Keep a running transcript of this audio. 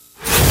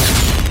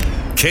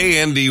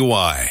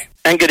KNDY.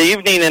 And good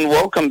evening and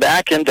welcome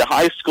back into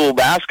high school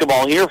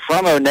basketball here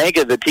from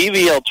Onega. The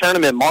TVL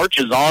tournament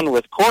marches on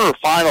with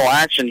quarterfinal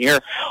action here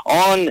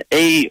on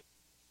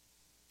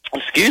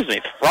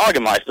frog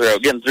in my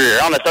throat, getting through here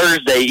on a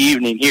Thursday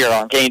evening here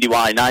on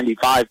KNDY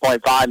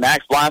 95.5.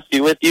 Max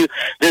Blasky with you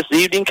this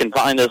evening. Can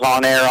find us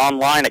on air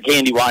online at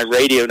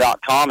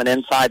KNDYradio.com and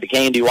inside the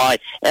KNDY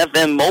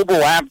FM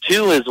mobile app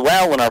too as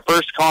well. In our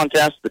first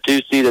contest, the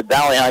 2-seeded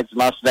Valley Heights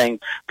Mustang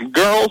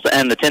girls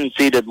and the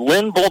 10-seeded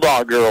Linn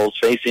Bulldog girls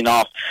facing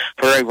off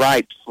for a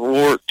right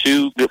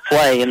to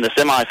play in the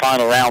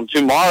semifinal round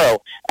tomorrow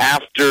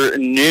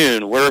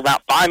afternoon. We're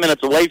about 5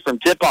 minutes away from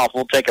tip-off.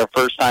 We'll take our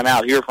first time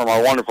out here from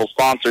our wonderful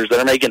sponsors that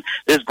are making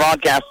this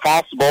broadcast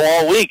possible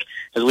all week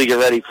as we get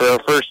ready for our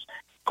first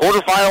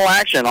quarterfinal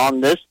action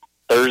on this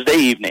Thursday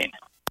evening.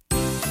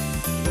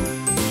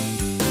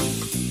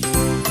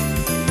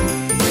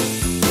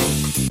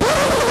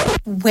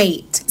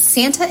 Wait,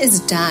 Santa is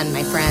done,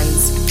 my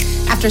friends.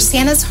 After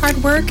Santa's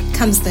hard work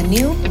comes the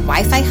new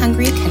Wi-Fi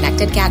hungry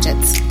connected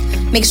gadgets.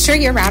 Make sure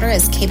your router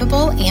is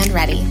capable and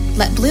ready.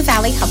 Let Blue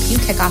Valley help you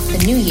kick off the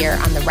new year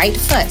on the right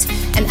foot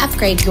and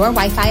upgrade your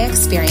Wi-Fi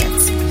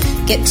experience.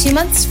 Get 2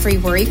 months free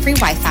worry-free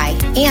Wi-Fi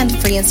and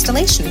free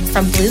installation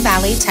from Blue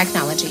Valley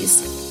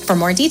Technologies. For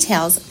more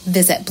details,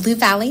 visit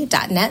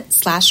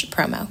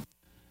bluevalley.net/promo.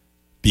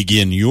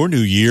 Begin your new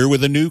year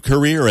with a new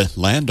career at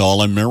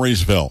Landall in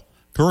Marysville.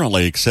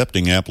 Currently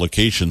accepting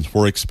applications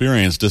for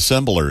experienced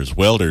assemblers,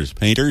 welders,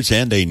 painters,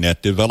 and a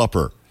net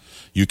developer.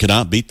 You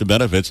cannot beat the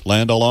benefits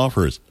Landall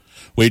offers.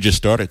 Wages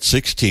start at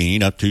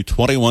 $16 up to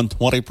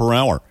 $21.20 per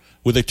hour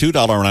with a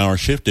 $2 an hour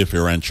shift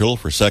differential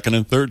for second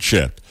and third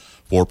shift.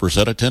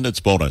 4%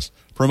 attendance bonus,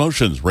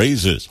 promotions,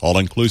 raises,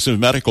 all-inclusive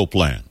medical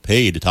plan,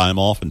 paid time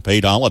off and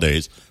paid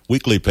holidays,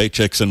 weekly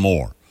paychecks, and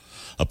more.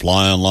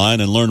 Apply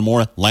online and learn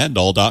more at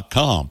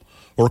Landall.com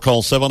or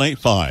call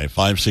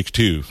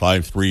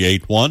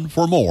 785-562-5381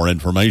 for more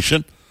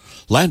information.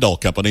 Landall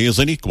Company is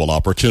an equal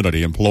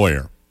opportunity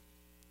employer.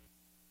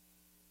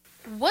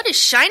 What is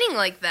shining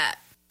like that?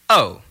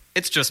 Oh,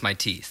 it's just my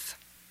teeth.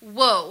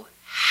 Whoa,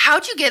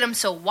 how'd you get them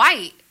so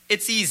white?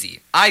 It's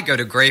easy. I go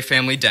to Gray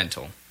Family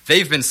Dental.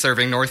 They've been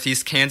serving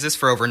Northeast Kansas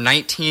for over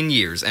 19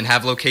 years and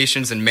have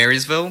locations in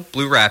Marysville,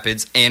 Blue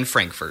Rapids, and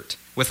Frankfort.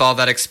 With all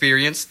that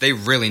experience, they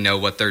really know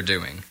what they're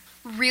doing.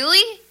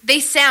 Really? They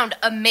sound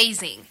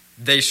amazing.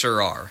 They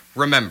sure are.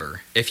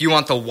 Remember, if you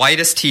want the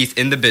whitest teeth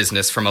in the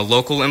business from a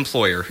local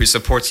employer who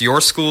supports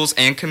your schools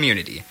and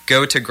community,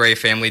 go to Gray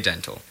Family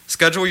Dental.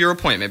 Schedule your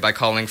appointment by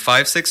calling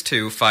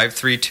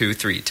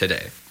 562-5323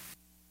 today.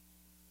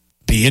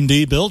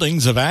 D&D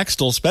Buildings of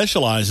Axtell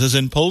specializes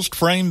in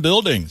post-frame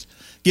buildings.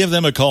 Give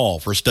them a call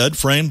for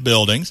stud-framed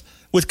buildings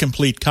with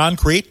complete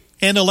concrete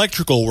and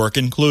electrical work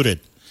included.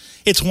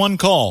 It's one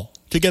call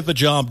to get the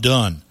job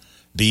done.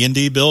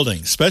 D&D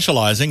Buildings,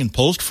 specializing in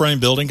post-frame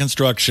building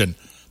construction,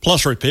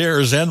 plus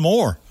repairs and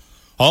more.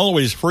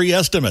 Always free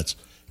estimates.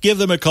 Give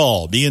them a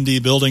call. D&D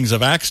Buildings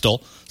of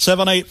Axtell,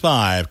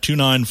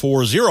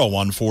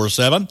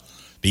 785-294-0147.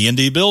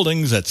 D&D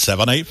Buildings at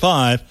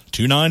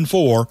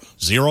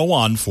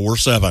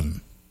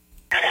 785-294-0147.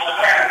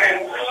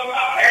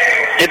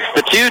 It's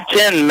the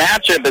 2-10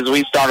 matchup as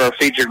we start our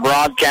featured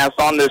broadcast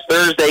on this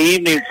Thursday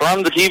evening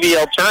from the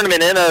TVL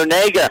tournament in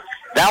Onega.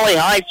 Valley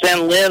Heights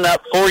and Linn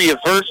up for you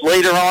first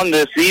later on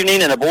this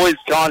evening in a boys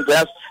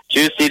contest.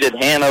 2-seeded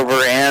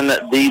Hanover and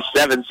the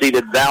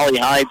 7-seeded Valley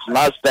Heights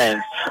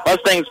Mustangs.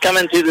 Mustangs come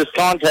into this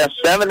contest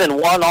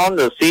 7-1 on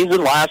the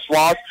season. Last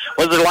loss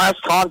was their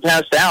last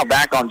contest out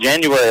back on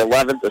January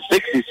 11th, a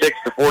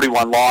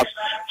 66-41 loss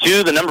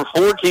to the number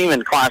 4 team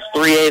in Class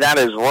 3A. That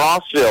is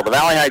Rossville. The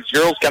Valley Heights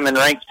girls come in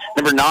ranked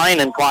number 9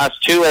 in Class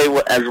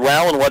 2A as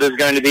well, in what is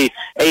going to be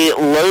a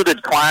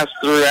loaded class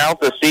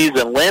throughout the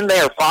season. Linn, they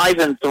are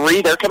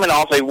 5-3. They're coming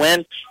off a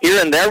win here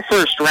in their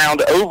first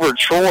round over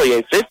Troy,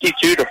 a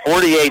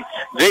 52-48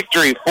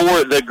 victory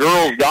for the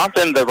girls. Got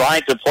them the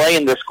right to play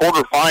in this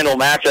quarterfinal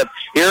matchup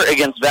here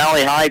against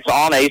Valley Heights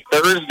on a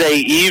Thursday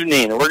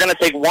evening. We're going to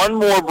take one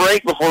more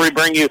break before we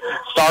bring you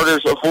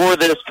starters for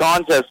this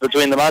contest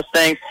between the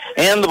Mustangs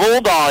and the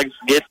Bulldogs.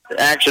 Get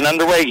action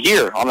underway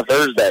here on a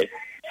Thursday.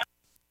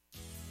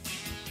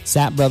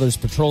 Sapp Brothers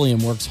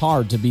Petroleum works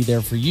hard to be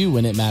there for you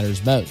when it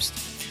matters most.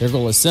 Their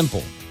goal is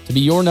simple: to be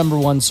your number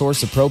one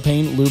source of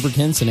propane,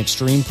 lubricants, and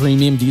extreme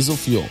premium diesel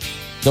fuel.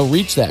 They'll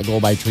reach that goal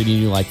by treating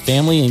you like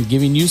family and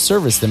giving you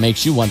service that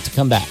makes you want to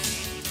come back.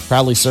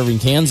 Proudly serving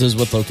Kansas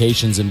with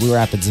locations in Blue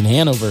Rapids and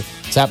Hanover,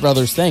 Sapp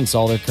Brothers thanks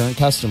all their current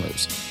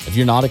customers. If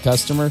you're not a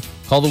customer,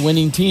 call the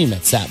winning team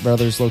at Sapp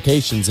Brothers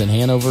locations in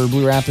Hanover or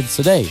Blue Rapids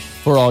today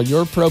for all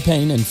your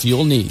propane and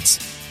fuel needs.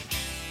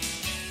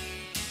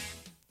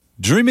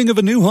 Dreaming of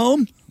a new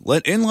home?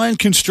 Let Inline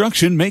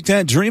Construction make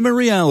that dream a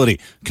reality.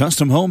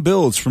 Custom home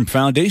builds from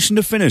foundation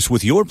to finish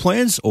with your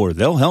plans, or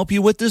they'll help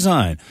you with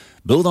design.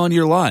 Build on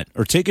your lot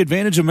or take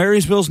advantage of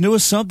Marysville's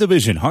newest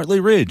subdivision, Hartley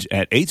Ridge,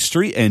 at 8th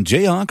Street and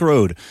Jayhawk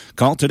Road.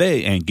 Call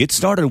today and get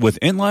started with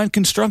Inline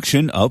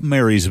Construction of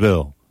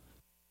Marysville.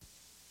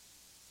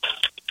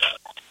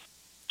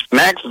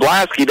 Max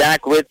Blasky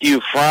back with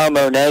you from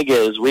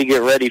Onega as we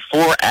get ready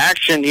for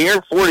action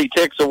here, 40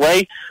 ticks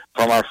away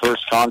from our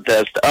first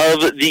contest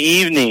of the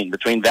evening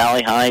between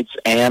Valley Heights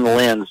and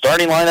Linn.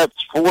 Starting lineups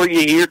for you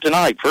here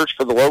tonight. First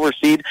for the lower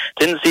seed,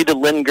 10-seeded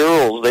Linn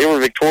girls. They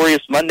were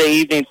victorious Monday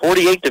evening,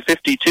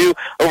 48-52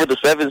 over the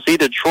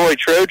 7-seeded Troy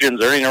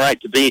Trojans, earning a right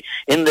to be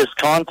in this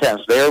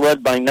contest. They are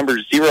led by number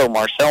 0,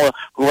 Marcela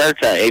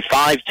Huerta, a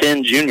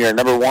 5'10 junior.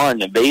 Number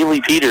 1,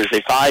 Bailey Peters,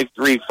 a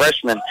 5'3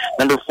 freshman.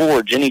 Number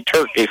 4, Jenny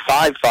Turk, a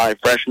 5'5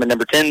 freshman.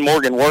 Number 10,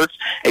 Morgan Wirtz,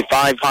 a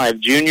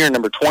 5'5 junior.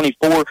 Number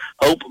 24,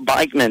 Hope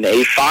Bikeman,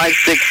 a 5'6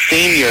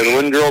 senior. The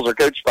Linn girls are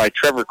coached by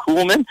Trevor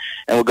Kuhlman,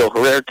 and we'll go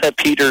Huerta,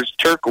 Peters,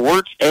 Turk,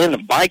 Wirtz,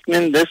 and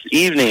Bikeman this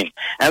evening.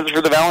 As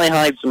for the Valley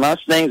Heights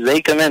Mustangs,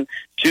 they come in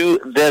to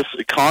this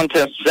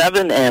contest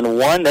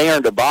 7-1. They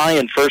earned a bye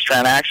in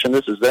first-round action.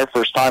 This is their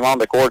first time on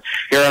the court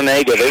here in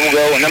Omega. They will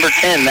go with number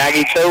 10,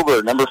 Maggie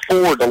Tober, number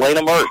 4,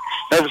 Delana Merck,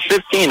 number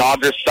 15,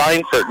 Audra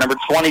Steinfurt, number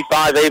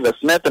 25, Ava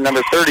Smith, and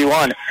number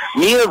 31,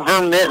 Mia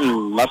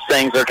Vermitten.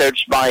 Mustangs are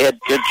coached by head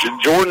coach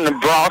Jordan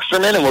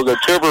Broxterman, and we'll go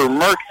Tober,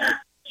 Merck,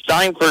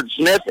 Steinfurt,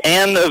 Smith,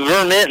 and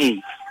Vermitten.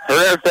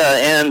 Huerta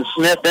and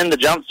Smith in the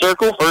jump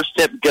circle. First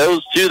tip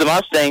goes to the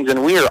Mustangs,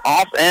 and we are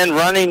off and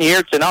running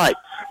here tonight.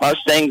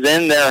 Mustangs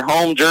in their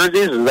home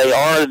jerseys. They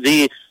are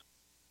the,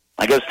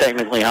 I guess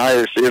technically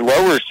higher seed,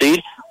 lower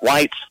seed,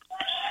 white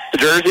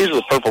jerseys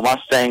with purple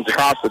Mustangs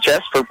across the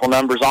chest, purple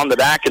numbers on the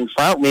back and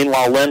front.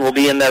 Meanwhile, Linn will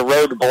be in their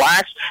road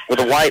blacks with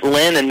a white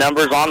Linn and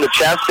numbers on the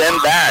chest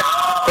and back.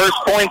 First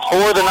points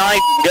for the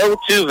night go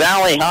to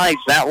Valley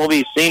Heights. That will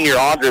be senior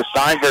Audra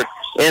Steinfurt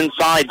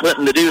inside,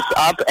 putting the deuce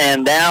up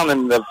and down,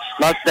 and the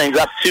Mustangs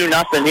up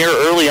 2-0 here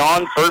early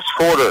on, first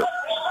quarter.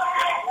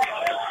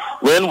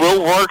 Linn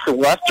will work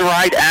left to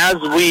right as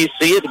we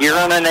see it here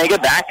on Onega,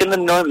 back in the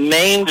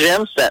main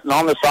gym, sitting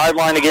on the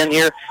sideline again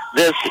here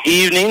this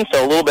evening,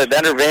 so a little bit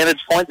better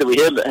vantage point that we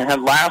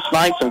had last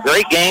night. Some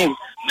great games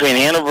between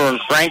Hanover and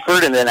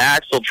Frankfort, and then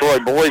Axel Troy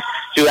boys.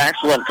 Two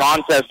excellent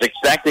contests,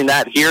 expecting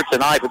that here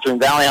tonight between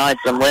Valley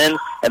Heights and Linn.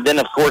 And then,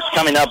 of course,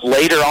 coming up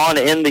later on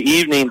in the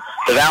evening,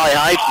 the Valley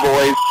Heights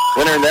boys,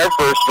 winner in their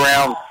first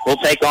round, will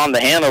take on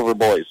the Hanover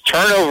boys.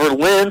 Turnover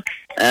Linn,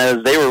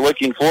 as they were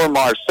looking for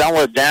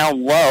Marcella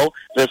down low.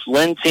 This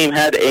Linn team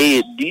had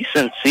a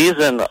decent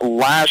season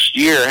last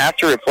year. Have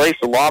to replace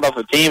a lot of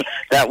a team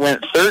that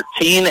went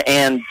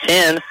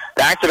 13-10.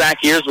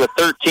 Back-to-back years with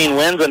 13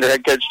 wins under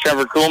head coach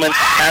Trevor Kuhlman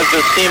has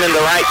this team in the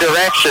right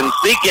direction.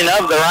 Speaking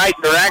of the right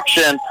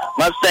direction,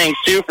 Mustangs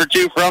 2 for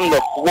 2 from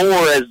the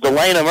floor as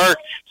Delana Merck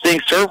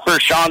sinks her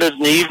first shot in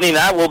the evening.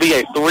 That will be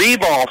a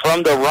 3-ball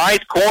from the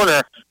right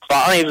corner.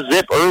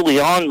 5-zip early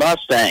on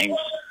Mustangs.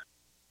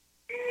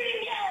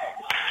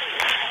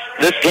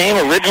 This game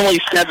originally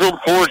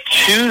scheduled for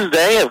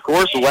Tuesday. Of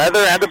course,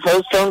 weather had to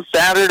postpone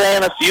Saturday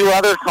and a few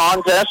other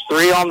contests.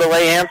 3 on the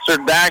way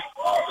answered back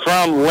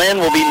from Linn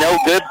will be no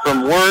good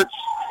from Wirtz.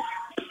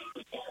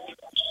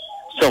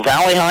 So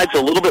Valley Heights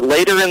a little bit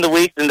later in the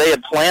week than they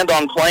had planned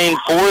on playing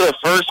for the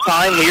first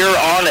time here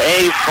on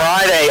a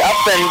Friday.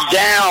 Up and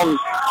down,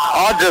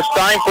 Audra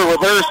Steinfurt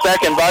with her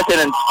second bucket,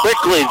 and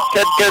quickly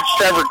head coach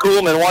Trevor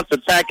Kuhlman wants to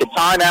take a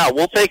timeout.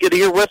 We'll take it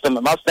here with them.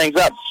 The Mustangs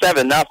up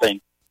 7-0.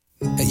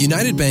 At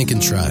United Bank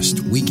 &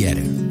 Trust, we get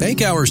it.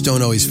 Bank hours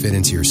don't always fit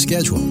into your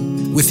schedule.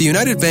 With the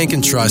United Bank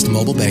 & Trust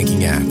mobile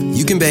banking app,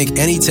 you can bank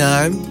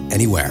anytime,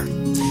 anywhere.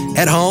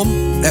 At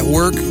home, at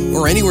work,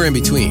 or anywhere in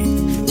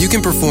between. You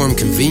can perform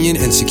convenient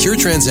and secure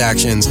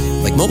transactions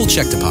like mobile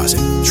check deposit,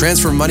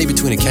 transfer money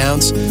between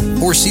accounts,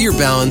 or see your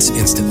balance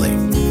instantly.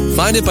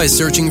 Find it by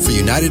searching for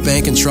United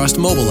Bank & Trust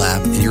mobile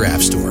app in your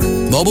app store.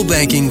 Mobile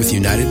banking with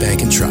United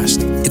Bank &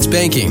 Trust. It's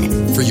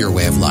banking for your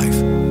way of life.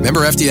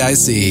 Member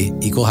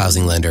FDIC, Equal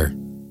Housing Lender.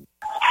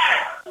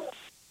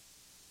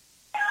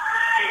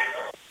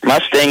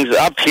 Mustangs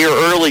up here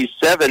early,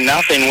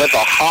 7-0 with a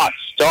hot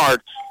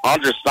start.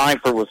 Audra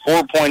Steinfurt with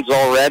 4 points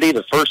already.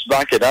 The first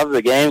bucket of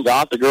the game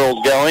got the girls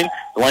going.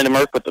 Delana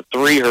Merck with the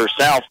 3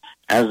 herself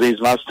as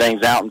these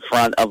Mustangs out in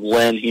front of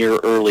Linn here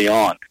early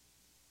on.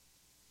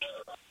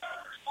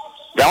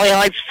 Valley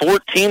Heights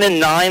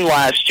 14-9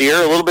 last year,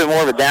 a little bit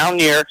more of a down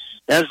year.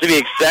 As to be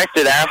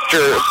expected after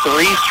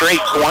 3 straight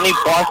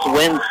 20-plus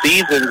win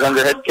seasons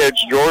under head coach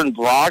Jordan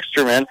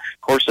Broxterman.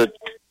 Of course, a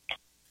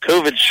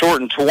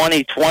COVID-shortened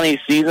 2020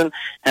 season,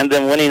 and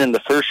then winning in the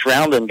first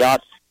round and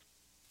got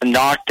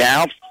knocked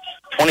out.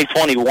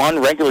 2021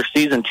 regular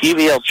season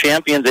TVL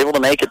champions, able to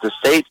make it to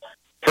state.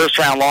 First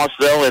round loss,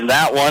 though, in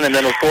that one. And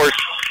then, of course,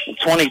 in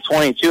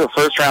 2022, a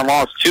first round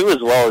loss, too, as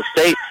well as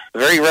state.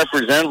 Very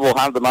representable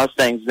have the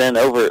Mustangs been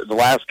over the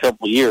last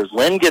couple of years.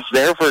 Linn gets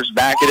their first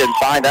bucket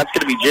inside. That's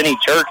going to be Jenny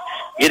Turk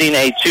getting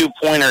a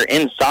 2-pointer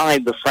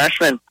inside. The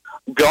freshman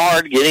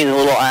guard getting a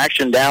little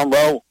action down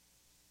low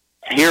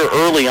here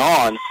early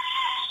on.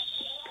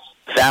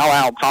 Foul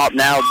out top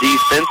now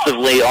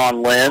defensively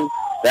on Linn.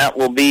 That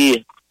will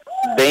be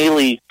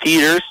Bailey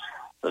Peters,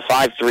 the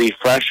 5'3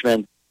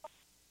 freshman,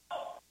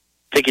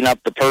 picking up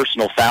the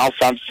personal foul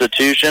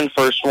substitution.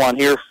 First one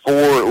here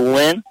for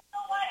Linn.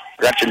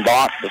 Gretchen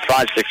Bach, the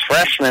 5'6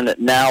 freshman,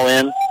 now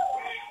in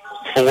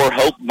for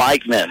Hope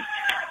Bikeman.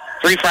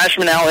 Three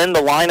freshmen now in the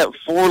lineup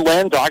for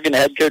Linn. Talking to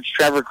head coach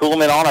Trevor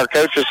Kuhlman on our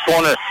Coach's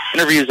Corner.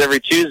 Interviews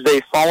every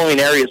Tuesday following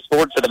area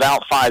sports at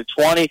about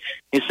 5:20.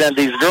 He said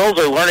these girls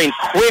are learning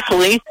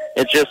quickly.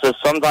 It's just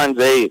sometimes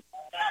a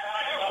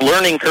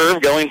learning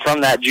curve going from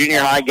that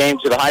junior high game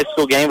to the high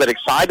school game, but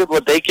excited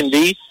what they can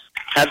be.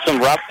 Had some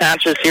rough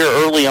patches here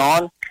early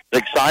on.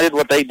 Excited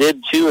what they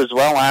did, too, as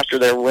well after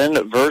their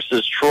win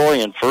versus Troy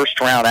in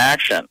first-round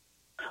action.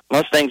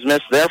 Mustangs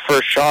missed their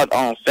first shot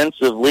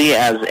offensively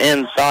as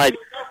inside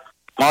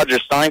Roger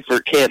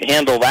Steinfurt can't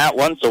handle that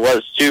one, so it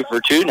was 2 for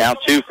 2, now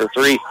 2 for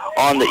 3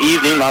 on the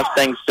evening.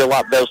 Mustangs still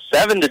up, though,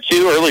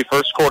 7-2, early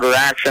first quarter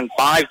action,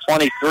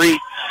 5:23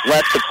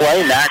 left to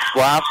play. Max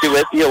Blasky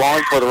with you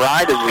along for the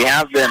ride, as we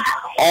have been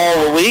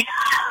all the week.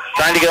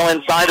 Trying to go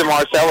inside to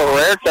Marcella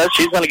Huerta.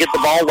 She's going to get the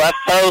ball left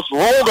post,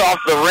 rolled off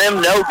the rim,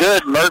 no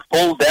good. Mert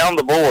pulls down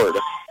the board.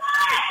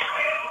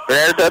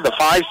 Huerta, the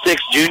 5'6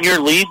 junior,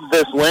 leads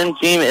this Linn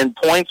team in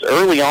points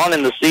early on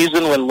in the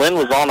season when Linn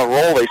was on a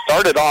roll. They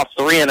started off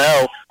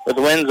 3-0 with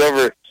wins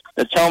over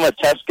Natoma,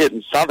 Teskett,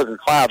 and Southern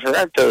Cloud.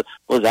 Huerta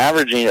was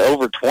averaging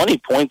over 20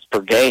 points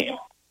per game.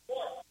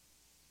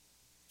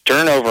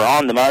 Turnover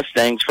on the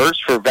Mustangs.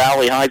 First for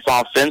Valley Heights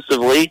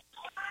offensively.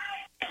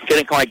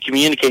 Couldn't quite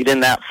communicate in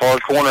that far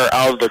corner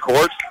of the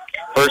court.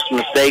 First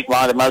mistake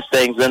by the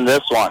Mustangs in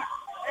this one.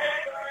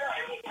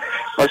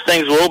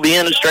 Mustangs will be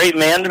in a straight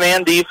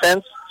man-to-man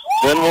defense.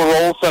 Then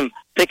we'll roll some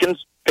pick and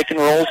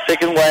rolls,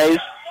 pick and ways,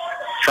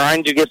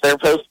 trying to get their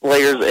post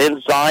players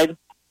inside,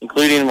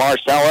 including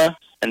Marcella.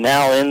 And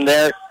now in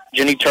there,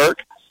 Jenny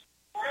Turk.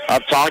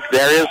 Up top,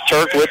 there is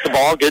Turk with the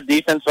ball. Good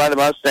defense by the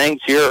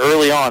Mustangs here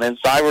early on.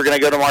 Inside, we're going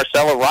to go to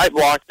Marcella. Right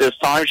block this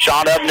time.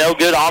 Shot up, no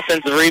good.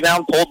 Offensive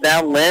rebound, pulled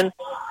down Linn.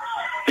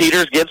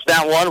 Peters gets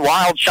that one.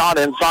 Wild shot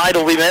inside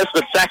will be missed,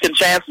 but second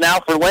chance now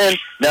for Linn.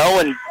 No,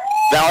 and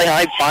Valley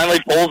Heights finally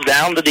pulls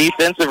down the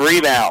defensive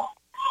rebound.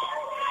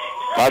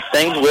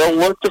 Mustangs will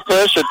look to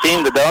push, a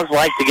team that does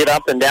like to get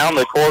up and down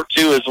the court,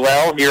 too, as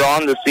well, here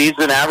on the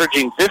season,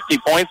 averaging 50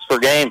 points per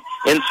game.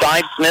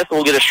 Inside, Smith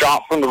will get a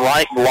shot from the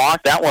right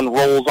block. That one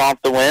rolls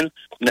off the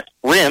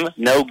rim.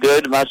 No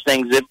good.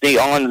 Mustangs empty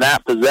on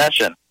that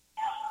possession.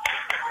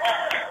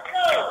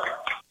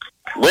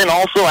 Linn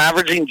also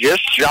averaging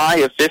just shy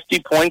of 50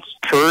 points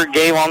per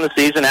game on the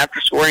season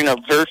after scoring a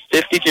first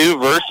 52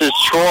 versus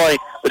Troy.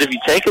 But if you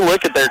take a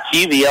look at their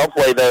TVL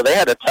play, though, they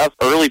had a tough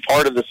early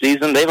part of the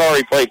season. They've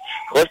already played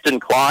Clifton,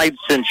 Clyde,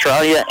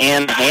 Centralia,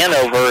 and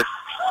Hanover.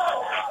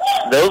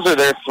 Those are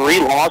their 3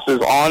 losses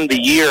on the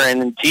year.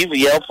 And in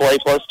TVL play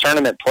plus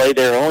tournament play,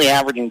 they're only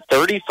averaging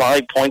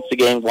 35 points a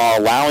game while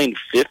allowing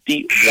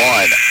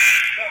 51.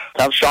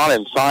 Tough shot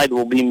inside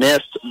will be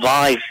missed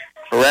by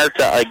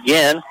Huerta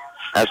again.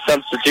 As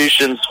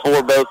substitutions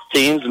for both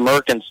teams,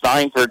 Merck and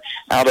Steinfurt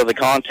out of the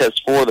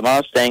contest for the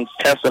Mustangs.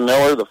 Tessa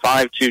Miller, the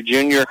 5'2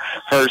 junior,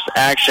 first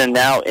action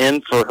now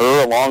in for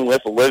her, along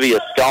with Olivia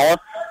Scala,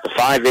 the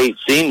 5'8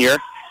 senior.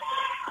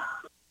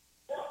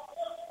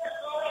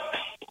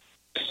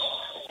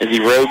 Izzy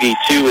Rogie,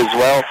 too, as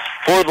well.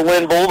 For the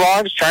Linn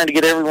Bulldogs, trying to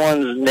get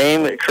everyone's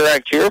name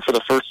correct here for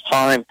the first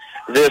time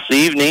this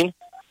evening.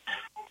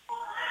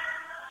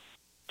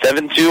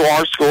 7-2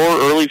 our score,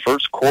 early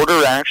first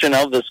quarter action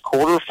of this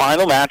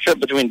quarterfinal matchup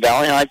between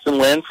Valley Heights and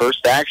Linn.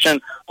 First action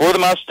for the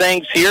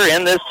Mustangs here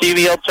in this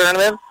TVL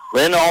tournament.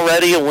 Linn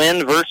already a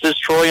win versus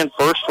Troy in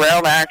first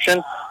round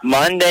action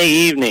Monday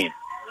evening.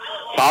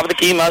 Top of the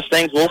key,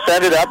 Mustangs will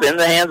set it up in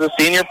the hands of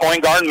senior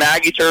point guard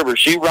Maggie Turber.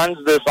 She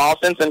runs this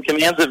offense and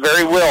commands it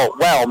very well.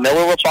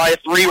 Miller will try a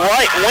 3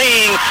 right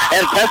wing,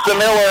 and Tessa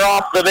Miller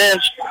off the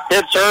bench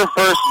hits her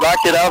first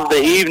bucket of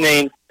the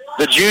evening.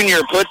 The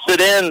junior puts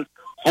it in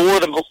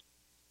for the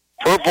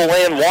purple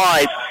and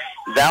white.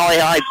 Valley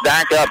Heights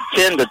back up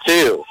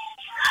 10-2.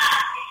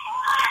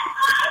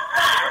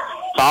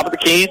 Top of the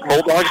key,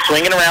 Bulldogs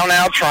swinging around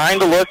now, trying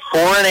to look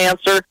for an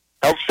answer.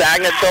 Held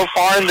stagnant so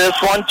far in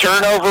this one.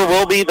 Turnover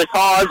will be the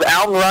cause.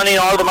 Out and running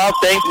are the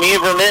Mustangs. Mia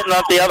Vermitten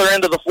at the other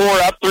end of the floor,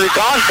 up through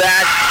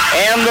contact,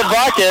 and the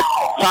bucket.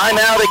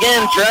 Timeout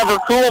again, Trevor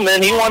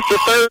Kuhlman. He wants a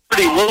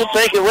 30. We'll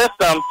take it with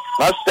them.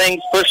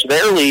 Mustangs push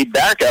their lead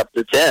back up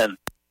to 10.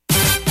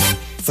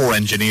 For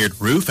engineered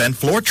roof and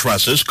floor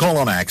trusses, call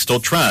on Axtell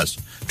Truss.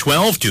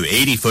 12 to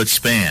 80-foot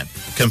span.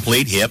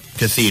 Complete hip,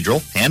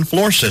 cathedral, and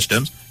floor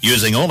systems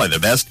using only the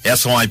best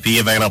SYP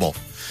available.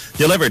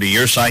 Delivered to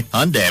your site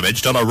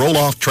undamaged on a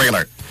roll-off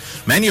trailer.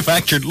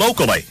 Manufactured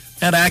locally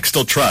at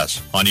Axtell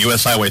Truss on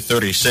U.S. Highway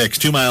 36,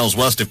 2 miles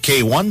west of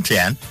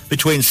K110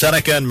 between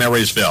Seneca and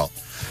Marysville.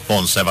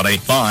 Phone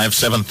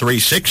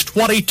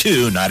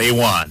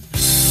 785-736-2291.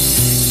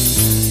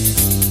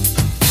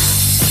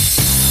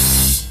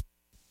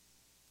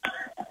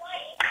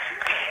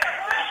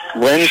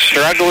 Linn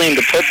struggling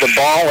to put the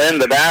ball in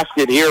the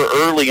basket here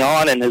early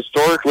on, and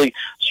historically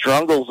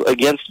struggles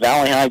against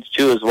Valley Heights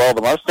too as well.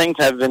 The Mustangs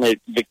have been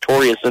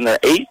victorious in their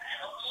 8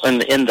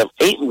 in the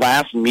 8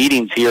 last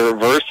meetings here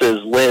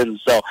versus Linn.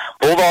 So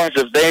Bulldogs,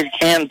 if they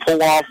can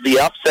pull off the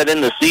upset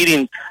in the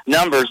seeding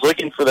numbers,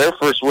 looking for their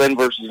first win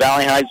versus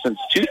Valley Heights since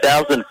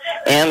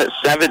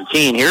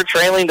 2017. Here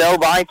trailing, though,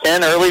 by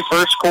 10 early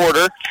first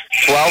quarter.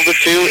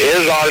 12-2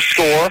 is our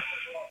score.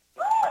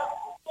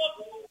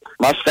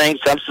 Mustang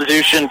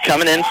substitution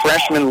coming in,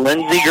 freshman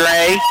Lindsey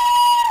Gray.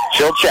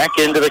 She'll check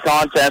into the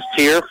contest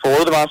here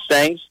for the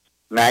Mustangs.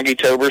 Maggie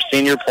Tober,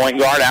 senior point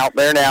guard, out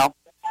there now.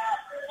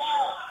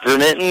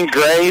 Vermitten,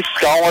 Gray,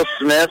 Scala,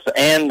 Smith,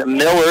 and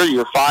Miller,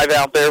 your 5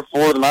 out there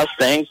for the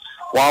Mustangs.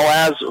 While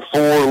as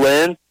for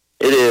Linn,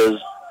 it is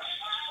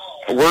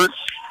Wirtz,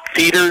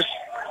 Peters,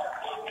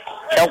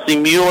 Kelsey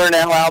Mueller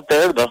now out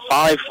there, the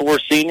 5'4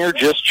 senior,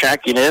 just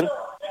checking in.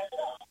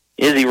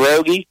 Izzy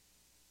Rogie.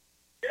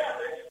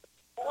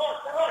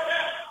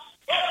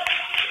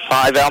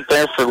 5 out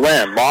there for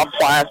Linn. Lob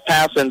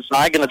pass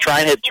inside, going to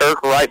try and hit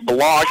Turk right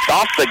block.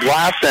 Off the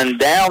glass and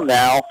down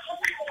now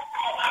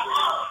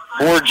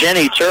for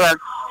Jenny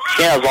Turk.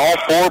 She has all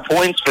 4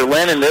 points for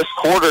Linn in this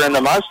quarter, and the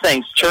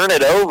Mustangs turn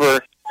it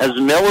over as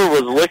Miller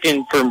was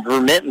looking for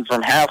Vermitten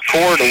from half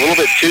court, a little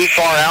bit too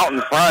far out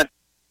in front.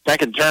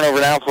 Second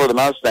turnover now for the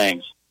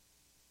Mustangs.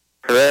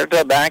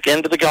 Herrera back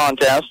into the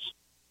contest.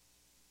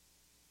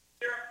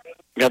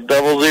 Got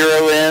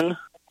 0-0 in.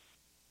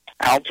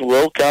 Out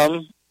will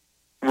come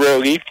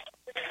Rogie.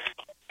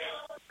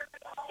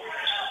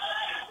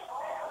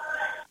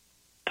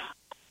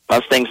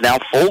 Mustangs now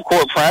full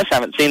court press.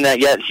 Haven't seen that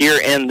yet here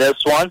in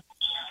this one.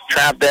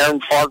 Trap there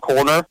in far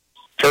corner.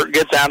 Turk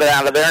gets out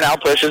of there, now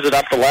pushes it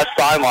up the left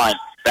sideline.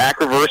 Back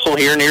reversal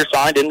here near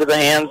side into the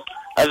hands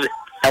of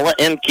Ella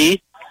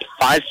Imke.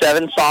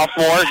 5'7"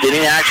 sophomore,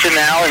 getting action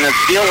now, and the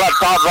steal up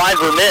top right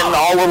for Vermitten,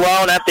 all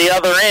alone at the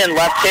other end.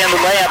 Left-handed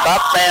layup,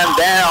 up and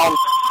down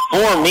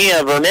for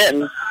Mia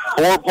Vermitten.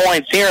 4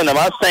 points here, and the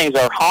Mustangs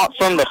are hot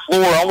from the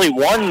floor. Only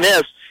one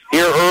miss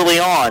here early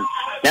on.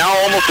 Now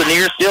almost a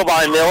near steal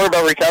by Miller,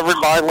 but recovered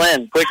by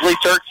Linn. Quickly,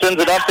 Turk sends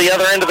it up the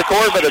other end of the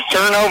court, but a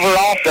turnover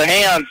off the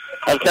hands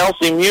of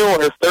Kelsey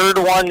Mueller. Third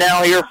one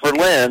now here for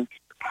Linn.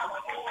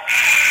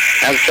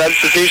 As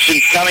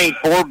substitutions coming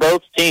for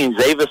both teams.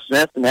 Ava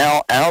Smith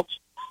now out.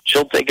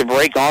 She'll take a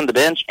break on the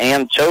bench,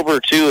 and Tober,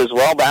 too, as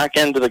well, back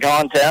into the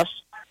contest.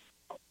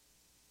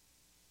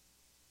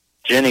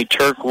 Jenny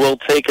Turk will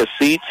take a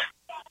seat.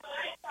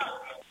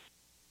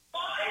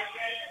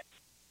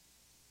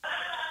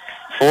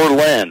 For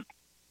Linn.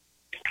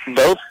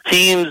 Both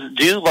teams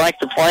do like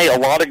to play a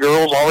lot of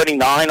girls, already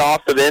 9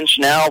 off the bench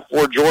now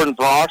for Jordan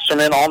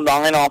Brocksterman, all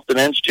 9 off the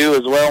bench too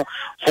as well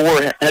for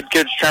head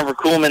coach Trevor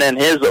Kuhlman and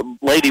his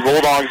Lady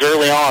Bulldogs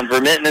early on.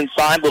 Vermitten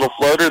inside, little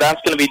floater,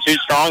 that's going to be too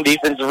strong.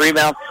 Defensive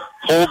rebound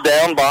pulled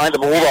down by the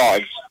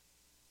Bulldogs.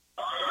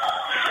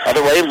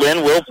 Other way,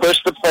 Linn will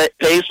push the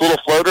pace, little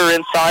floater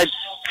inside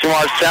to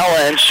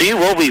Marcella, and she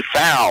will be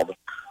fouled.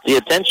 The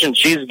attention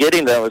she's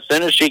getting, though, as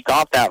soon as she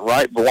caught that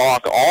right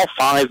block, all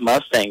 5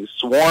 Mustangs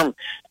swarm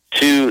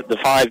to the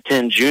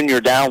 5'10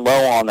 junior down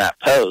low on that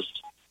post.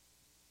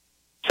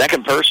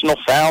 Second personal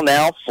foul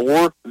now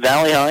for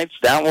Valley Heights.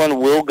 That one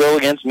will go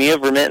against Mia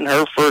Vermitten,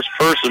 her first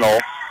personal.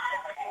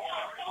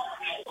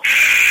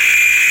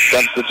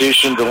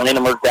 Substitution, Delana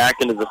Merck back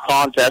into the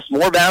contest.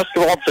 More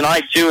basketball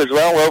tonight, too, as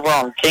well, over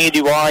on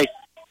KNDY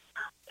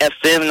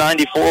FM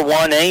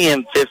 94.1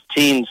 AM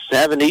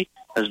 1570.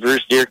 As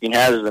Bruce Deerking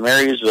has the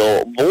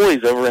Marysville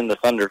boys over in the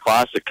Thunder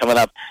Classic coming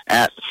up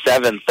at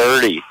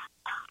 7:30.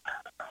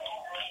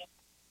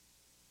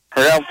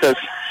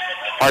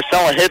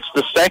 Marcella hits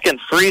the second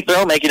free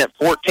throw, making it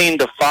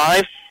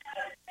 14-5.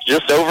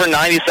 Just over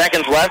 90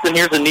 seconds left, and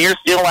here's a near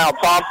steal out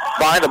top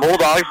by the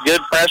Bulldogs.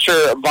 Good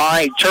pressure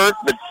by Turk,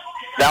 but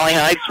Valley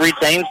Heights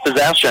retains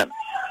possession.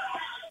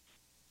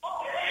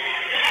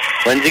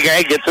 Lindsey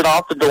Gray gets it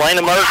off to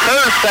Delana Merck.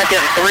 Her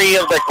second 3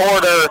 of the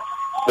quarter.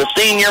 The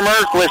senior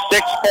Merck with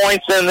 6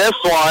 points in this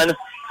one,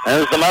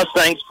 as the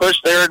Mustangs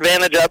push their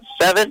advantage up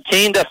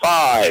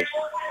 17-5.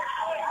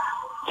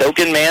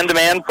 Token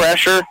man-to-man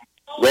pressure.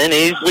 Linn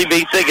easily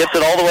beats it, gets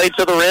it all the way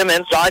to the rim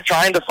inside,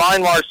 trying to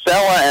find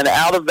Marcella, and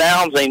out of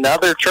bounds.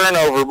 Another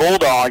turnover,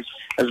 Bulldogs,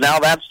 as now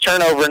that's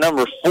turnover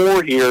number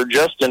 4 here,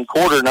 just in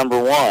quarter number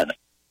 1.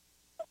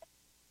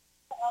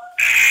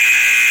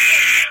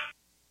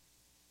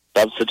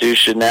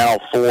 Substitution now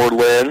for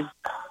Linn.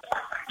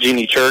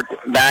 Jeannie Turk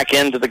back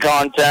into the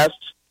contest.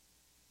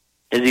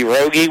 Izzy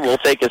Rogie will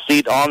take a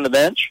seat on the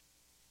bench.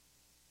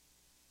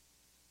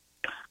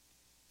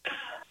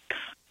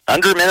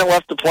 Under a minute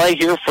left to play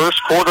here,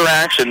 first quarter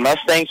action.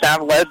 Mustangs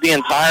have led the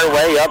entire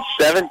way, up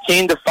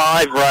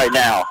 17-5 right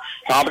now.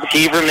 Top of the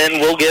key, Vermitten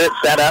will get it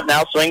set up.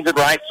 Now swings it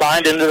right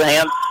side into the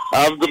hands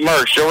of the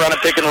Merck. She'll run a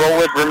pick and roll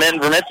with Vermitten.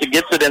 Vermitten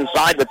gets it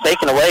inside, but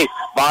taken away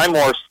by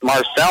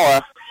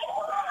Marcella.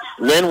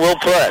 Linn will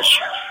push.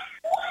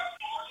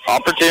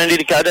 Opportunity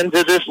to cut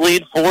into this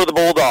lead for the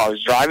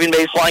Bulldogs. Driving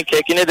baseline,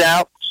 kicking it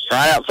out.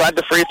 Right outside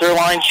the free throw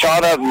line,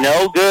 shot up,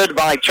 no good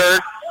by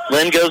Turk.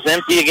 Linn goes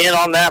empty again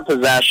on that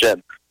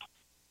possession.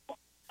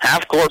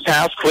 Half-court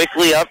pass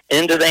quickly up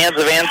into the hands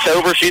of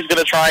Antover. She's going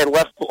to try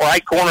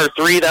right corner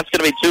three. That's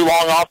going to be too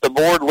long off the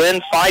board.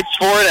 Linn fights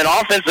for it. An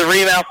offensive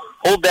rebound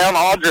pulled down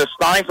Audra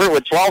Steinfurt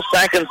with 12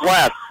 seconds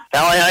left.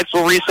 Valley Heights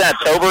will reset.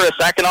 Tober, a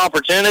second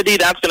opportunity.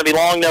 That's going to be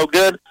long, no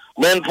good.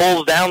 Linn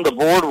pulls down the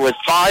board with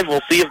 5. We'll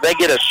see if they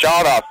get a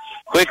shot off.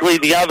 Quickly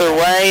the other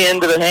way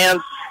into the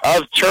hands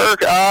of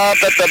Turk.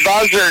 But the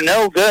buzzer,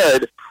 no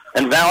good.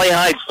 And Valley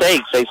Heights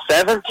takes a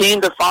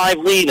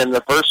 17-5 lead in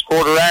the first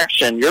quarter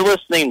action. You're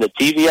listening to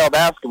TVL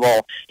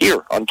Basketball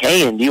here on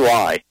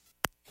KNDY.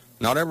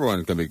 Not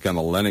everyone's going to become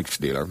a Lennox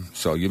dealer,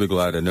 so you'll be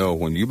glad to know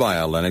when you buy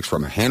a Lennox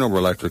from Hanover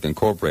Electric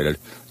Incorporated,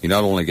 you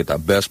not only get the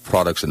best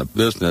products in the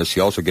business,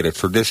 you also get a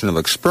traditional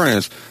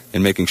experience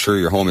in making sure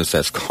your home is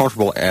as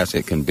comfortable as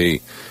it can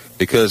be.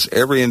 Because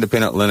every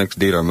independent Lennox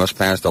dealer must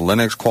pass the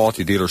Lennox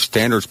Quality Dealer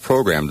Standards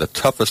Program, the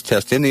toughest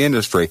test in the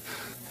industry.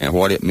 And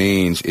what it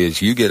means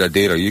is you get a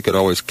dealer you could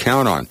always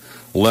count on.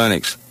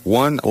 Lennox,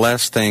 one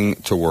less thing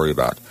to worry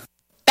about.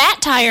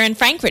 Bat Tire in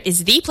Frankfort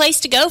is the place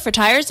to go for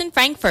tires in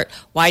Frankfort.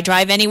 Why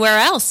drive anywhere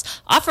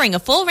else? Offering a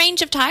full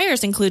range of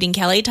tires, including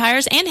Kelly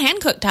tires and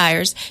Hankook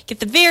tires.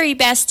 Get the very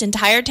best in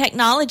tire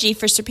technology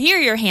for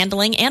superior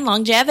handling and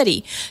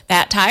longevity.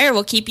 Bat Tire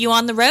will keep you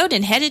on the road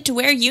and headed to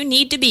where you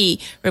need to be.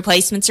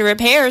 Replacements or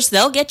repairs,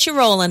 they'll get you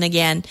rolling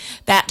again.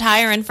 Bat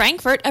Tire in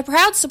Frankfort, a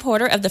proud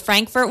supporter of the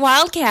Frankfort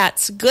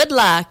Wildcats. Good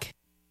luck.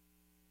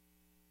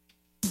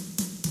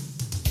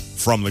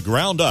 From the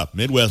ground up,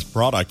 Midwest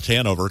Products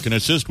Hanover can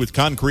assist with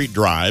concrete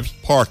drives,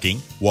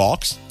 parking,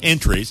 walks,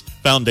 entries,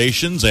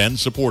 foundations, and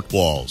support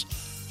walls.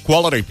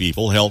 Quality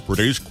people help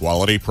produce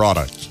quality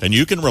products, and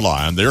you can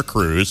rely on their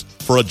crews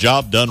for a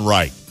job done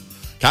right.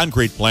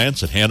 Concrete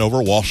plants at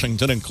Hanover,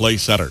 Washington, and Clay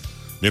Center.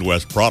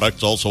 Midwest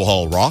Products also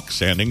haul rock,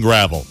 sand, and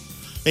gravel.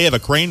 They have a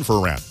crane for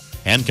rent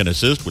and can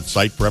assist with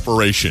site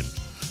preparation.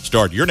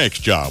 Start your next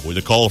job with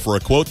a call for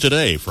a quote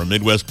today from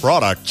Midwest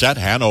Products at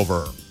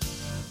Hanover.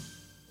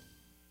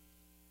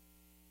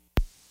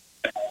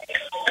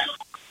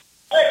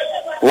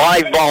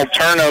 Live ball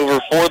turnover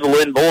for the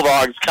Linn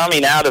Bulldogs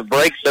coming out of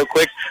break so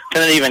quick,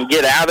 couldn't even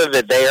get out of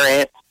it there.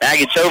 And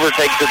Maggie Tober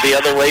takes it the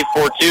other way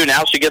for 2.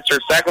 Now she gets her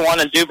second one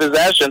in 2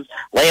 possessions.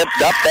 Layup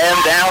up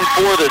and down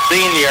for the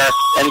senior.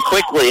 And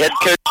quickly, head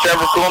coach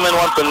Trevor Kuhlman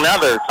wants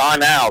another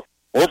timeout.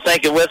 We'll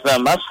take it with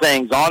them.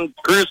 Mustangs on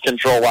cruise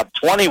control up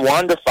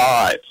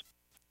 21-5.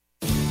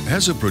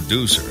 As a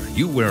producer,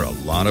 you wear a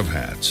lot of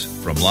hats,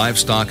 from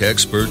livestock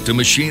expert to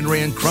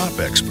machinery and crop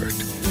expert.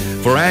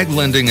 For ag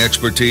lending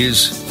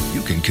expertise,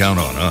 you can count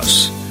on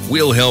us.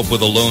 We'll help with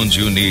the loans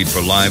you need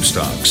for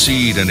livestock,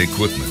 seed, and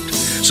equipment.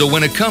 So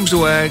when it comes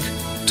to ag,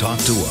 talk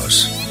to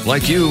us.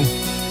 Like you,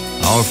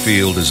 our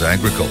field is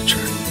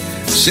agriculture.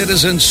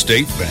 Citizens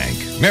State Bank,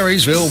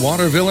 Marysville,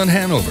 Waterville, and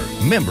Hanover.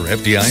 Member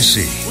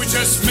FDIC. We're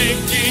just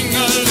making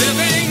a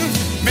living,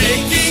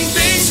 making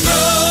things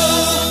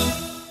grow.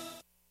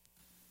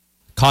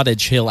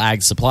 Cottage Hill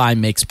Ag Supply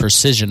makes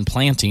precision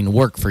planting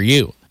work for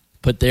you.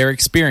 Put their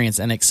experience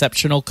and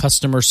exceptional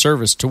customer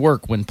service to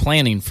work when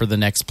planning for the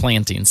next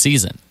planting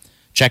season.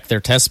 Check their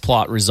test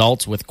plot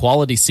results with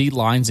quality seed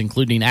lines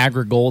including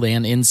AgriGold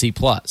and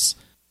NC+.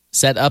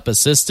 Set up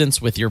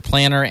assistance with your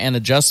planner and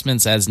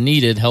adjustments as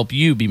needed help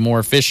you be more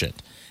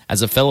efficient.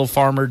 As a fellow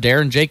farmer,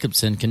 Darren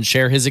Jacobson can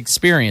share his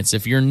experience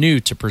if you're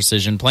new to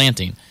precision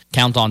planting.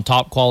 Count on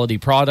top quality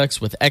products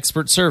with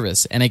expert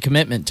service and a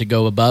commitment to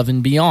go above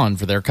and beyond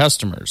for their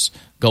customers.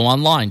 Go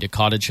online to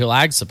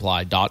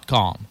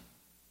cottagehillagsupply.com.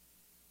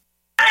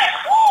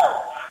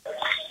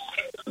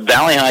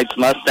 Valley Heights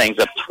Mustangs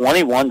up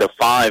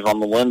 21-5 on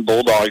the Linn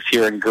Bulldogs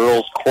here in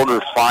girls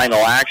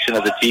quarterfinal action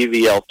of the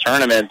TVL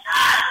tournament.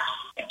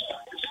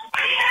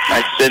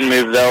 Nice spin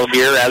move, though,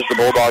 here as the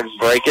Bulldogs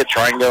break it.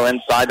 Try and go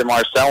inside to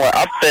Marcella.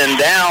 Up and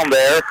down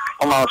there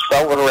on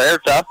Marcella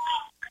Huerta.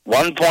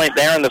 1 point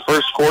there in the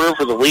first quarter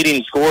for the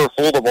leading scorer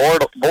for the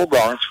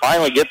Bulldogs.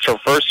 Finally gets her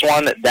first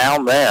one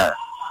down there.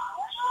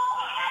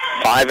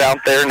 5 out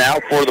there now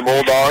for the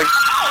Bulldogs.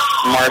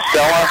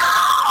 Marcella,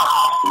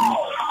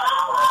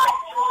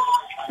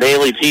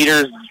 Bailey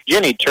Peters,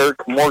 Jenny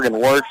Turk, Morgan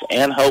Works,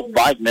 and Hope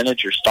Weidman.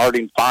 It's your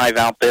starting 5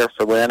 out there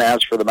for Linn.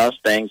 As for the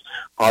Mustangs,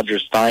 Audra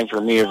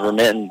Steinfurt, Mia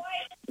Vermitten,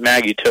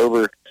 Maggie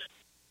Tober,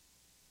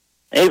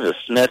 Ava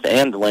Smith,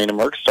 and Delana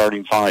Merck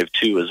starting 5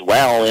 too as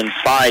well.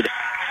 Inside,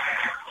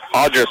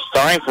 Audra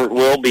Steinfurt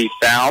will be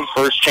fouled.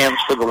 First chance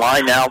for the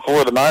line now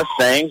for the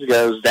Mustangs.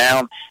 Goes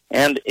down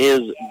and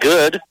is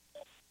good.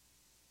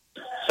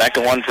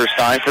 Second one for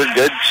Steinfurt,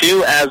 good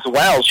too as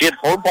well. She had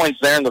 4 points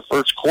there in the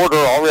first quarter,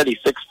 already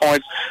 6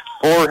 points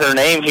for her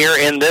name here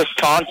in this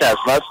contest.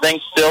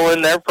 Mustangs still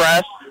in their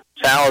press.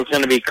 Foul is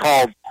going to be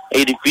called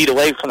 80 feet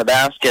away from the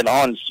basket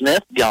on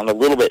Smith. Got a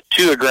little bit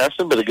too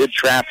aggressive, but a good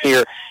trap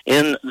here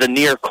in the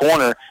near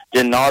corner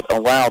did not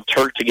allow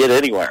Turk to get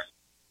anywhere.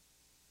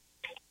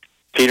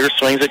 Peters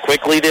swings it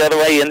quickly the other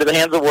way into the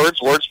hands of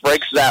Wirtz. Wirtz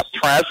breaks that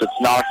press.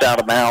 It's knocked out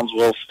of bounds.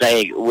 Will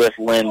stay with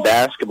Linn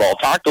basketball.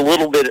 Talked a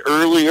little bit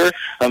earlier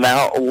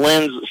about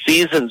Linn's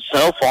season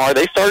so far.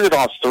 They started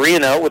off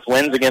 3-0 with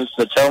wins against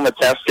Natoma,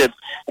 Tesket,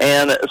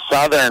 and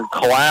Southern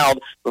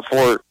Cloud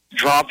before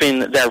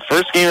dropping their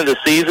first game of the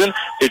season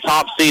to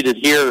top-seeded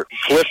here,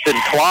 Clifton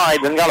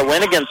Clyde. Then got a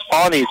win against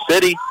Pawnee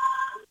City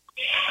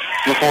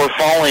before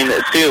falling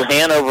to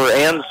Hanover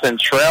and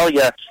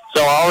Centralia.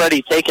 So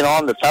already taking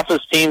on the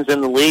toughest teams in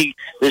the league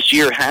this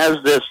year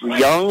has this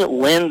young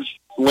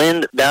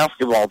Linn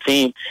basketball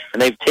team,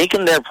 and they've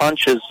taken their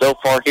punches so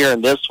far here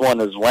in this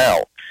one as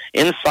well.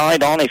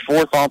 Inside on a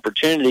fourth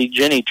opportunity,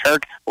 Jenny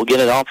Turk will get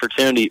an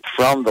opportunity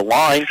from the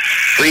line.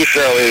 Free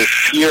throw is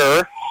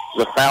pure.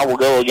 The foul will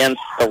go against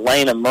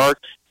Elena Merck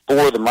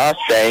for the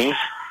Mustangs.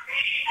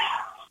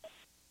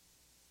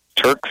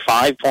 Turk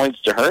 5 points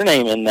to her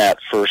name in that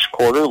first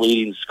quarter,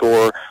 leading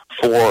scorer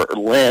for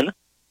Linn.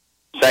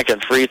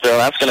 Second free throw,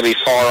 that's going to be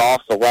far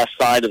off the left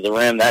side of the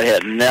rim. That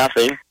hit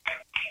nothing.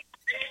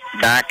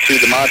 Back to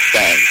the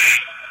Mustangs.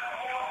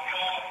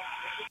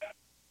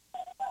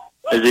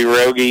 Izzy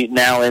Rogie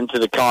now into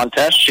the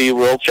contest. She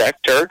will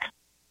check Turk.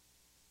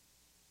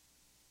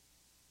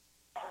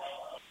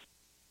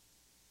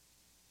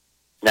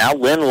 Now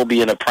Linn will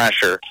be in a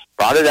pressure.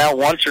 Brought it out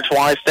once or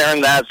twice there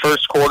in that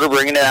first quarter,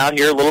 bringing it out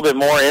here a little bit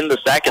more in the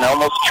second.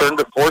 Almost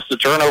forced the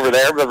turnover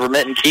there, but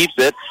Vermitten keeps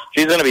it.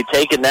 She's going to be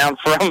taken down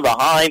from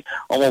behind.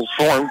 Almost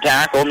formed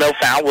tackle. No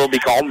foul will be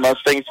called.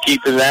 Mustangs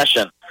keep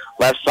possession.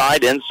 Left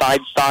side,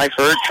 inside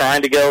Seifert,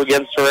 trying to go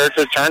against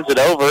Huerta, turns it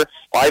over.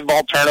 Live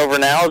ball turnover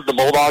now as the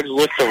Bulldogs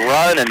look to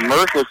run, and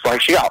Merck looks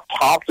like she got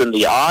popped in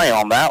the eye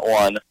on that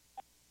one.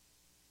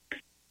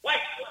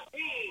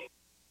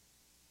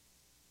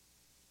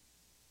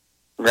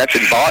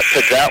 Gretchen Bott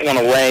took that one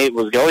away.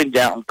 Was going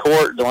down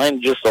court. Delaney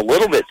just a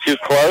little bit too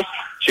close.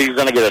 She's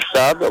going to get a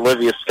sub.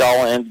 Olivia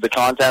Scala into the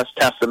contest.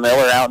 Tessa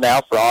Miller out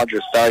now for Audra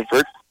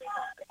Seifert.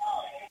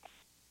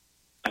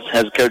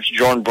 As Coach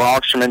Jordan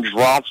Brocksterman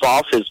drops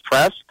off his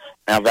press.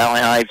 Now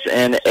Valley Heights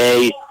in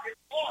a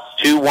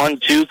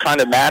 2-1-2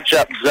 kind of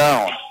matchup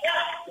zone.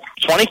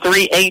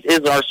 23-8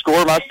 is our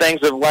score.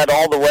 Mustangs have led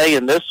all the way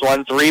in this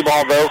one.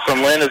 3-ball, though,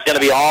 from Linn is going to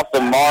be off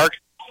the mark.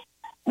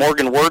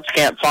 Morgan Wirtz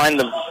can't find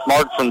the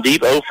mark from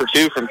deep. 0 for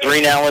 2 from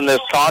 3 now in this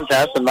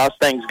contest, and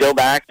Mustangs go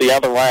back the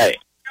other way.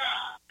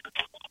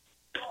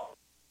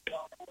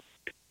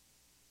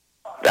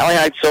 Valley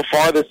Heights so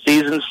far this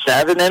season,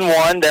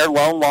 7-1. Their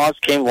lone loss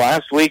came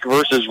last week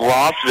versus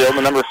Rossville,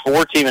 the number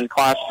 4 team in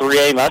Class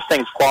 3A.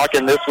 Mustangs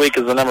clocking this week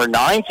as the number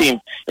 9 team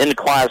in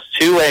Class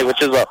 2A,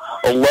 which is a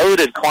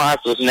loaded class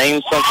with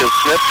names such as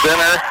Smith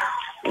Center,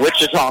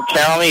 Wichita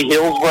County,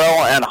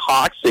 Hillsboro, and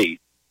Hoxie.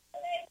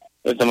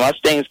 If the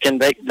Mustangs can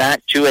make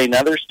back to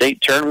another state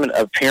tournament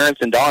appearance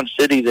in Dodge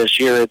City this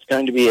year, it's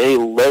going to be a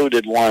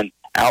loaded one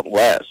out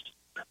west.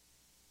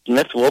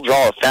 Smith will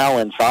draw a foul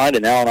inside,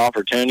 and now an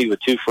opportunity with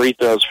 2 free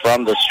throws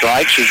from the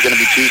strike. She's going to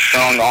be too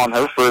strong on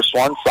her first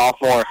one.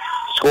 Sophomore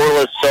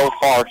scoreless so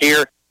far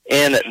here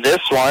in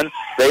this one.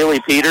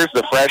 Bailey Peters,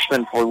 the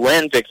freshman for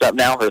Linn, picks up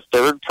now her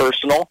 3rd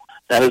personal.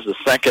 That is the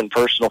 2nd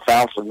personal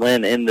foul for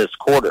Linn in this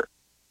quarter.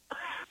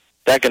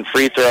 Second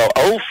free throw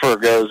over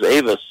goes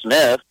Ava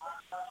Smith.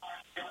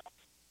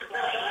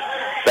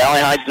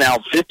 Valley Heights now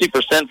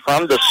 50%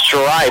 from the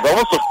stripe.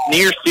 Almost a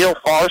near steal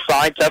far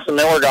side. Tessa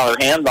Miller got her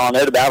hand on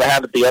it, about to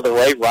have it the other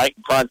way, right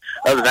in front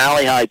of the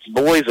Valley Heights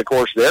boys. Of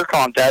course, their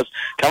contest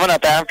coming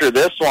up after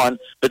this one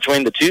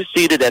between the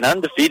 2-seeded and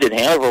undefeated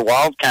Hanover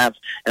Wildcats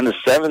and the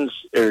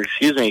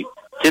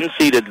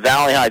 10-seeded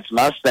Valley Heights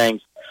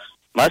Mustangs.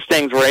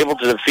 Mustangs were able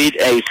to defeat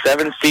a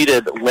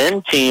 7-seeded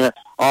Linn team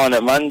on a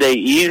Monday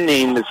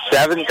evening,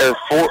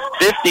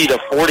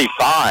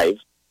 50-45.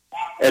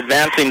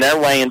 Advancing their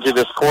way into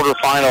this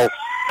quarterfinal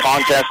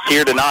contest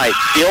here tonight.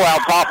 Steal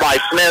out top by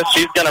Smith.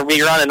 She's going to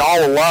be running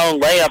all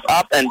alone. Layup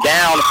up and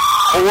down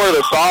for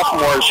the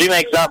sophomore. She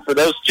makes up for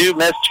those 2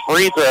 missed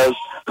free throws.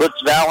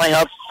 Puts Valley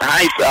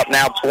Heights up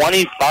now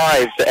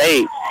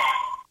 25-8.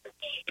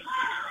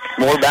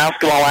 More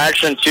basketball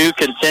action, too,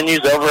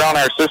 continues over on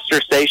our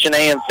sister station,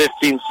 AM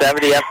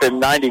 1570,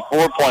 FM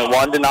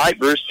 94.1 tonight.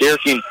 Bruce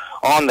Dierking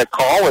on the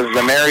call as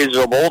the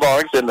Marysville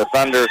Bulldogs in the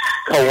Thunder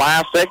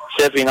Classic,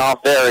 tipping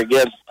off there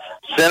against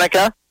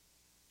Seneca.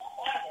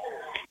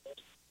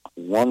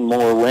 One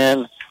more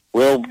win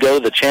will go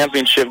the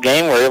championship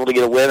game. We're able to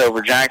get a win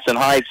over Jackson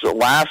Heights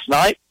last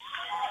night.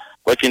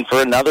 Looking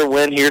for another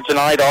win here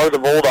tonight are the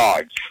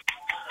Bulldogs.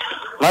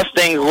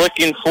 Mustangs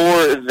looking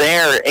for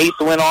their 8th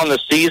win on the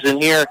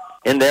season here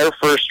in their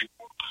first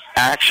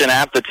action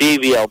at the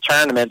TVL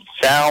tournament.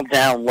 Foul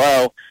down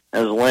low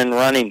as Linn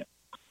running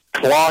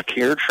clock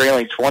here,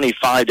 trailing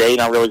 25-8.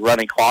 Not really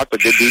running clock,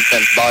 but good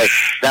defense by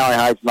Valley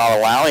Heights, not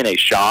allowing a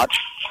shot.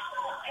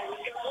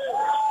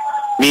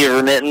 Mia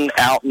Vermitten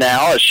out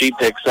now as she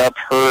picks up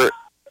her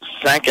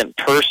 2nd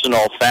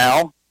personal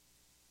foul.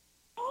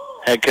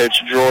 Head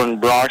coach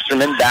Jordan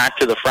Brocksterman back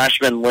to the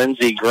freshman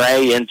Lindsey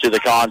Gray into the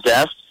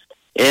contest.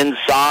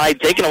 Inside,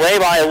 taken away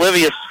by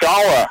Olivia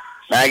Scala.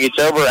 Maggie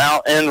Tober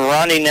out and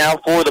running now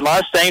for the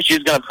Mustangs. She's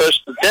going to push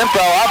the tempo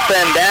up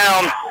and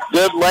down.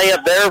 Good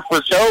layup there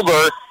for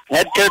Tober.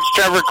 Head coach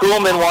Trevor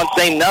Kuhlman wants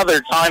another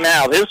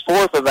timeout. His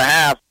fourth of the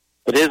half,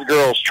 but his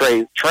girls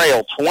trail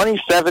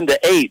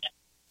 27-8.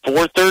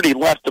 4:30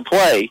 left to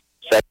play.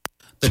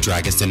 The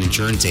Dragiston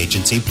Insurance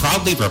Agency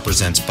proudly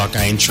represents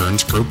Buckeye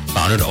Insurance Group,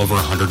 founded over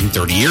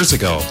 130 years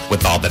ago.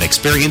 With all that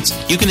experience,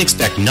 you can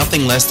expect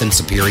nothing less than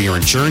superior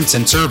insurance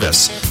and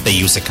service. They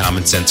use a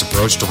common-sense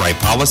approach to write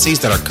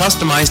policies that are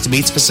customized to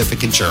meet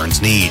specific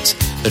insurance needs.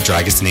 The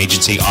Dragiston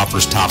Agency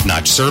offers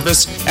top-notch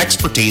service,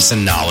 expertise,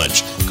 and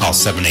knowledge. Call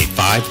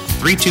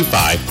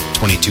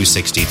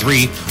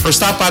 785-325-2263 or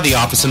stop by the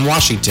office in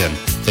Washington.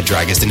 The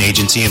Dragiston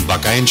Agency and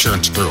Buckeye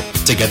Insurance Group.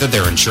 Together,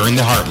 they're insuring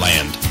the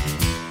heartland.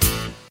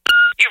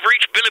 You've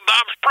reached Billy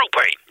Bob's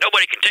Propane.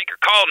 Nobody can take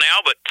your call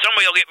now, but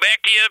somebody will get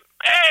back to you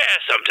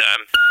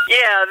sometime.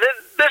 Yeah,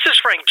 this is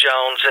Frank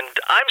Jones, and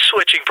I'm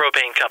switching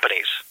propane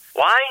companies.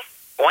 Why?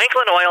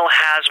 Wanklin Oil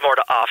has more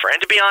to offer,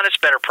 and to be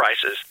honest, better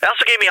prices. They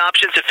also gave me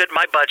options that fit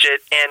my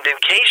budget, and in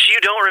case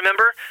you don't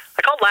remember,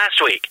 I called last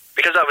week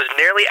because I was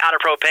nearly out of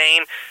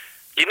propane.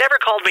 You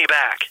never called me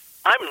back.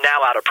 I'm now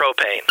out of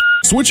propane.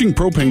 Switching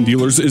propane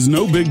dealers is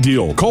no big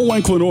deal. Call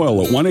Wanklin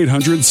Oil at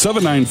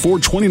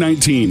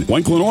 1-800-794-2019.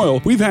 Wanklin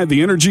Oil, we've had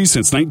the energy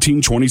since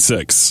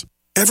 1926.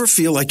 Ever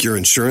feel like your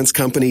insurance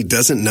company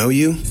doesn't know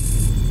you?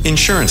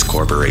 Insurance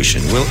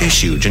Corporation will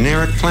issue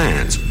generic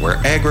plans where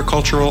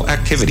agricultural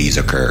activities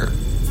occur.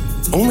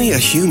 Only a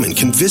human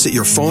can visit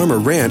your farm or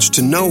ranch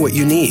to know what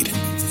you need.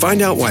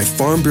 Find out why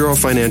Farm Bureau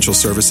Financial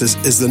Services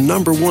is the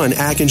 #1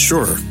 ag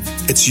insurer.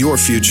 It's your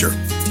future.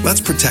 Let's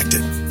protect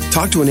it.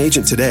 Talk to an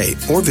agent today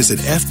or visit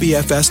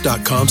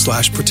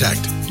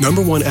fbfs.com/protect.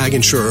 #1 ag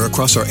insurer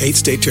across our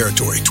 8-state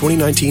territory.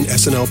 2019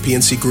 SNL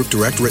PNC Group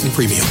Direct Written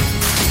Premium.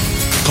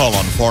 Call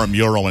on Farm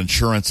Bureau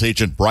Insurance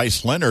Agent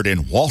Bryce Leonard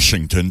in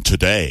Washington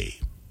today.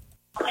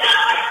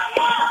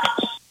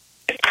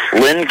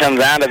 Linn comes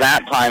out of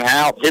that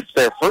timeout, hits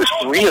their first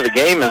three of the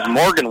game as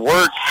Morgan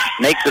Wirtz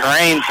makes it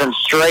rain from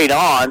straight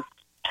on.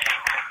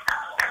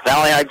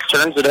 Valley Heights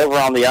turns it over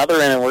on the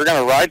other end, and we're going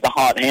to ride the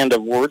hot hand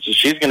of Wirtz as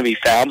she's going to be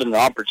fouled, and an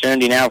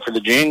opportunity now for the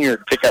junior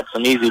to pick up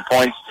some easy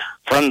points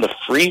from the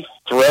free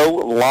throw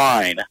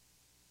line.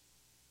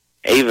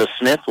 Ava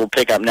Smith will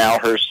pick up now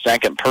her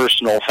second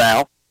personal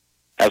foul,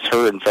 as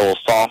her and fellow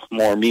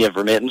sophomore Mia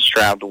Vermitten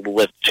traveled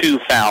with 2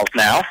 fouls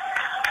now.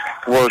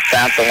 Wirtz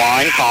at the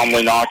line,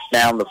 calmly knocks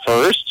down the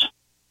first.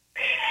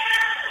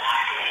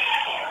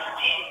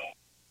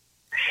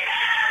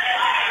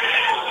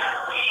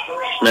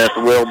 Smith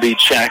will be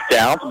checked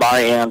out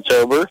by Ann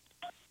Tober.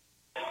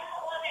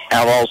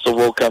 Out also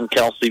will come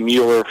Kelsey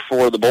Mueller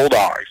for the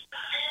Bulldogs.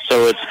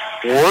 So it's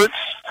Wirtz,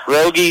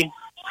 Rogie,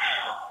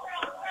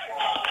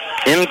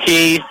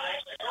 Imke,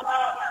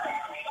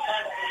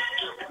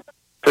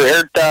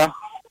 Puerta,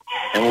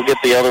 and we'll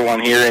get the other one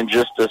here in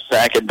just a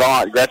second.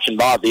 Gretchen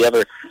Bott, the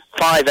other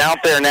 5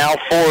 out there now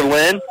for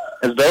Linn,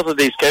 as both of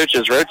these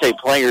coaches rotate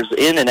players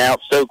in and out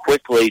so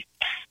quickly.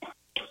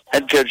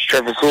 Head coach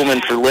Trevor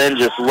Kuhlman for Linn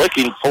just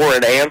looking for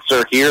an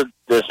answer here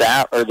this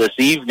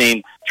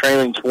evening,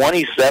 trailing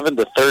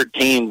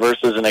 27-13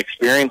 versus an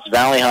experienced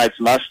Valley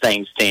Heights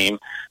Mustangs team.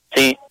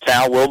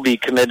 Foul will be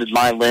committed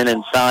by Linn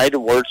inside.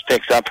 Wirtz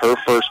picks up her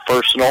first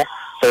personal.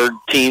 Third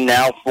team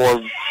now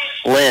for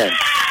Linn.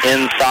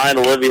 Inside,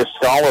 Olivia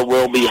Scala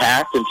will be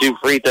hacked, and 2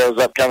 free throws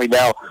upcoming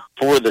now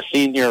for the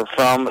senior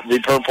from the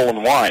purple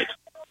and white.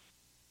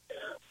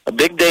 A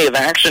big day of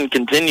action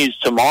continues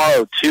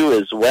tomorrow, too,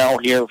 as well,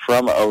 here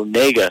from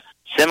Onega.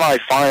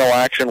 Semifinal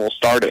action will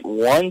start at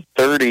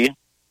 1:30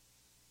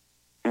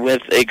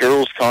 with a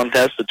girls'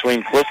 contest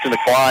between Clifton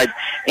Clyde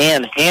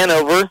and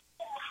Hanover.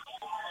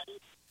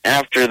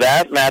 After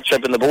that,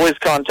 matchup in the boys'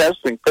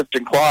 contest between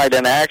Clifton Clyde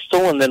and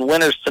Axtell, and then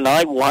winners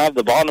tonight will have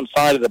the bottom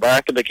side of the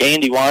bracket. The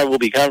KNDY will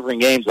be covering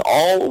games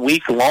all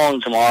week long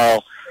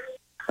tomorrow,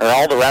 or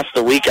all the rest of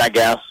the week, I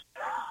guess,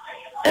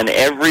 and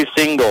every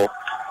single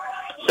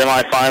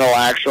semifinal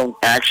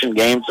action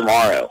game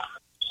tomorrow.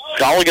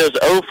 Scala goes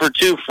 0 for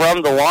 2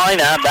 from the line.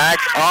 Back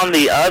on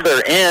the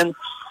other end,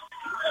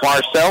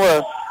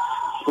 Marcela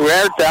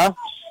Huerta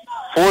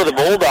for the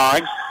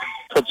Bulldogs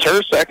puts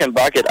her second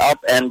bucket up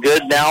and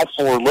good now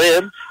for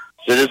Linn.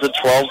 It is a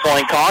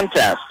 12-point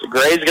contest.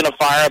 Gray's going to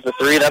fire up a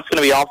 3. That's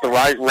going to be off the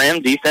right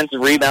rim.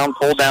 Defensive rebound,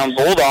 pull down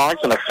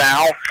Bulldogs, and a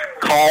foul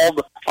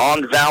called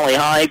on Valley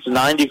Heights,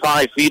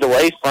 95 feet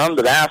away from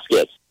the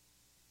basket.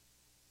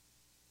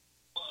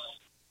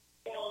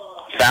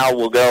 Foul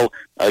will go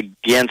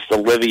against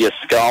Olivia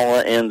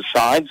Scala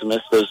inside, so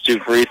missed those 2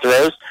 free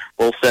throws.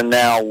 We'll send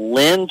now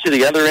Linn to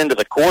the other end of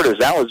the court, as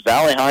that was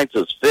Valley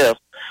Heights' 5th.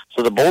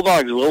 So the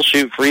Bulldogs will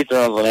shoot free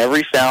throws on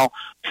every foul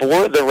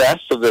for the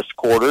rest of this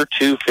quarter.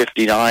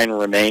 2:59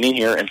 remaining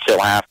here until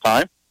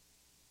halftime.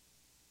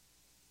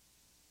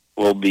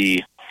 Will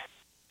be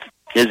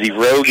Izzy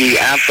Rogie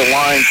at the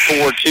line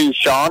for 2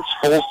 shots.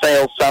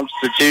 Wholesale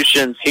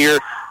substitutions here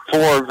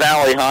for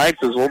Valley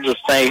Heights, as we'll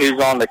just say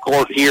who's on the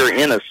court here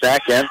in a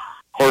second.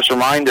 Of course,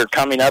 reminder,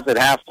 coming up at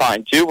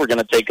halftime, too, we're going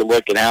to take a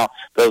look at how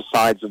those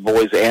sides of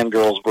boys and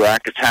girls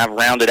brackets have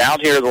rounded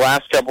out here the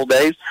last couple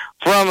days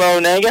from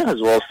Onega, as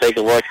well as take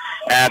a look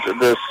at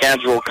the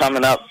schedule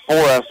coming up for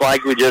us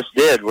like we just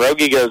did.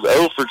 Rogie goes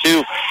 0 for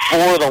 2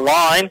 for the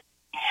line.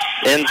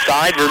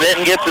 Inside,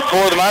 Vermitten gets it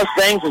for the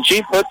Mustangs, and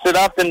she puts it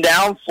up and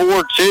down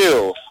for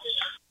 2.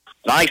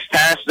 Nice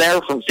pass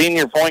there from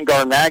senior point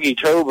guard Maggie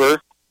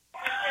Tober.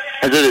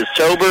 As it is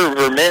Tober,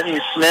 Vermitten,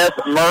 Smith,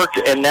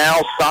 Merck, and now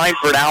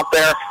Steinford out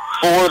there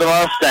for the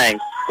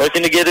Mustangs.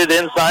 Looking to get it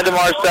inside to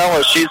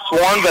Marcella. She's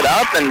swarmed it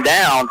up and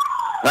down.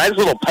 Nice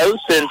little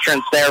post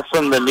entrance there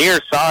from the near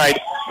side.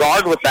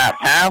 Guard with that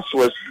pass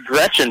was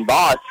Gretchen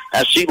Bott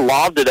as she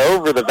lobbed it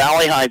over the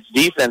Valley Heights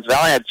defense.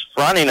 Valley Heights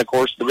fronting, of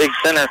course, the big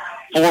center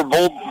for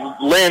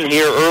Linn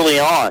here early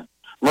on.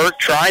 Merck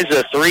tries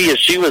a three as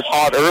she was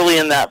hot early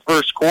in that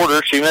first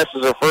quarter. She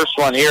misses her first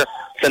one here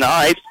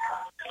tonight.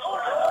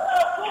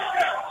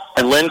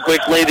 And Linn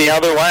quickly the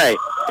other way.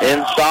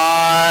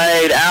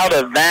 Inside, out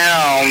of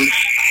bounds.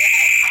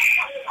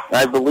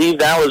 I believe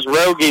that was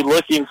Rogie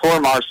looking for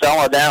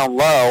Marcella down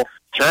low.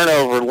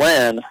 Turnover,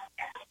 Linn.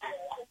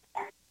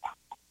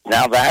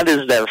 Now that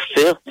is their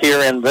 5th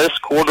here in this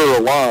quarter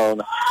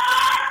alone.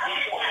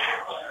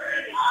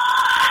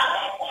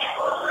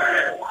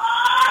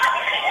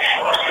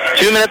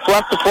 Two minutes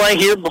left to play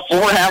here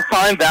before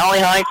halftime. Valley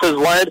Heights has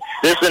led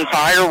this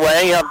entire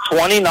way, up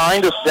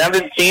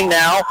 29-17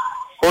 now. Of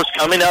course,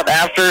 coming up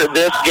after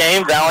this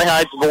game, Valley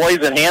Heights boys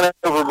and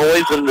Hanover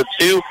boys in the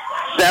 2-7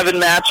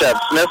 matchup.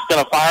 Smith's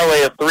going to fire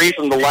away a three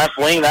from the left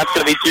wing. That's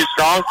going to be too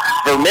strong.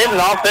 Vermitten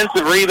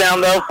offensive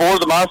rebound, though, for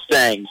the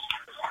Mustangs.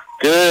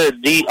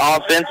 Good deep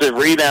offensive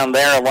rebound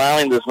there,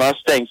 allowing this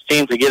Mustangs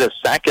team to get a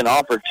second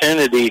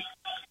opportunity.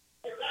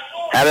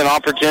 Had an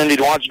opportunity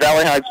to watch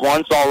Valley Heights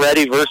once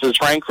already versus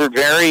Frankfort.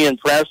 Very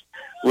impressed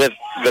with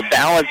the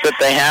balance that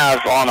they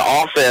have on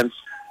offense.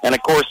 And,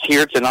 of course,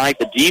 here tonight,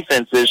 the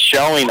defense is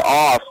showing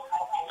off,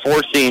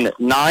 forcing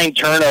 9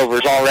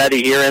 turnovers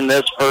already here in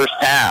this first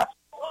half.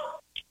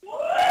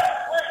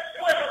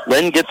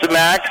 Linn gets it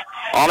back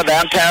on a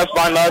bad pass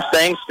by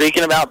Mustangs.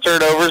 Speaking about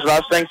turnovers,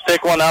 Mustangs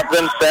pick one up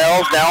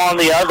themselves. Now on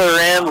the other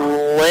end,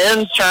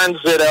 Linn turns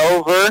it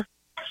over.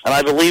 And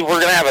I believe we're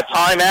going to have a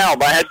timeout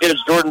by head coach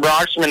Jordan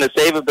Broxman to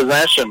save a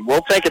possession.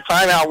 We'll take a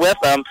timeout with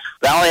them.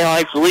 Valley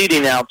Heights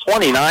leading now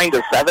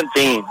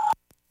 29-17.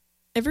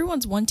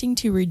 Everyone's wanting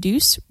to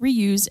reduce,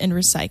 reuse, and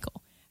recycle.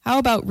 How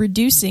about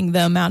reducing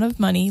the amount of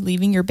money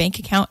leaving your bank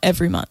account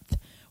every month?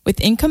 With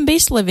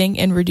income-based living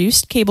and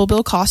reduced cable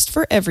bill cost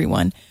for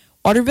everyone,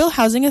 Waterville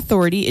Housing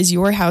Authority is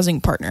your housing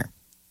partner.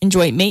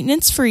 Enjoy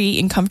maintenance-free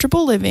and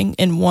comfortable living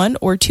in 1-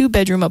 or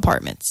 2-bedroom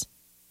apartments.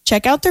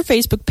 Check out their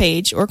Facebook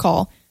page or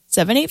call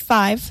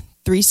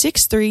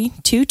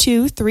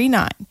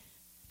 785-363-2239.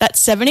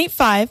 That's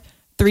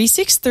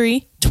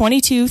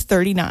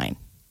 785-363-2239.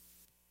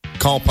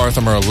 Call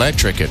Parthimer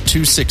Electric at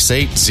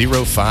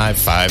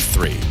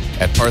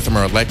 268-0553. At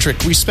Parthimer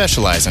Electric, we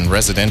specialize in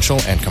residential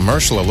and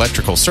commercial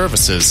electrical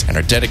services and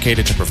are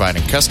dedicated to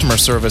providing customer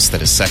service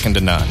that is second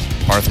to none.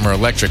 Parthimer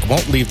Electric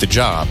won't leave the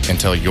job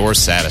until you're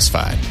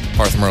satisfied.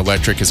 Parthimer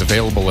Electric is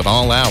available at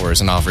all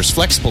hours and offers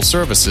flexible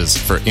services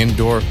for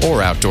indoor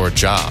or outdoor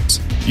jobs.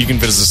 You can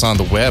visit us on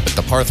the web at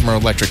the Parthimer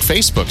Electric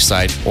Facebook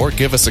site or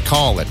give us a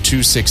call at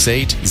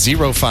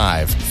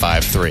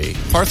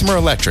 268-0553. Parthimer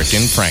Electric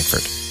in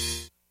Frankfort.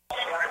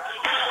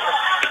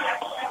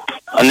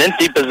 An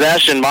empty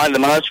possession by the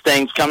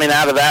Mustangs coming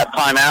out of that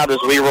timeout as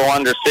we roll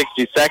under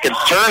 60 seconds.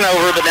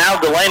 Turnover, but now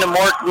Delana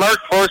Merck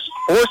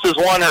forces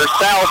one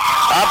herself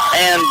up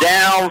and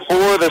down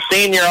for the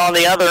senior on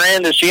the other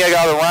end as she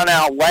got a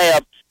run-out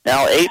layup.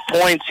 Now 8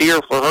 points here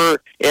for her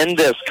in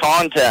this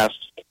contest.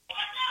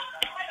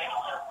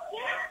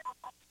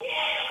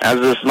 As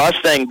this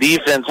Mustang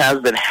defense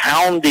has been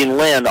hounding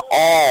Linn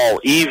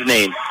all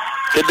evening.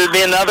 Could there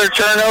be another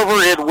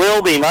turnover? It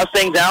will be.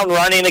 Mustangs out and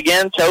running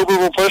again. Tober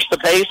will push the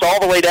pace all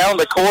the way down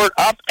the court,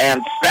 up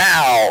and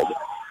fouled.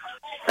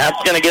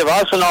 That's going to give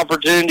us an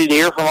opportunity to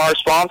hear from our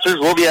sponsors.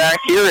 We'll be back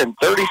here in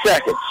 30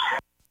 seconds.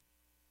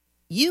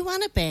 You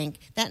want a bank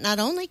that not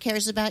only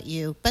cares about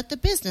you, but the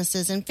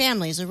businesses and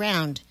families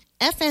around.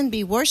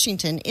 FNB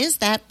Washington is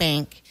that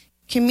bank.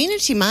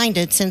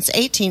 Community-minded since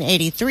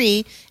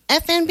 1883,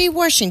 FNB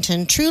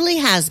Washington truly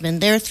has been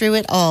there through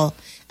it all.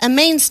 A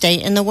mainstay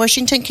in the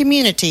Washington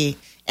community,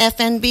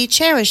 FNB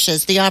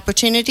cherishes the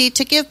opportunity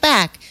to give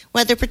back,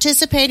 whether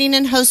participating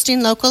in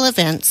hosting local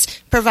events,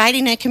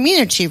 providing a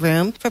community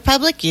room for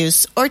public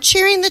use, or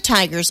cheering the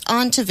Tigers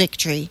on to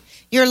victory.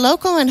 Your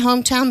local and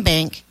hometown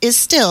bank is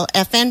still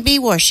FNB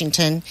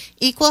Washington,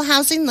 Equal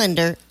Housing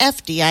Lender,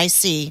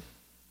 FDIC.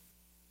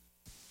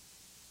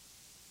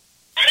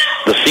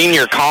 The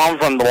senior calm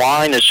from the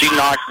line as she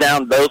knocks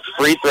down both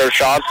free throw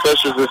shots,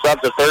 pushes this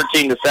up to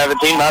 13-17.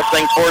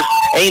 Mustangs force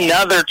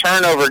another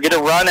turnover. Get a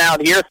run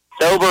out here.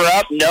 Tober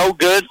up, no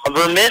good.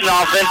 Vermitten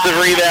offensive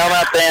rebound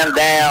up and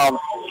down.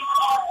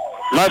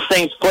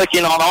 Mustangs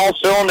clicking on all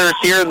cylinders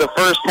here in the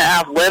first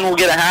half. Linn will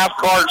get a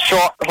half-court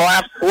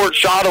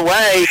shot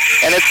away,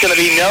 and it's going to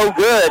be no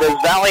good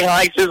as Valley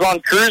Heights is on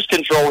cruise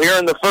control here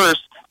in the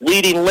first,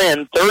 leading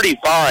Linn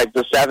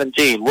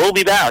 35-17. We'll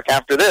be back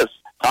after this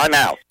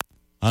timeout.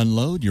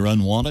 Unload your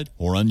unwanted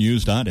or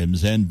unused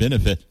items and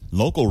benefit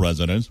local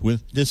residents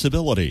with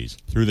disabilities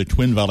through the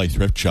Twin Valley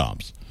Thrift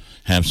Shops.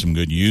 Have some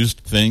good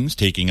used things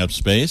taking up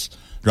space?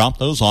 Drop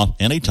those off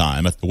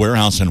anytime at the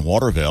warehouse in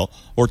Waterville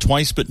or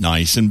Twice But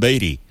Nice in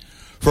Beatty.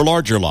 For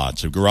larger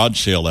lots of garage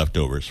sale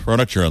leftovers,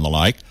 furniture, and the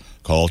like,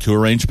 call to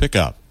arrange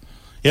pickup.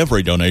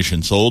 Every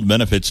donation sold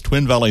benefits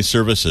Twin Valley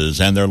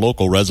Services and their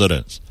local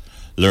residents.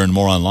 Learn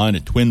more online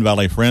at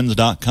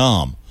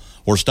twinvalleyfriends.com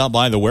or stop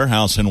by the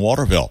warehouse in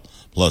Waterville,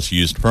 plus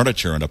used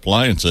furniture and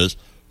appliances,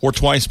 or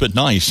Twice But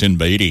Nice in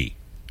Beatty.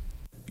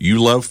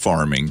 You love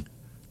farming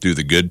through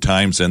the good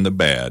times and the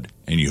bad,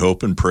 and you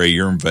hope and pray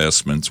your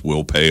investments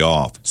will pay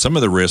off. Some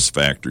of the risk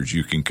factors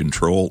you can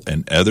control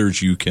and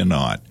others you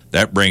cannot.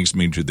 That brings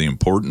me to the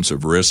importance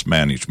of risk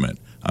management.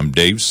 I'm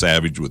Dave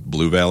Savage with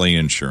Blue Valley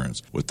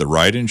Insurance. With the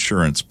right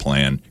insurance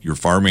plan, your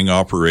farming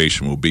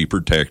operation will be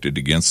protected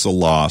against the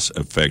loss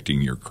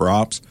affecting your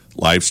crops,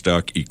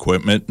 livestock,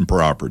 equipment, and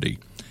property.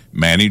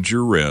 Manage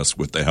your risk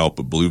with the help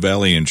of Blue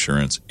Valley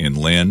Insurance in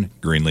Linn,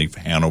 Greenleaf,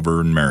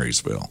 Hanover, and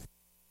Marysville.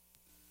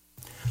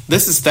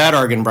 This is Thad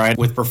Argenbright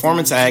with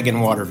Performance Ag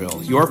in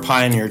Waterville, your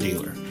Pioneer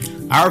dealer.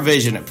 Our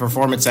vision at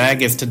Performance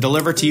Ag is to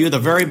deliver to you the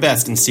very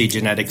best in seed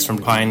genetics from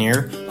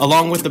Pioneer,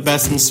 along with the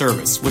best in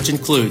service, which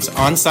includes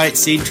on-site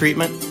seed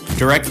treatment,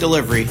 direct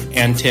delivery,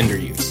 and tender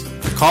use.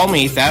 Call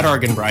me, Thad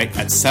Argenbright,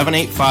 at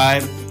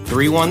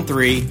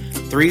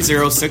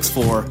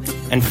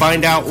 785-313-3064 and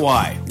find out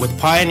why. With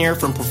Pioneer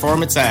from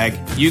Performance Ag,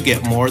 you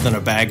get more than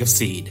a bag of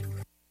seed.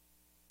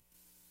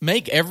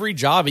 Make every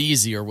job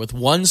easier with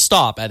one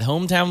stop at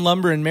Hometown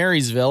Lumber in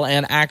Marysville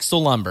and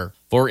Axtell Lumber.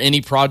 For any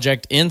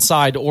project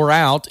inside or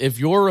out, if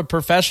you're a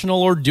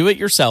professional or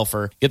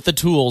do-it-yourselfer, get the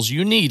tools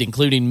you need,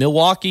 including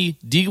Milwaukee,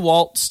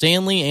 DeWalt,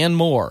 Stanley, and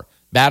more.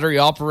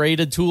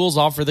 Battery-operated tools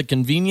offer the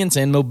convenience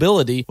and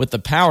mobility with the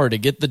power to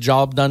get the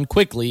job done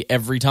quickly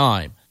every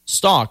time.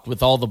 Stocked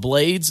with all the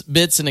blades,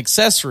 bits, and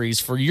accessories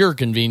for your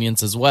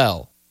convenience as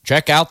well.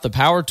 Check out the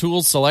power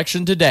tools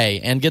selection today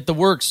and get the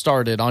work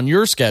started on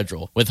your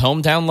schedule with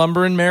Hometown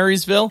Lumber in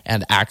Marysville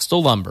and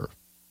Axtell Lumber.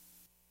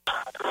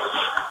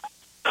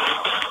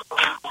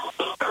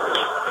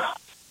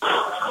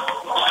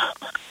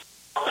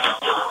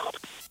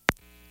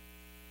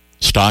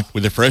 Stocked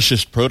with the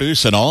freshest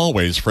produce and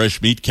always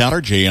fresh meat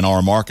counter,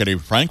 J&R Market in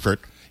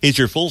Frankfort is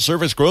your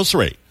full-service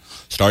grocery.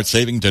 Start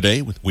saving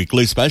today with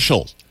weekly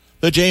specials.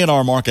 The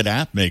J&R Market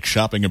app makes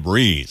shopping a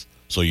breeze,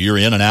 so you're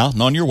in and out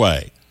and on your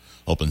way.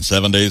 Open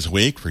 7 days a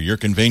week for your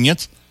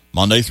convenience,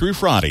 Monday through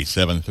Friday,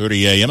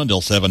 7:30 a.m. until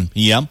 7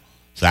 p.m.,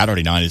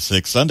 Saturday 9 to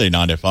 6, Sunday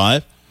 9 to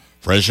 5.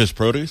 Freshest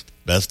produce,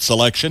 best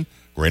selection,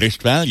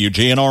 greatest value,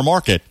 J&R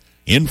Market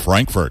in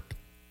Frankfort.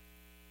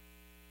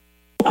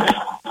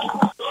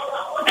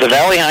 The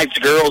Valley Heights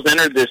girls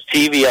entered this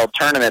TVL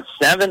tournament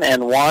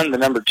 7-1, the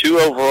number 2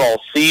 overall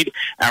seed,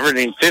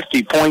 averaging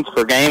 50 points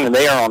per game, and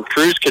they are on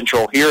cruise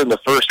control here in the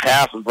first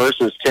half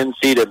versus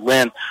 10-seeded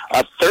Linn,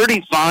 up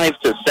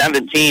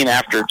 35-17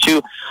 after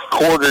 2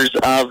 quarters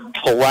of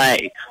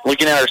play.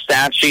 Looking at our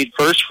stat sheet,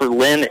 first for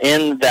Linn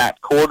in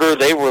that quarter,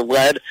 they were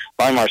led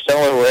by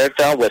Marcela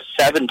Huerta with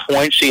 7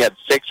 points. She had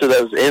 6 of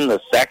those in the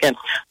second.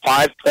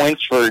 5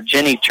 points for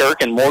Jenny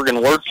Turk and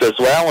Morgan Wirtz as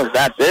well, and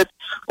that's it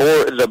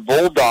for the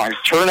Bulldogs.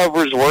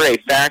 Turnovers were a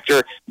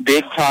factor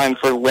big time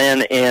for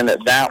Linn in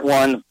that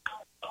one.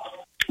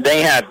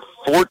 They had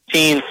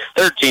 13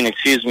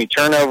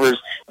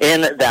 turnovers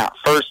in that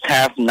first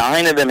half,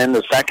 9 of them in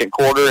the second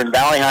quarter, and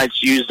Valley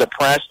Heights used the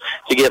press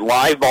to get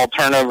live ball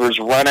turnovers,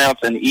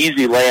 runouts, and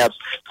easy layups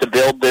to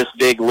build this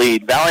big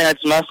lead. Valley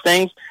Heights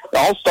Mustangs, the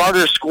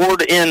all-starters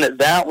scored in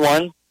that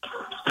one,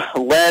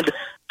 led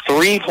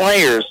 3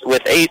 players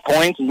with 8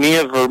 points,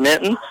 Mia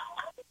Vermitten,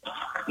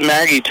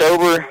 Maggie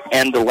Tober,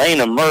 and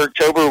Delana Merck.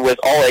 Tober with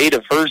all 8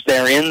 of hers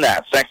there in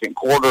that second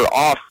quarter,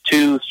 off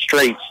 2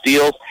 straight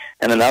steals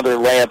and another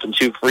layup and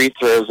 2 free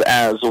throws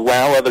as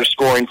well. Other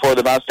scoring for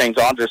the Mustangs,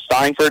 Audra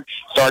Steinford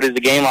started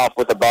the game off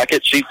with a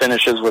bucket. She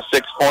finishes with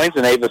 6 points,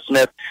 and Ava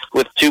Smith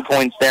with 2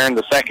 points there in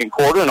the second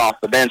quarter. And off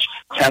the bench,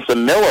 Tessa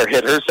Miller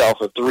hit herself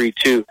a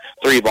 3-2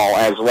 3-ball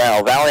as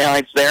well. Valley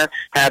Heights there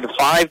had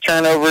 5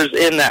 turnovers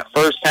in that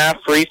first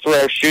half. Free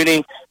throw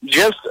shooting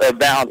just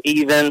about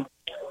even.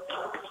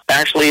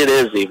 Actually, it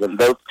is even.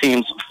 Both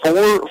teams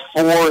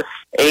 4-4-8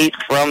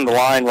 from the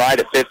line, right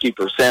at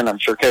 50%. I'm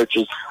sure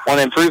coaches want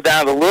to improve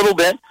that a little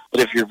bit, but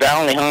if you're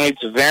Valley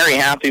Heights, very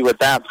happy with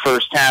that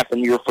first half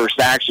and your first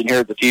action here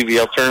at the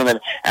TVL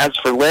tournament. As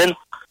for Linn,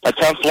 a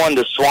tough one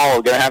to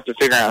swallow. Going to have to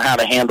figure out how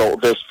to handle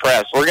this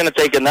press. We're going to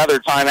take another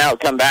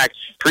timeout, come back,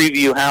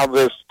 preview how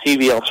this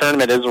TVL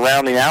tournament is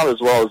rounding out, as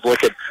well as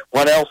look at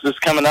what else is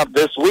coming up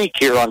this week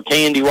here on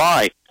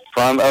KNDY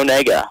from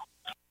Onega.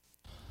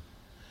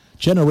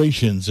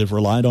 Generations have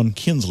relied on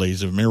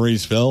Kinsley's of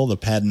Marysville, the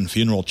Padden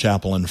Funeral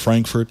Chapel in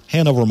Frankfort,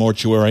 Hanover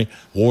Mortuary,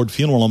 Ward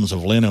Funeral Homes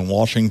of Linn and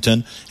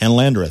Washington, and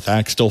Landreth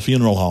Axtell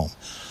Funeral Home.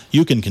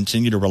 You can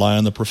continue to rely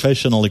on the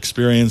professional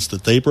experience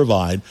that they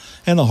provide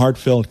and the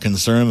heartfelt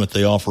concern that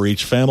they offer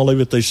each family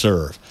that they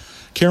serve.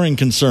 Caring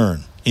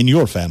concern in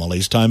your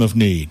family's time of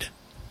need.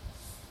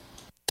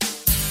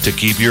 To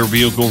keep your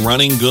vehicle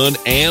running good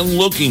and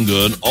looking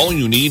good, all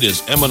you need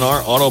is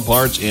M&R Auto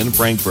Parts in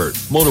Frankfort.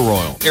 Motor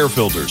oil, air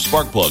filters,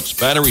 spark plugs,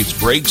 batteries,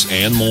 brakes,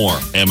 and more.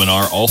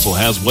 M&R also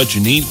has what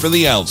you need for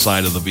the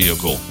outside of the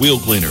vehicle. Wheel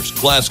cleaners,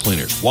 glass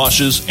cleaners,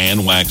 washes,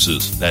 and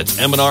waxes. That's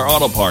M&R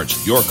Auto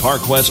Parts, your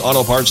CarQuest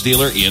Auto Parts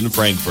dealer in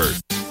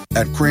Frankfort.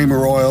 At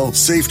Kramer Oil,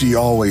 safety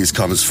always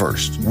comes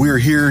first. We're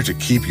here to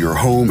keep your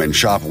home and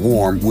shop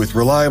warm with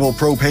reliable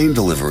propane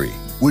delivery,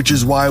 which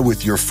is why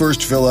with your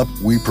first fill-up,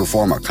 we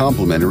perform a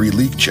complimentary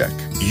leak check.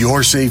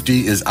 Your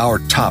safety is our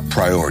top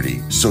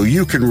priority, so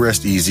you can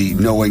rest easy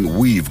knowing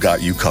we've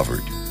got you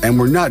covered. And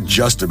we're not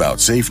just about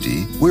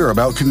safety, we're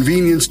about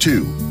convenience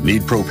too.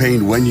 Need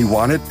propane when you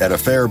want it at a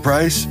fair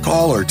price?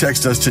 Call or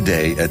text us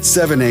today at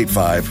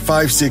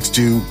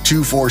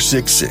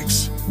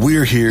 785-562-2466.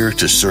 We're here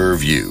to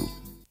serve you.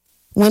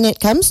 When it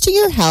comes to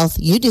your health,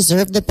 you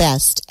deserve the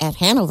best. At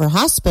Hanover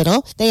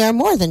Hospital, they are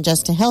more than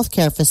just a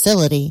healthcare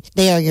facility.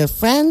 They are your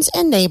friends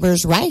and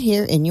neighbors right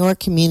here in your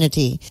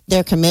community.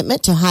 Their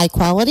commitment to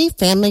high-quality,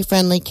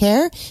 family-friendly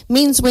care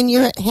means when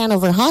you're at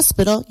Hanover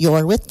Hospital,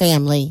 you're with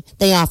family.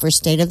 They offer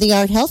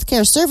state-of-the-art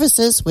healthcare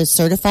services with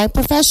certified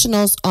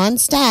professionals on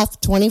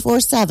staff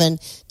 24/7,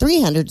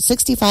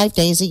 365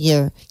 days a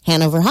year.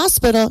 Hanover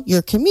Hospital,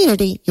 your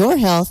community, your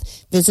health.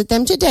 Visit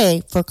them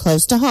today for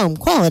close-to-home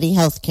quality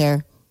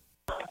healthcare.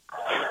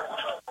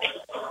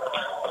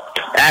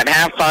 At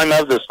halftime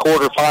of this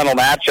quarterfinal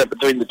matchup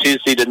between the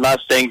 2-seeded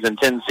Mustangs and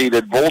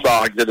 10-seeded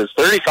Bulldogs, it is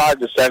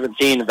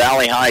 35-17,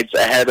 Valley Heights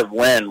ahead of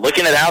Linn.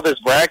 Looking at how this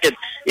bracket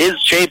is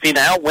shaping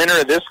out, winner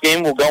of this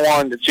game will go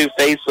on to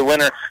face the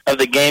winner of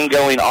the game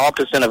going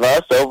opposite of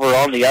us over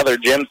on the other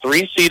gym.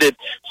 3-seeded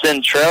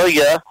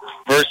Centralia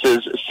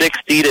versus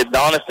 6-seeded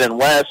Donovan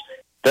West.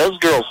 Those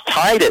girls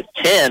tied at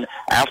 10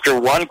 after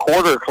one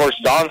quarter. Of course,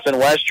 Donovan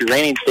West, your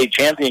reigning state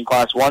champion,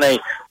 Class 1A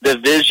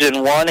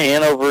Division 1.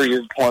 Hanover,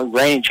 your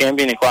reigning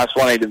champion in Class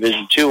 1A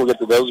Division 2. We'll get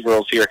to those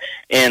girls here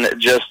in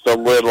just a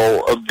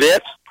little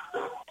bit.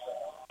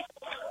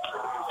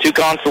 Two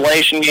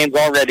consolation games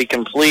already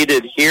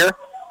completed here.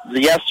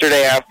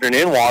 Yesterday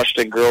afternoon,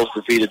 Washington girls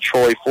defeated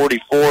Troy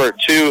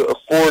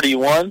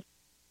 44-41.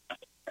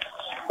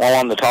 While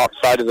on the top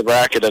side of the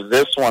bracket of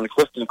this one,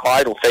 Clifton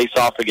Clyde will face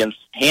off against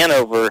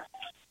Hanover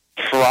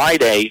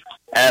Friday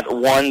at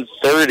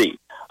 1:30.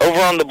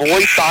 Over on the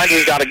boys' side,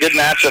 we've got a good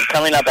matchup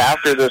coming up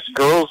after this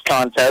girls'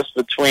 contest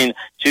between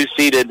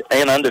 2-seeded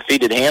and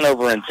undefeated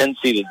Hanover and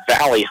 10-seeded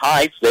Valley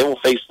Heights. They will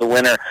face the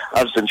winner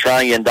of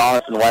Centralia and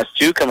Donovan West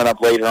 2 coming up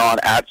later on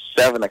at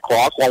 7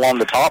 o'clock. While on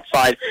the top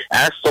side,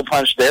 Axtell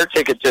punched their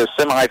ticket to a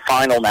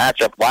semifinal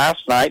matchup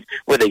last night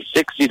with a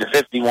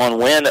 60-51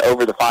 win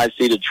over the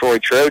 5-seeded Troy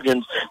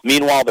Trojans.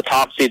 Meanwhile, the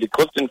top-seeded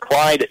Clifton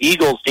Clyde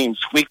Eagles team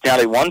squeaked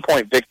out a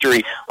 1-point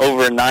victory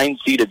over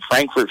 9-seeded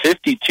Frankfort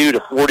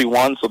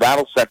 52-41, so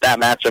that'll set that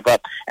matchup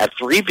up at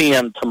 3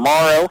 p.m.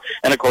 tomorrow.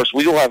 And, of course,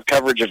 we will have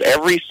coverage of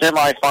every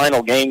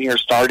semifinal game here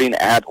starting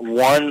at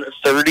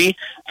 1:30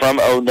 from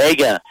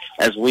Onega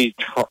as we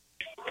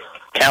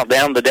count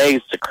down the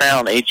days to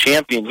crown a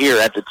champion here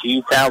at the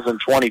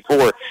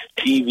 2024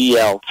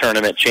 TVL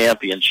Tournament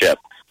Championship.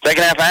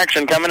 Second half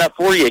action coming up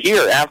for you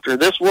here after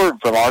this word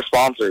from our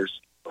sponsors.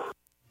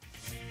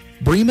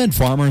 Bremen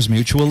Farmers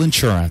Mutual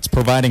Insurance,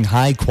 providing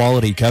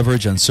high-quality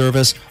coverage and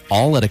service,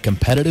 all at a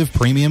competitive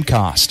premium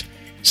cost.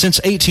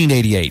 Since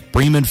 1888,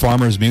 Bremen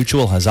Farmers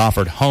Mutual has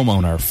offered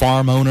homeowner,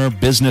 farm owner,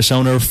 business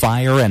owner,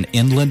 fire, and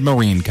inland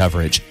marine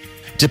coverage.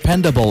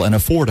 Dependable and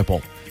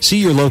affordable. See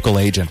your local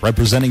agent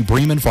representing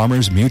Bremen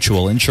Farmers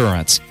Mutual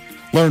Insurance.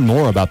 Learn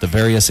more about the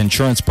various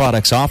insurance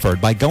products offered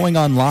by going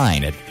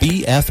online at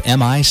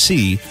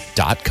bfmic.com.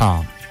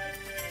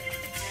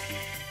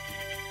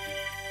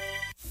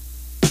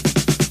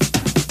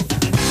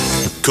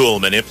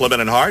 Kuhlman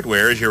Implement and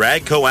Hardware is your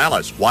Agco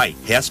Alice, White,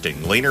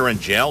 Hesting, Leaner,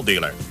 and Gel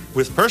dealer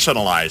with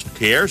personalized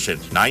care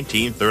since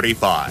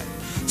 1935.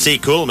 See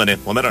Kuhlman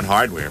Implement and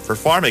Hardware for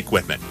farm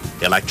equipment,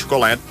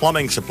 electrical and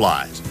plumbing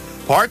supplies,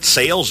 parts,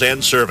 sales,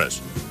 and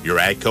service. Your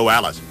Agco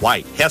Alice,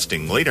 White,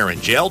 Hesting, Leaner,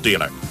 and Gel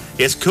dealer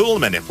is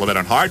Kuhlman Implement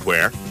and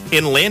Hardware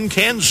in Linn,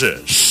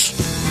 Kansas.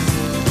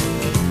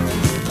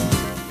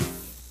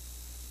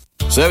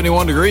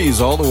 71 degrees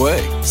all the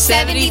way.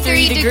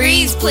 73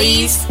 degrees,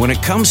 please. When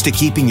it comes to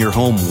keeping your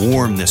home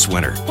warm this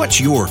winter,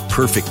 what's your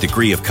perfect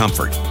degree of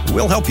comfort?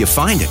 We'll help you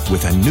find it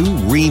with a new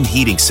Rheem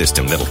heating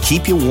system that'll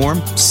keep you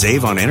warm,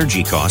 save on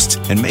energy costs,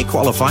 and may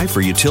qualify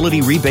for utility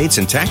rebates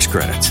and tax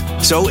credits.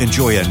 So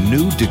enjoy a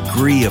new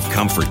degree of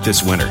comfort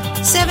this winter.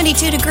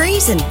 72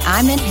 degrees and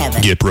I'm in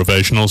heaven. Get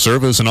professional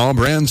service and all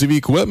brands of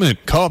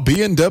equipment. Call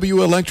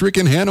B&W Electric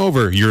in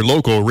Hanover, your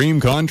local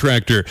Rheem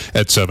contractor,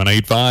 at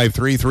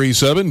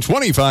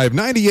 785-337-2598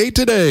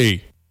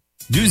 today.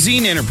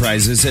 Duzine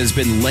Enterprises has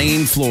been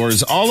laying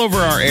floors all over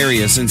our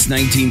area since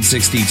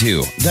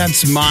 1962.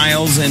 That's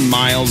miles and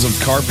miles of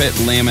carpet,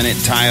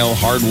 laminate, tile,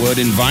 hardwood,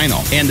 and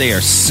vinyl. And they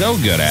are so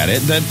good at it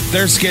that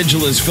their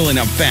schedule is filling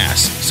up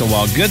fast. So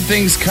while good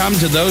things come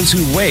to those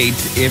who wait,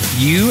 if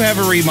you have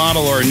a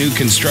remodel or a new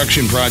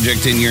construction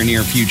project in your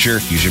near future,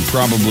 you should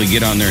probably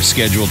get on their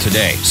schedule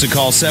today. So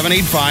call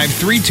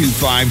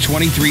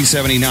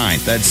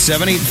 785-325-2379. That's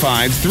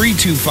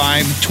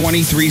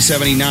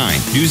 785-325-2379.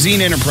 Duzine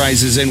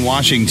Enterprises in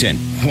Washington.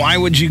 Why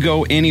would you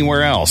go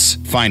anywhere else?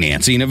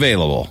 Financing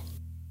available.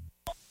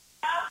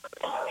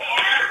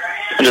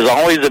 And as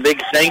always, a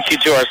big thank you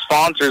to our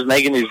sponsors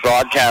making these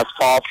broadcasts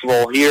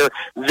possible here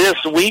this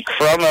week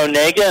from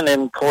Onega, and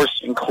then, of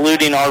course,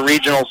 including our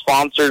regional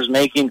sponsors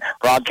making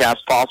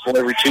broadcasts possible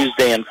every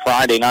Tuesday and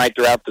Friday night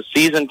throughout the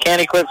season.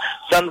 Candy Clip,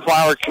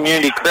 Sunflower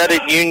Community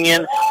Credit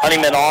Union,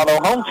 Honeyman Auto,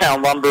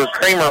 Hometown Lumber,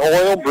 Kramer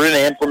Oil, Bruna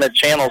Implement,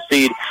 Channel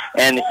Seed,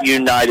 and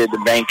United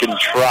Bank and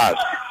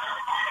Trust.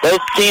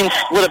 Both teams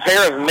split a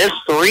pair of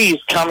missed threes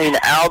coming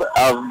out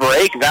of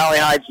break. Valley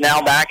Heights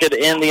now back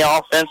in the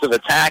offensive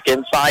attack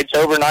inside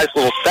Tober. Nice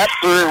little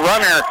step-through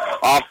runner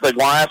off the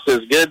glass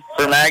is good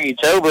for Maggie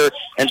Tober,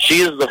 and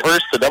she is the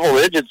first to double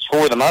digits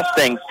for the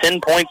Mustangs.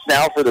 10 points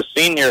now for the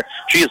senior.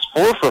 She is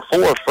 4 for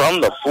 4 from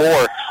the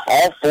floor.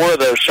 All 4 of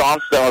those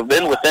shots, though, have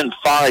been within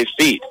 5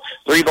 feet.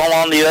 3 ball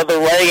on the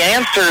other way.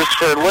 Answers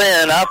for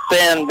Linn. Up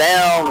and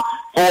down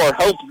for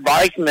Hope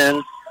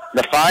Bikeman.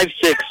 The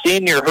 5'6"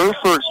 senior, her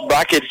first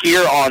bucket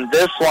here on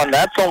this one.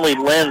 That's only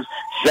Lynn's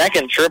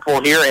second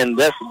triple here in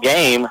this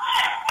game.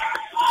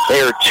 They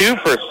are 2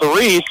 for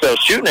 3, so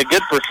shooting a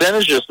good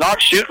percentage, just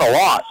not shooting a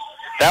lot.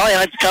 Valley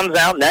Heights comes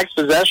out, next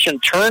possession,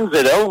 turns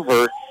it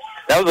over.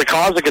 That was a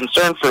cause of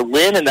concern for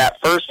Linn in that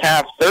first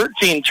half.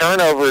 13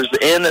 turnovers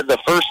in the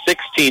first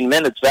 16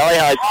 minutes. Valley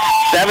Heights,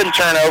 7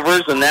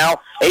 turnovers, and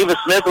now Ava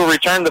Smith will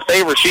return the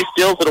favor. She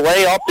steals it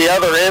away off the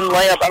other end.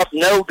 Layup up,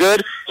 no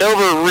good.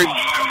 Tober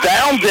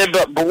rebounded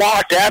but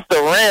blocked at the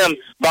rim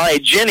by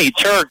Jenny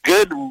Turk.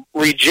 Good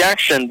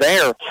rejection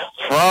there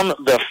from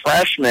the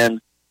freshman.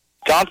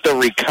 Got the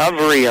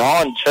recovery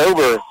on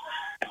Tober.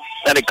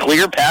 Had a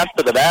clear pass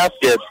to the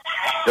basket.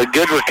 A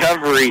good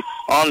recovery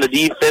on the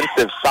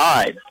defensive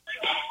side.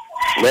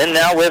 Linn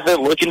now with it,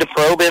 looking to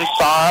probe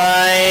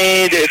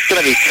inside. It's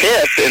going to be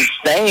tipped, and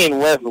staying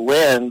with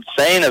Linn.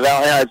 Saying the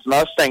Valley Heights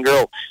Mustang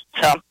girl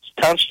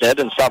touched it,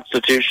 and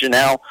substitution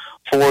now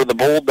for the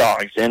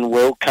Bulldogs. In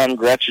will come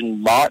Gretchen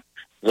Mott,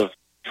 the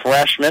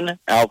freshman.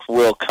 Out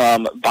will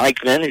come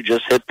Bikeman, who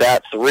just hit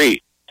that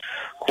 3.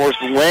 Of course,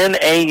 Linn,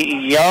 a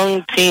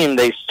young team.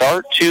 They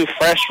start 2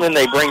 freshmen.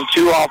 They bring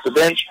 2 off the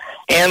bench,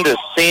 and a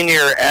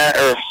senior,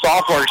 or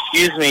sophomore,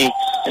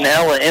 and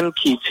Ella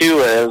Imke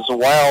too as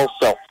well.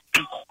 So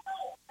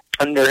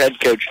under head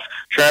coach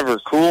Trevor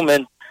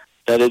Kuhlman,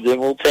 that it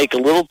will take a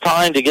little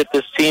time to get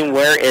this team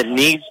where it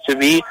needs to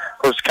be. Of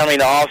course,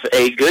 coming off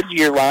a good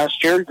year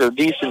last year, or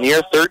decent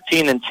year,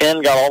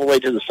 13-10, got all the way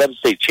to the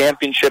sub-state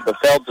championship, but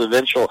fell to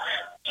eventual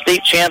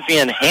state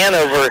champion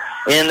Hanover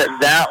in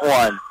that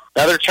one.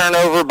 Another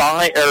turnover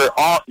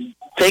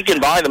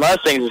taken by the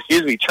Mustangs,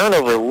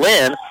 turnover.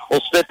 Linn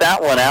will spit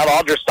that one out.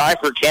 Audra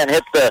Steifer can't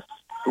hit the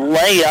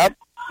layup.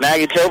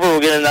 Maggie Tober will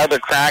get another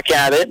crack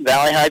at it.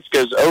 Valley Heights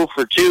goes 0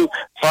 for 2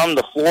 from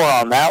the floor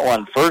on that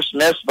one. First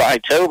miss by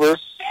Tober.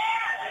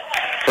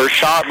 First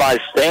shot by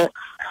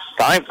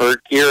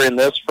Steinfurt here in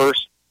this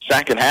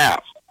second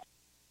half.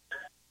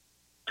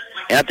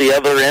 At the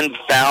other end,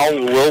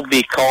 foul will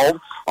be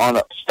called on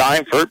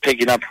Steinfurt,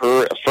 picking up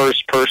her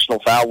first personal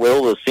foul.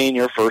 Will, the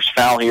senior, first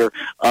foul here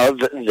of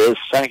the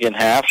second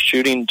half.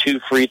 Shooting 2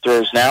 free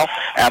throws now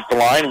at the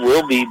line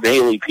will be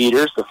Bailey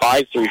Peters, the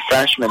 5'3"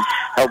 freshman,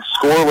 held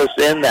scoreless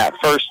in that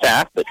first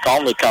half, but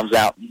calmly comes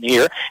out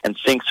here and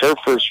sinks her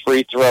first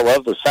free throw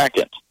of the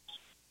second.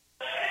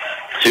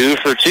 2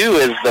 for 2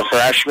 is the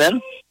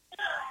freshman.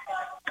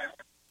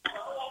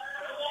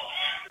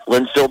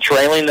 Linn still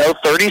trailing, though,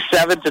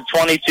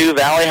 37-22.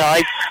 Valley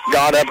Heights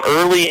got up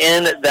early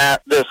in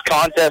this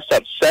contest,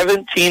 up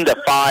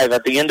 17-5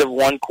 at the end of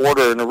one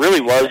quarter, and it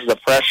really was the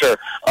pressure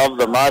of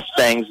the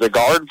Mustangs. The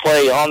guard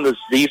play on this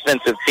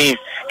defensive team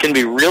can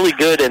be really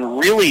good and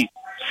really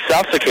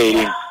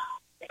suffocating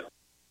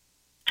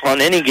on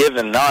any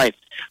given night.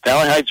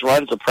 Valley Heights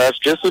runs the press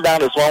just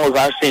about as well as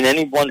I've seen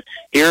anyone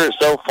here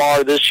so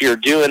far this year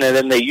doing it,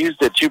 and they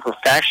used it to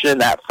perfection in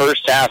that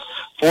first half,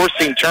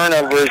 forcing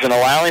turnovers and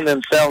allowing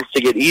themselves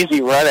to get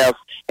easy runouts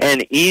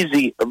and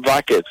easy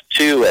buckets,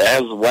 too,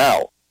 as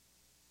well.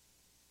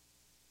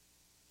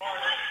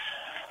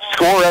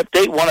 Score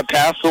update, want to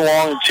pass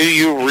along to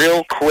you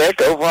real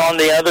quick. Over on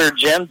the other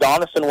gym,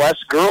 Doniphan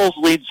West girls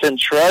lead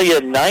Centralia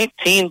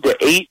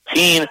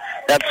 19-18.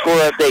 That score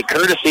update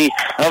courtesy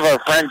of our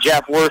friend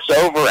Jeff Worse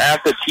over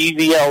at the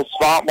TVL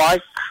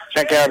Spotlight.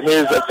 Check out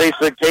his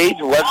Facebook page,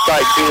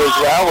 website too as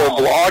well, or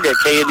blog at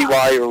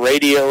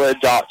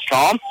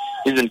KNDYradio.com.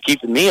 He's been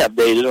keeping me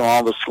updated on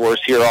all the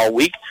scores here all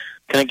week.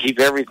 couldn't keep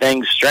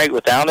everything straight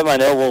without him. I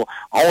know we'll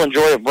all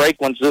enjoy a break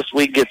once this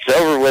week gets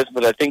over with,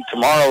 but I think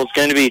tomorrow is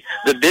going to be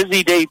the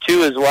busy day,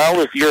 too, as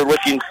well. If you're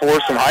looking for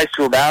some high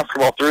school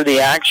basketball through the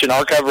action,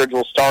 our coverage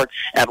will start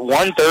at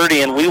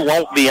 1:30, and we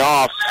won't be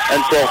off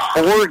until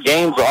 4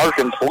 games are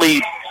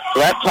complete. So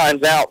that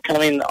time's out,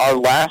 coming our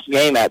last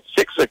game at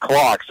 6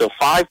 o'clock. So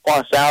 5+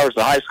 hours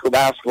of high school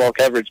basketball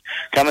coverage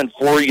coming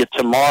for you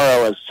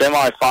tomorrow as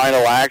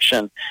semifinal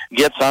action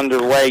gets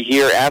underway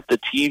here at the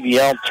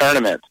TVL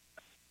tournament.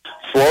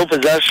 Slow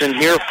possession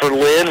here for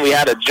Linn. We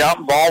had a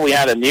jump ball. We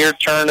had a near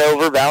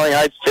turnover. Valley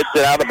Heights tipped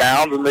it out of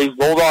bounds, and these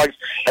Bulldogs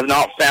have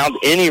not found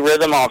any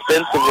rhythm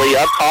offensively.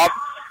 Up top,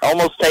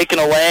 almost taken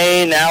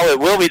away. Now it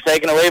will be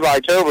taken away by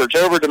Tober.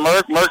 Tober to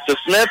Merck. Merck to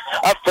Smith.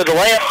 Up for the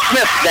layup.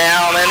 Smith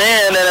down and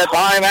in, and a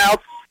timeout.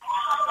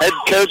 Head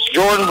coach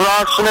Jordan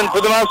Broxman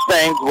for the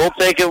Mustangs will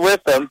take it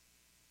with them.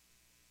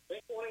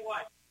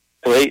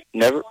 Wait,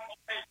 never.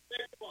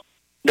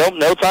 Nope,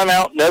 no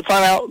timeout. No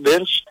timeout.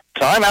 Bench.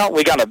 Timeout.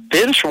 We got a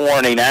bench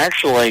warning,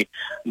 actually,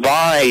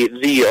 by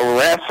the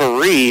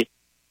referee.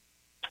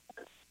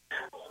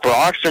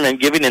 Broxman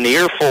giving an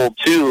earful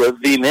to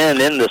the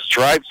men in the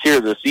stripes here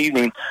this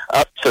evening,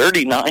 up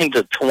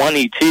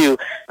 39-22.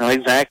 Not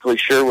exactly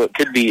sure what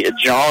could be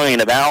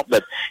jawing about,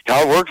 but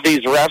y'all work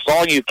these refs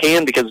all you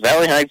can because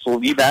Valley Heights will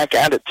be back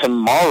at it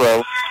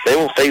tomorrow. They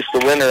will face the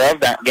winner of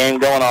that game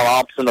going on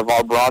opposite of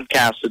our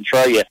broadcast,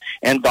 Centralia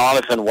and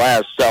Donovan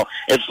West. So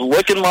it's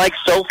looking like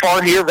so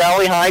far here,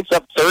 Valley Heights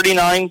up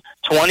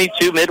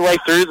 39-22 midway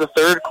through the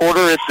third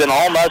quarter. It's been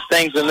all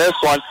Mustangs in this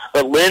one,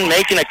 but Linn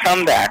making a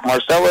comeback.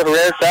 Marcelo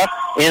Herrera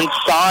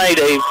inside,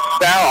 a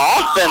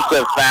foul,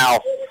 offensive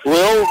foul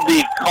will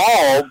be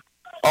called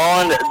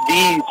on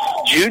the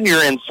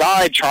junior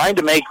inside, trying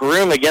to make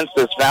room against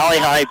this Valley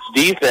Heights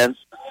defense.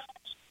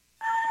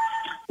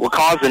 Will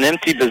cause an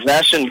empty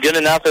possession, good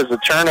enough as a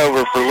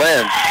turnover for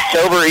Linn.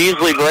 Tober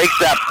easily breaks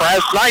that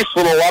press. Nice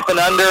little up and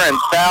under, and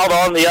fouled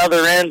on the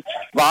other end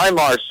by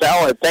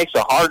Marcel. It takes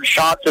a hard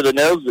shot to the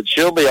nose, but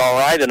she'll be all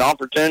right. An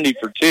opportunity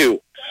for 2.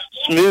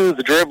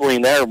 Smooth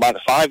dribbling there by the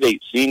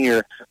 5'8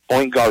 senior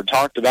point guard.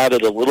 Talked about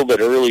it a little bit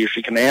earlier.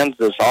 She commands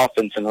this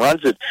offense and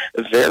runs it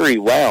very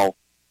well.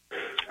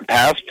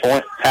 Pass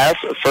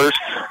first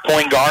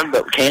point guard,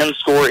 but can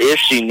score if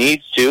she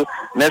needs to.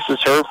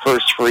 Misses her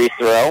first free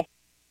throw.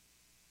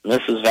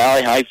 This is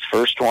Valley Heights'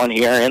 first one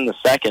here in the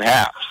second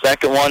half.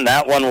 Second one,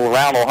 that one will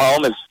rattle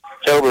home as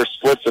Tober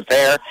splits a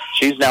pair.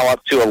 She's now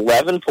up to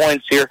 11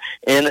 points here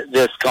in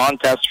this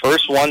contest.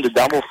 First one to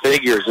double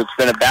figures. It's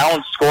been a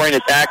balanced scoring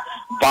attack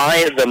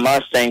by the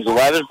Mustangs.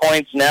 11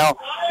 points now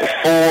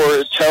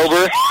for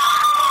Tober.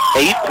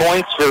 8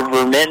 points for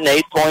Vermitten.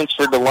 8 points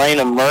for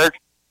Delana Merck.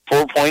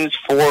 4 points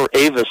for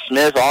Ava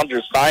Smith.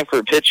 Audra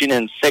Steinford pitching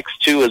in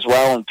 6-2 as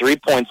well, and 3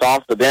 points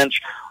off the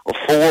bench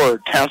for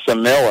Tessa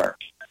Miller.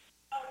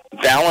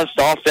 Balanced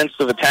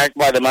offensive attack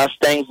by the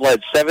Mustangs, led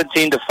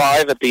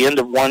 17-5 at the end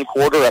of one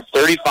quarter, up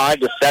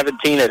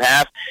 35-17 at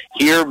half.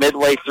 Here,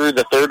 midway through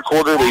the third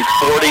quarter, leads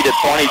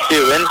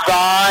 40-22.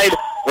 Inside,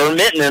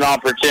 Vermitten an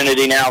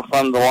opportunity now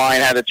from the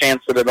line. Had a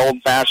chance at an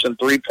old-fashioned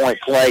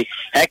three-point play.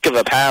 Heck of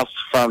a pass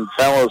from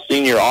fellow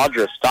senior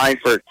Audra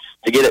Steinford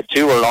to get it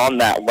to her on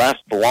that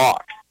left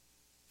block.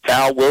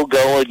 Foul will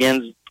go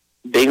against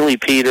Bailey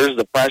Peters.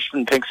 The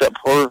freshman picks up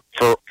her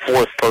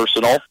fourth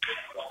personal.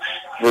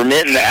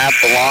 Vermitten at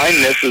the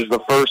line. This is the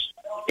first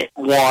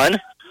one.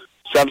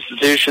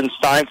 Substitution,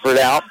 Steinford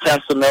out.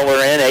 Tessa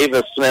Miller in.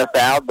 Ava Smith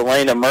out.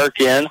 Delana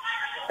Merck in.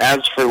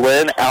 As for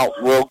Linn, out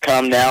will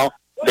come now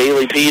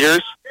Bailey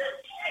Peters.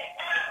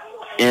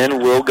 In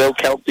will go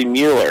Kelsey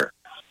Mueller.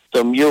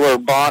 So Mueller,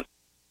 Bont,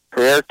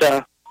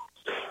 Herrera,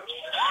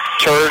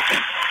 Turk,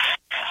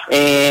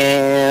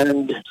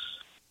 and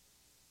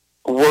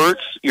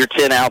Wirtz, your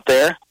 10 out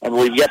there. I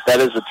believe, yep,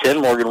 that is a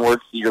 10. Morgan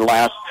Wirtz, your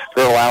last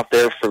girl out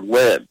there for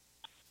Linn.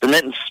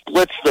 Vermitten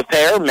splits the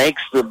pair,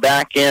 makes the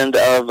back end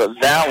of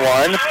that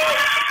one.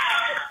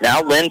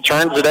 Now Linn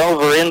turns it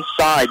over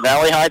inside.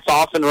 Valley Heights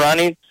off and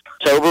running.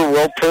 Tober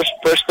will push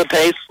the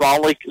pace.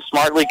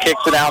 Smartly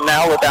kicks it out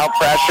now without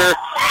pressure.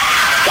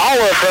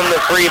 Scala from the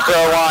free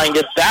throw line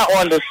gets that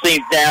one to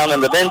sink down,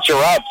 and the bench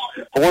erupts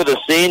for the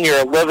senior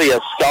Olivia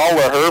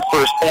Scala. Her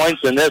first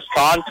points in this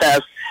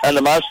contest, and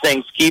the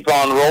Mustangs keep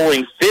on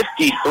rolling.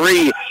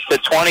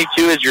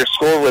 53-22 is your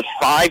score with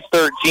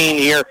 5:13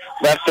 here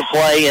left to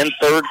play in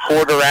third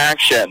quarter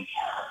action.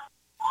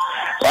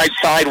 Right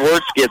side,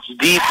 Wirtz gets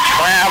deep.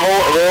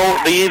 Travel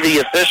will be the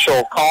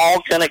official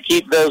call. Can it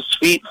keep those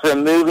feet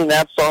from moving?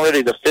 That's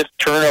already the 5th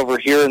turnover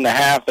here in the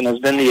half and has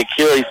been the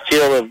Achilles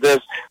heel of this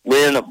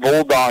Linn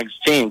Bulldogs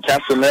team.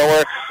 Tessa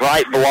Miller,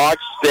 right block,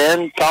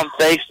 spin, pump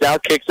fakes, now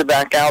kicks it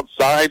back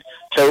outside.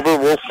 Tober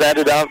will set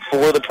it up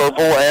for the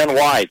purple and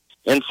white.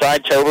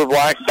 Inside, Tober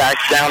Black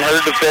backs down her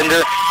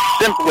defender.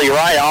 Simply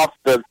right off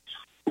the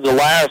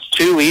last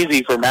two,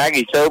 easy for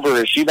Maggie Tober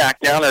as she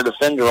backed down her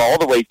defender all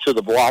the way to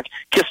the block,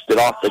 kissed it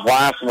off the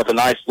glass with a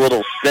nice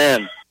little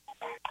spin.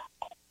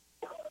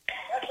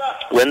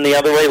 Linn the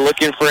other way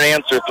looking for an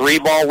answer. 3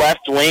 ball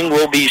left wing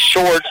will be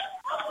short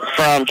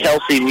from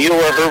Kelsey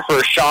Mueller, her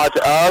first shot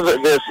of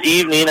this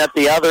evening at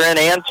the other end.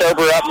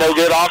 Antober up, no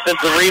good.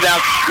 Offensive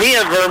rebound.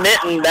 Mia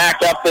Vermitten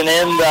back up and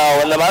in, though,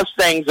 and the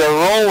Mustangs are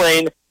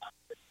rolling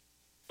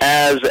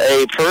as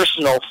a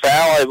personal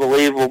foul, I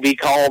believe, will be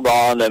called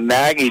on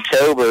Maggie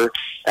Tober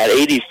at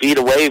 80 feet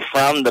away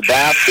from the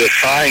basket,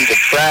 trying to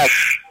press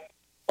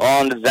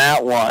on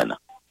that one.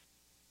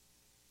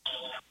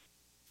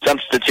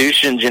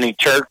 Substitution, Jenny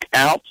Turk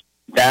out.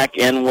 Back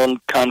in will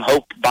come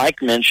Hope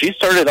Bikeman. She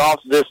started off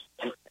this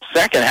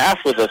second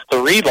half with a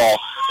 3-ball.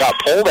 Got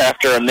pulled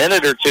after a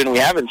minute or two, and we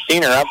haven't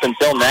seen her up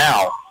until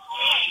now.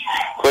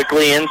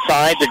 Quickly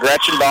inside to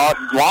Gretchen Ball.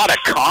 A lot of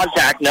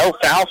contact. No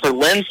foul for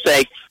Lynn's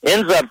sake.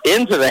 Ends up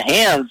into the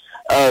hands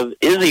of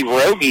Izzy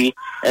Rogie,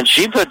 and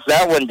she puts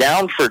that one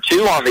down for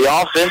 2 on the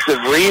offensive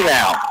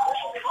rebound.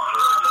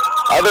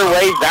 Other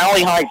way,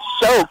 Valley Heights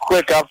so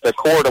quick up the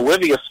court.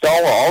 Olivia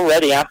Scala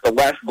already at the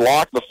left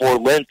block before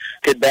Linn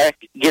could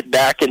get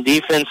back in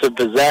defensive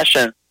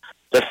possession.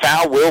 The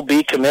foul will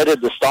be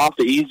committed to stop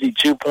the easy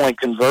 2-point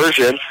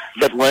conversion,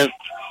 but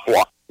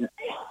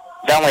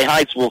Valley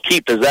Heights will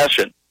keep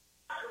possession.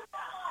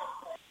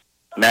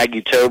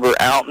 Maggie Tober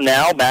out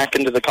now, back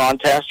into the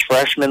contest,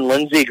 freshman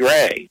Lindsey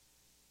Gray.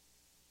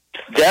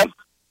 Depth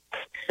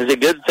is a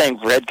good thing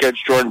for head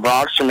coach Jordan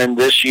Broxterman.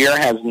 This year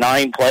has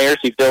 9 players.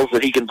 He feels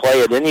that he can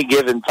play at any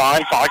given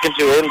time. Talking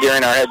to him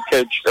during our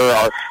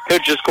our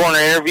coach's corner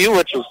interview,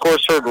 which was of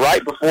course heard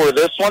right before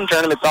this one.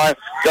 Tournament time,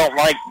 don't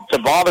like to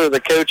bother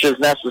the coaches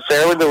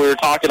necessarily, but we were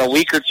talking a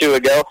week or two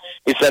ago.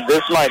 He said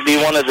this might be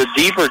one of the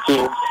deeper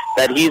teams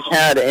that he's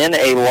had in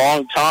a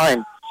long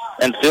time,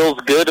 and feels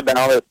good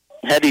about it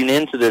heading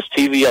into this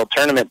TVL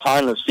tournament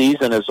time of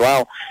season, as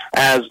well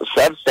as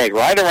Sub-State.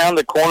 Right around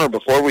the corner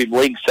before we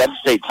blink,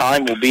 Sub-State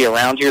time will be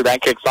around here.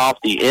 That kicks off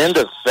the end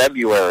of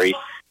February.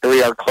 Here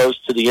we are close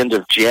to the end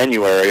of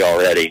January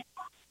already.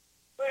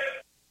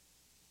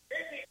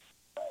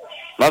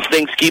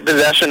 Mustangs keep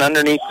possession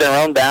underneath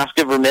their own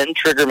basket. Vermitten,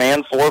 trigger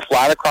man, 4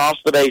 flat across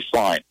the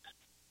baseline.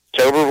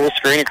 Tober will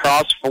screen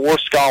across for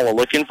Scala.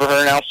 Looking for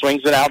her now,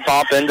 swings it out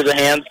top into the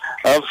hands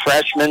of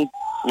freshman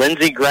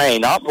Lindsey Gray.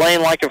 Not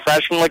playing like a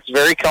freshman, looks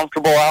very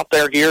comfortable out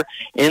there here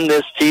in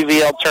this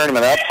TVL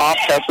tournament. Up top,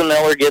 Tessa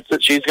Miller gets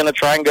it. She's going to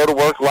try and go to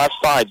work left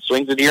side.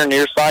 Swings it here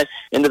near side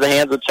into the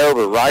hands of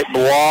Tober. Right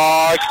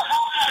block.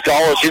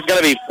 Scala, she's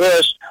going to be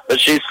pushed, but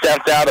she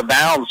stepped out of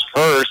bounds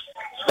first.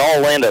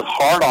 Scala landed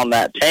hard on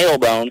that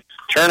tailbone.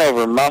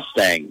 Turnover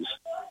Mustangs.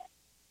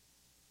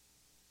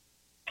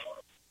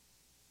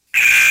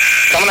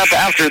 Coming up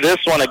after this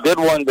one, a good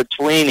one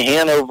between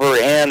Hanover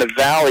and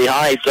Valley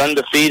Heights,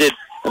 undefeated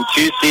and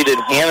 2-seeded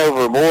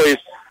Hanover boys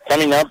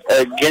coming up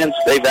against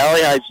a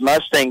Valley Heights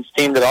Mustangs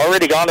team that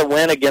already got a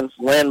win against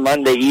Linn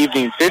Monday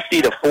evening,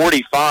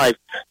 50-45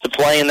 to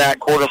play in that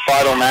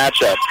quarterfinal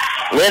matchup.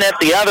 Linn at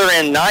the other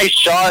end, nice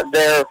shot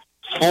there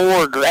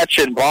for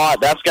Gretchen Bott.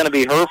 That's going to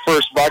be her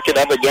first bucket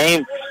of a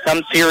game.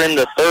 Comes here in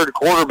the third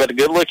quarter, but a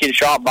good-looking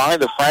shot by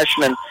the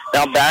freshman.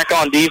 Now back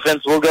on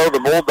defense will go the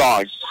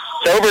Bulldogs.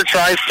 Tober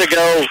tries to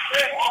go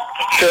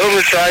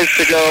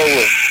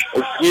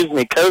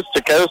coast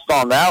to coast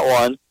on that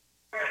one.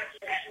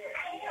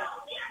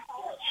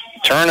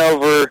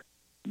 Turnover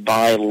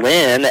by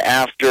Linn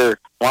after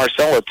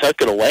Marcella took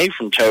it away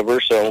from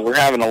Tober, so we're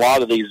having a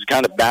lot of these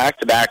kind of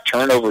back-to-back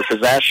turnover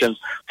possessions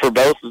for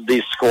both of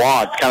these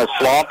squads. Kind of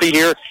sloppy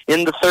here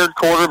in the third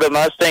quarter, but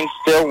Mustangs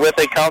still with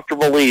a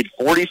comfortable lead.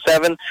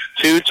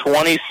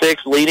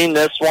 47-26 leading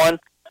this one.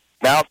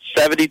 About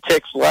 70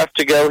 ticks left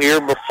to go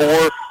here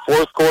before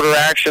fourth quarter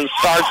action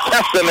starts.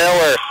 Tessa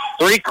Miller,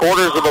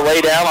 3/4 of the way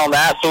down on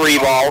that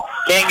 3-ball.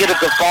 Can't get it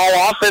to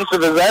fall.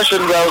 Offensive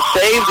possession, though,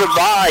 saved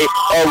by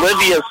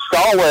Olivia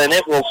Scala, and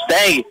it will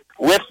stay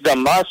with the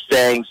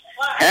Mustangs.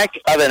 Heck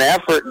of an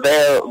effort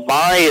there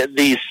by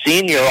the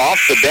senior off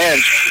the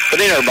bench,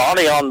 putting her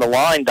body on the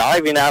line,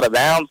 diving out of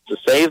bounds to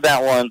save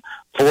that one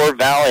for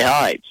Valley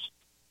Heights.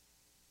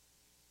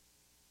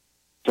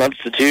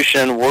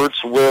 Substitution,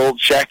 Wirtz will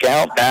check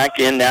out. Back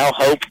in now,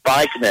 Hope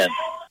Bikeman.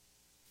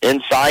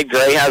 Inside,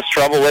 Gray has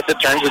trouble with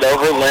it, turns it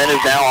over. Linn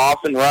is now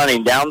off and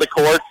running. Down the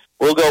court,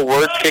 we'll go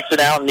Wirtz, kicks it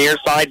out near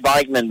side,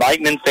 Bikeman.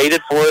 Bikeman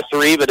faded for a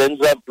 3, but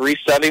ends up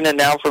resetting it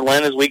now for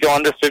Linn as we go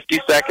under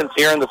 50 seconds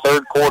here in the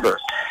third quarter.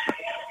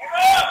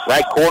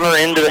 Right corner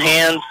into the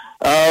hands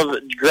of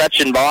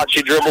Gretchen Bott.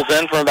 She dribbles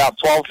in from about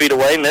 12 feet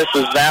away,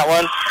 misses that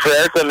one.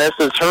 Erica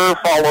misses her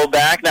follow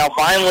back. Now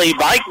finally,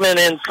 Bikeman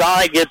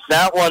inside gets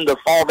that one to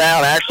fall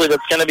down. Actually,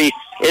 that's going to be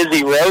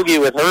Izzy Rogie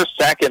with her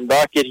second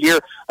bucket here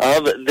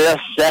of this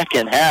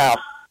second half.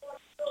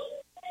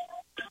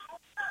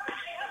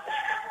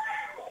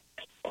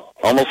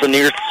 Almost a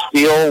near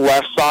steal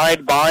left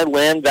side by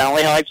Linn.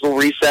 Valley Heights will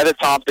reset it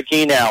top the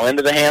key now.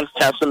 Into the hands,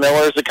 Tessa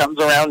Miller as it comes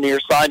around near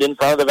side in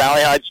front of the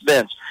Valley Heights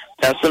bench.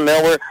 Tessa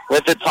Miller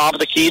with the top of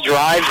the key,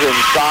 drives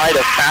inside.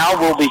 A foul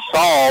will be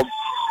called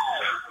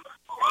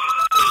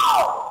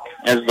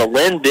as the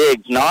Linn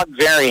Bigs not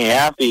very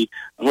happy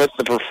with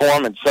the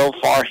performance so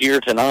far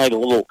here tonight. A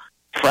little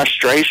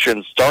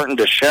frustration starting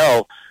to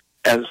show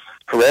as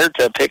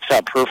Huerta picks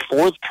up her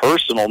fourth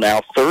personal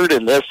now, third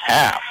in this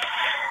half.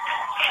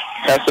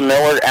 Tessa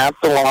Miller at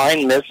the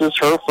line, misses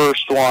her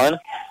first one.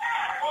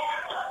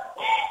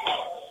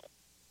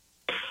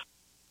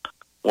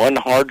 One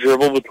hard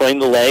dribble between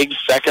the legs.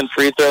 Second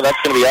free throw,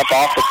 that's going to be up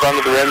off the front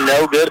of the rim.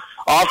 No good.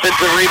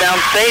 Offensive rebound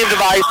saved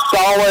by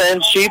Scala,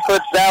 and she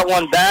puts that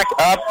one back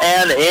up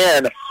and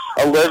in.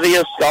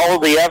 Olivia Scala,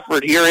 the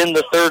effort here in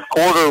the third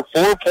quarter.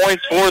 4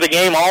 points for the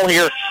game, all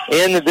here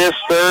in this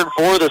third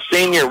for the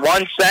senior.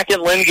 1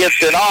 second, Linn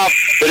gets it off,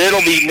 but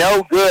it'll be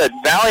no good.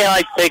 Valley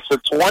Heights takes a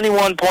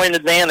 21-point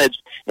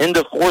advantage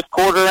into fourth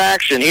quarter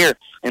action here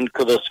in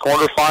this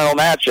quarterfinal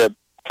matchup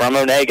from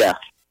Onega.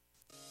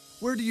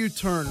 Where do you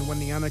turn when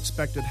the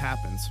unexpected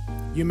happens?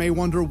 You may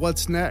wonder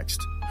what's next.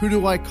 Who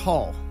do I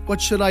call?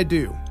 What should I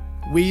do?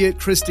 We at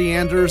Christy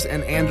Anders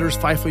and Anders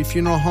Fifely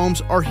Funeral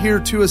Homes are here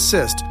to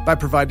assist by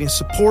providing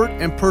support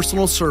and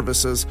personal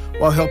services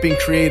while helping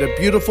create a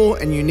beautiful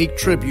and unique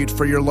tribute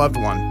for your loved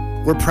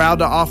one. We're proud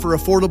to offer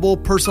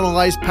affordable,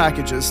 personalized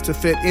packages to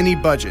fit any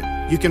budget.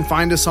 You can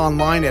find us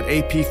online at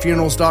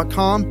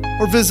apfunerals.com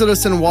or visit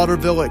us in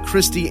Waterville at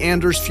Christy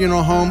Anders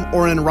Funeral Home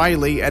or in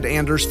Riley at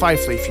Anders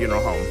Fifely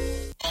Funeral Home.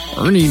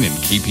 Earning and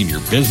keeping your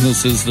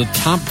business is the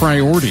top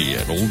priority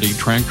at Old D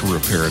Tractor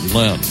Repair in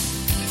Linn.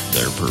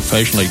 Their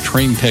professionally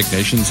trained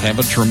technicians have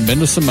a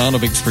tremendous amount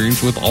of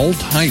experience with all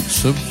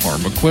types of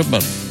farm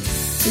equipment.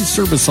 They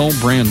service all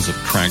brands of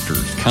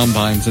tractors,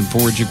 combines, and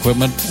forage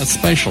equipment,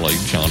 especially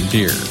John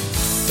Deere.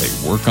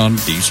 They work on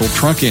diesel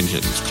truck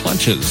engines,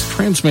 clutches,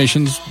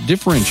 transmissions,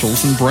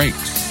 differentials, and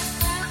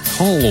brakes.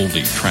 Call Old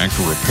D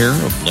Tractor Repair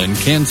of Linn,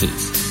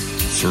 Kansas,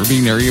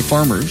 serving area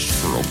farmers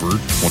for over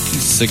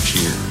 26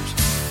 years.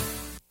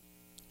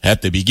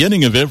 At the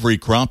beginning of every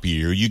crop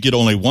year, you get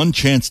only one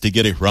chance to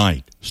get it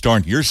right.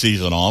 Start your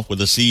season off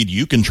with a seed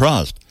you can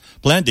trust.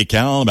 Plant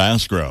DeKalb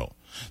Asgrow.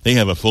 They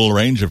have a full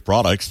range of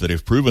products that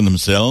have proven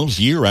themselves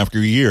year after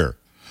year.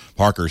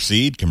 Parker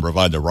Seed can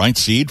provide the right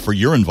seed for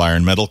your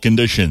environmental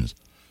conditions.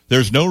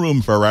 There's no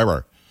room for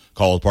error.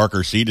 Call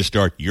Parker Seed to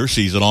start your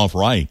season off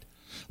right.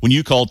 When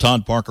you call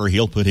Todd Parker,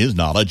 he'll put his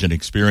knowledge and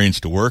experience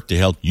to work to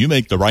help you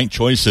make the right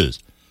choices.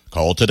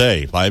 Call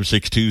today,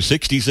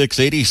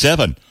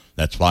 562-6687.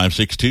 That's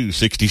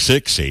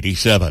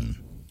 562-6687.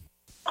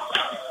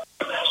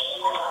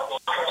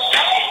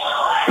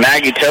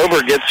 Maggie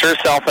Tober gets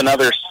herself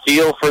another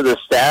steal for the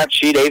stat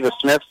sheet. Ava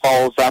Smith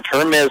follows up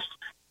her missed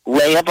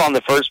layup on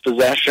the first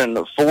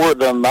possession for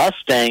the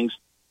Mustangs.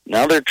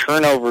 Another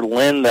turnover.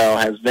 Linn, though,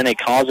 has been a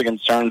cause of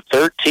concern.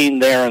 13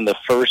 there in the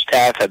first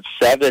half, had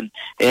 7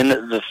 in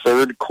the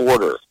third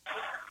quarter.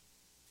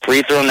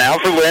 Free throw now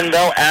for Linn,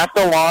 though, at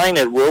the line.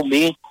 It will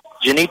be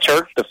Jenny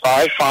Turk, the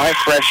 5'5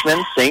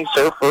 freshman, sinks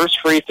her first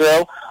free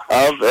throw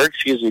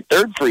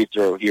third free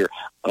throw here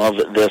of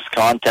this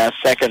contest.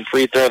 Second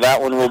free throw, that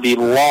one will be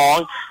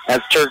long as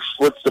Turk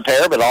splits the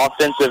pair, but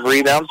offensive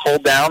rebound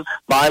pulled down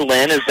by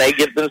Linn as they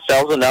get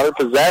themselves another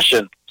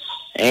possession.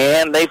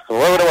 And they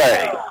throw it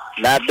away.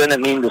 That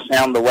didn't mean to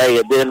sound the way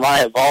it did. My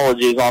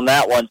apologies on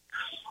that one.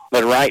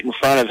 But right in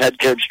front of head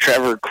coach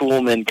Trevor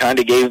Kuhlman kind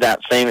of gave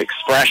that same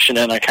expression,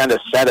 and I kind of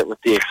said it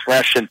with the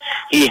expression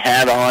he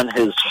had on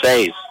his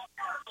face.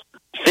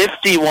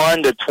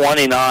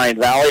 51-29,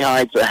 Valley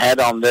Heights ahead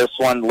on this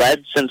one,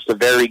 led since the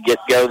very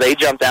get-go. They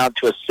jumped out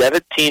to a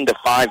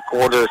 17-5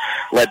 quarter,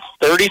 led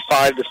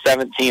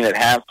 35-17 at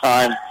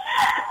halftime.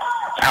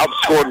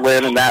 Outscored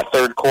Linn in that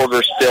third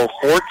quarter still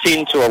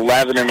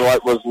 14-11 in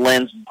what was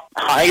Linn's second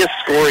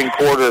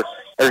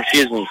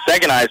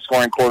highest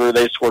scoring quarter.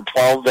 They scored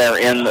 12 there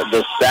in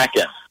the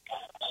second.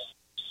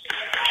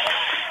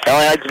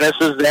 Valley Heights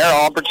misses their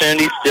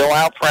opportunity, still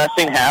out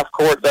pressing half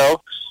court though.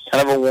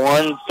 Kind of a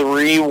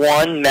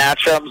 1-3-1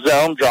 matchup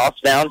zone,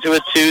 drops down to a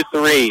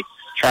 2-3.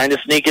 Trying to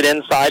sneak it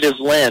inside is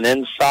Linn.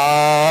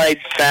 Inside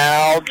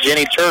foul.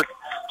 Jenny Turk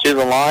to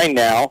the line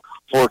now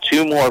for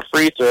 2 more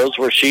free throws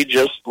where she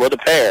just split a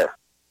pair.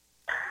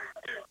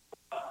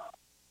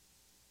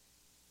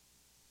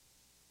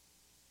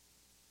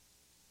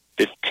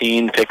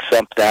 Picks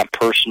up that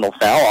personal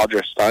foul.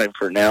 Audra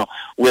Steinford now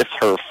with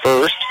her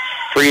first.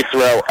 Free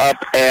throw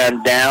up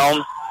and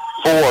down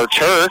for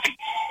Turk.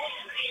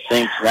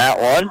 Thinks that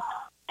one.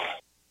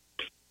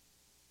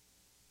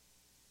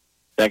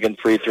 Second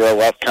free throw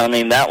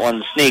upcoming. That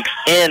one sneaks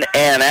in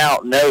and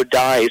out. No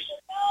dice.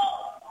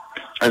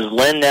 As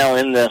Linn now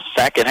in the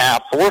second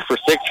half, 4 for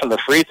 6 from the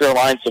free throw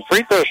line. So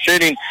free throw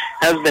shooting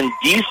has been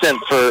decent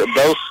for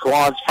both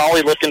squads.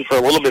 Probably looking for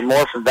a little bit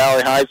more from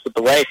Valley Heights, but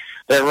the way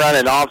they're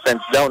running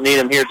offense, don't need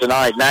them here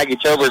tonight. Maggie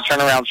Tober,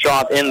 turnaround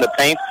shot in the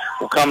paint,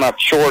 will come up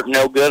short.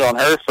 No good on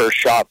her first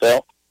shot,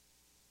 though.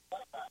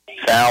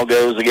 Foul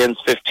goes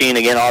against 15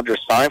 again, Audra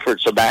Steinford.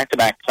 So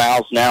back-to-back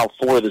fouls now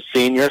for the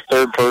senior.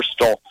 Third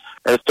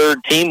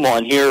team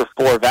one here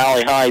for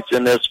Valley Heights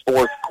in this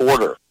fourth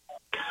quarter.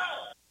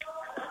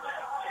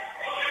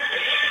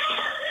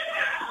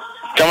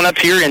 Coming up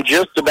here in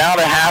just about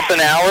a half an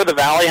hour, the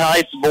Valley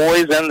Heights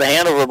boys and the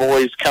Hanover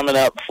boys coming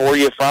up for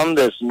you from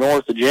this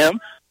North Gym.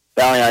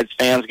 Valley Heights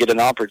fans get an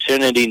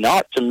opportunity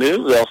not to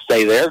move. They'll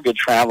stay there. Good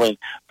traveling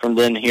from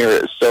Linn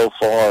here so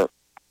far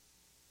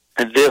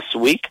this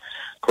week.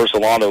 Of course, a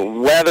lot of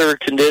weather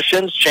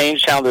conditions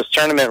changed how this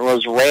tournament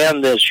was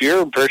ran this year.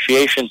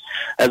 Appreciation,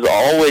 as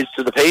always,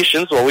 to the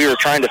patience while we were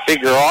trying to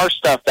figure our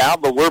stuff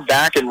out, but we're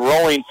back and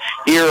rolling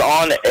here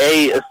on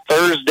a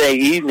Thursday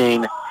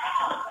evening.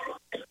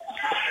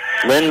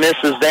 Linn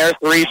misses there.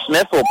 3.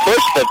 Smith will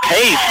push the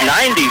pace.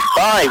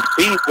 95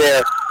 feet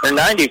there, or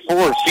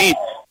 94 feet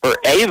for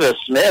Ava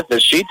Smith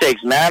as she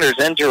takes matters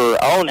into her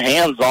own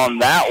hands on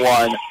that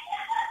one.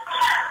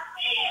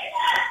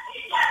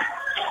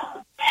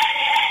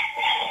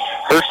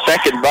 Her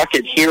second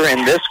bucket here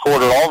in this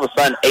quarter, all of a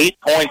sudden 8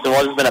 points in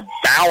what has been a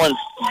balanced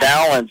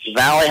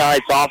Valley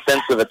Heights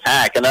offensive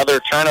attack.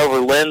 Another turnover,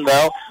 Linn,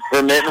 though.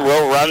 Vermitten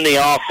will run the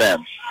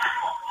offense.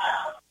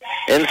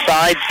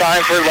 Inside,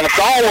 Steinford left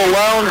all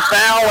alone,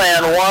 foul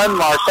and one.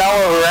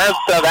 Marcella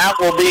Huerta, that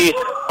will be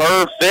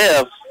her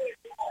 5th,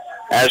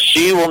 as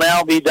she will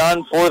now be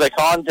done for the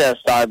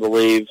contest, I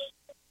believe.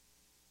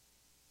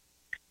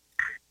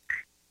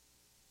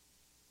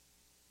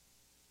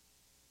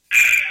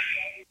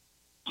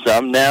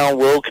 Some now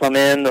will come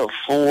in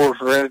for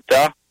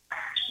Huerta.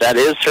 That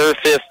is her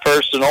 5th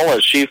personal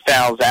as she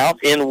fouls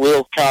out. In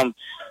will come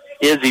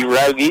Izzy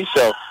Rogie,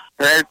 so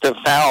Huerta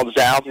fouls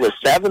out with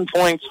 7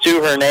 points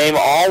to her name,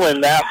 all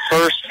in that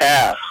first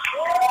half.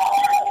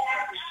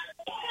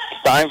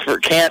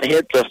 Steinford can't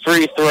hit the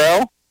free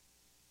throw.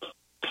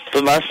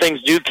 The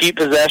Mustangs do keep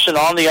possession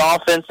on the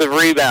offensive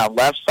rebound.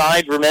 Left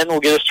side, Vermitten will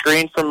get a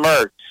screen from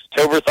Merck.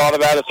 Tober thought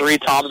about a 3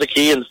 top of the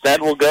key.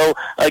 Instead will go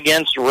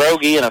against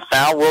Rogie, and a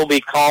foul will be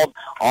called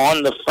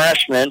on the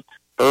freshman,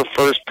 her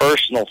first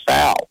personal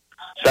foul.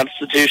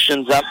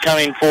 Substitutions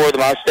upcoming for the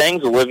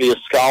Mustangs. Olivia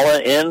Scala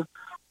in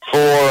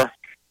for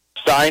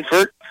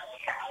Steinford.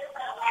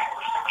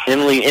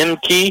 Emily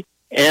Imke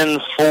in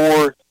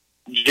for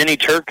Jenny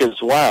Turk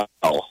as well.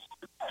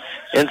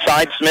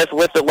 Inside, Smith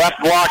with the left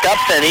block,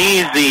 up and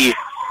easy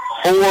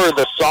for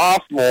the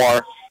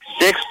sophomore.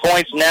 6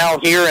 points now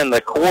here in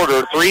the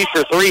quarter. 3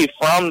 for 3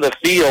 from the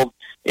field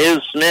is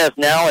Smith,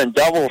 now in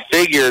double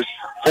figures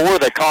for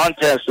the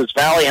contest as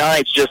Valley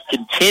Heights just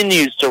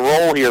continues to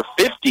roll here,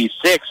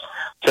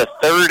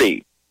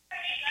 56-30.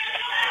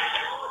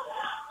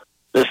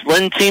 This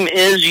Linn team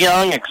is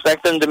young.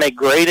 Expect them to make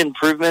great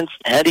improvements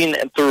heading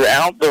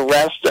throughout the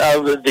rest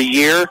of the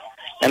year.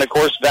 And, of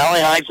course,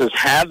 Valley Heights has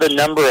had the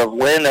number of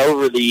win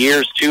over the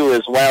years, too,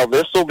 as well.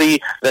 This will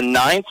be the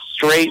 9th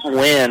straight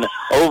win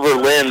over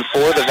Linn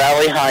for the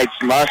Valley Heights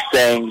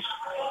Mustangs.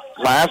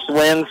 Last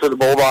win for the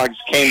Bulldogs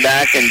came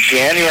back in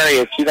January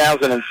of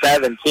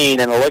 2017,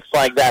 and it looks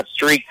like that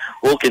streak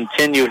will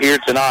continue here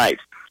tonight.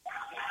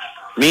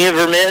 Mia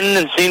Vermitten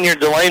and senior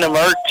Delana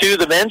Merck to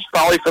the bench,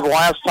 probably for the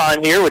last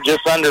time here with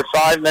just under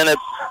 5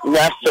 minutes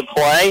left to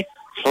play.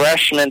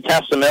 Freshman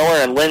Tessa Miller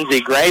and Lindsey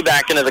Gray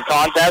back into the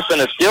contest, and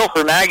a steal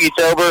for Maggie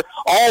Tober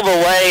all the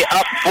way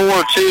up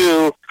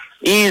 4-2.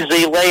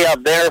 Easy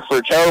layup there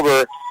for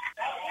Tober.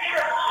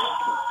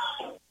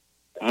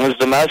 As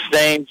the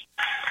Mustangs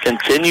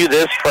continue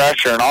this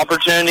pressure, an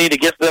opportunity to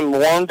get them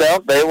warmed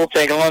up. They will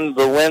take on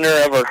the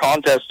winner of our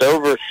contest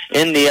over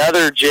in the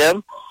other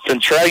gym.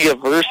 Centralia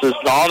versus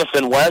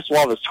Doniphan West.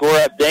 We'll have a score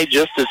update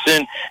just as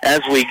soon as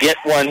we get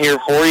one here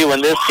for you when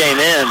this came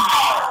in.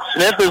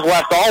 Smith is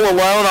left all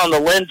alone on the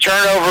Linn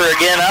turnover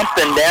again, up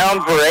and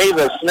down for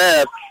Ava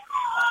Smith.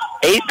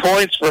 8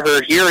 points for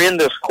her here in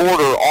this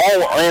quarter,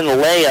 all in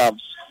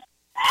layups.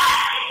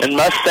 And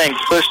Mustangs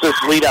push this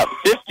lead up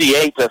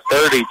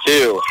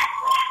 58-32.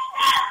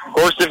 Of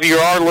course, if you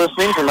are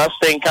listening from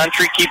Mustang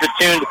Country, keep it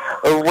tuned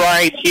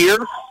right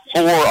here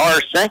for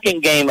our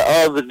second game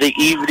of the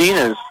evening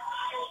as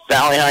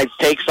Valley Heights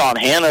takes on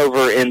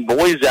Hanover in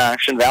boys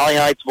action. Valley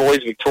Heights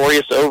boys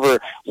victorious over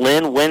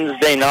Linn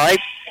Wednesday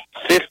night,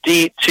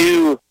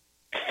 52-45.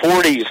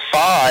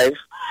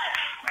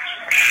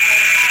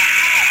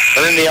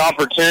 Earned the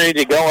opportunity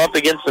to go up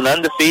against an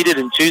undefeated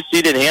and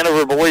 2-seeded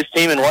Hanover boys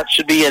team in what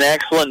should be an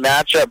excellent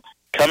matchup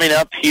coming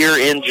up here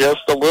in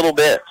just a little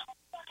bit.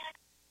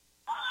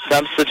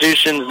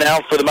 Substitutions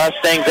now for the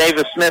Mustangs.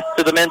 Ava Smith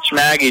to the bench,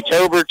 Maggie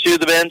Tober to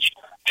the bench.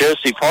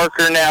 Josie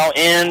Parker now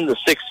in, the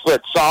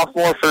 6-foot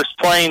sophomore, first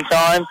playing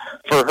time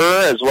for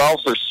her as well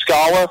for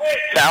Scala.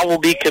 Foul will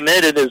be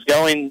committed as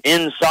going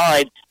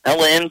inside.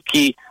 Ella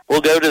Imke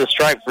will go to the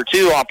stripe for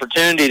 2.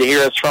 Opportunity to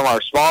hear us from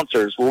our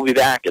sponsors. We'll be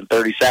back in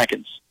 30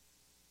 seconds.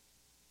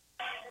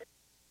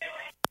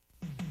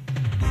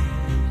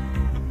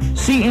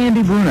 See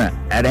Andy Bruna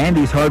at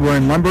Andy's Hardware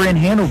and Lumber in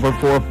Hanover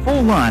for a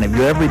full line of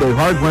your everyday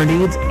hardware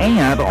needs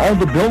and all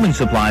the building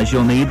supplies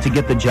you'll need to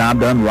get the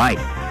job done right.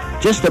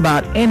 Just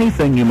about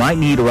anything you might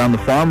need around the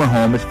farm or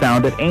home is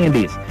found at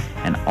Andy's,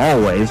 and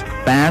always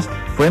fast,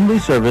 friendly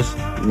service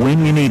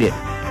when you need it.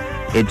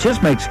 It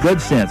just makes good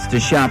sense to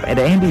shop at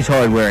Andy's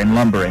Hardware and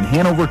Lumber in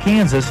Hanover,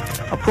 Kansas,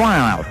 a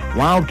proud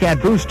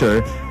Wildcat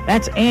booster.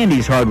 That's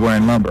Andy's Hardware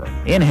and Lumber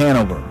in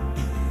Hanover.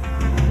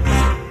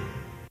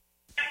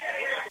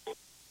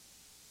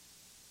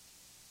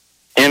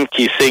 MK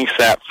Imke sinks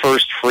that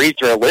first free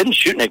throw. Linn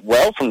shooting it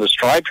well from the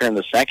stripe here in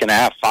the second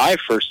half. 5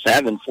 for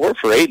 7, 4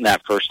 for 8 in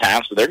that first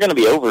half. So they're going to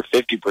be over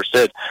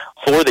 50%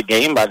 for the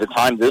game by the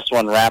time this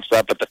one wraps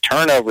up. But the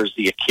turnovers,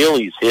 the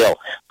Achilles heel.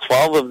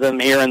 12 of them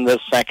here in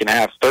this second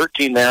half,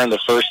 13 there in the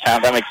first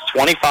half. That makes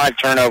 25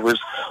 turnovers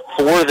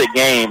for the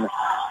game.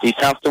 Be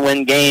tough to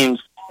win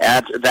games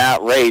at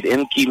that rate.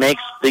 Imke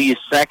makes the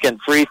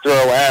second free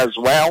throw as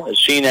well, as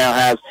she now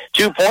has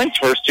 2 points,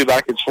 first 2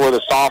 buckets for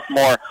the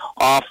sophomore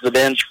off the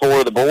bench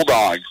for the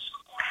Bulldogs.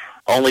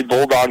 Only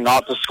Bulldog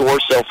not to score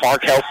so far,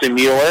 Kelsey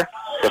Mueller,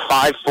 the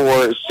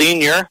 5'4"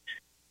 senior.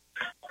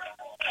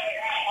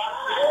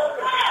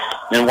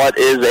 And what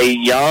is a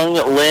young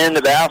Linn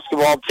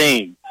basketball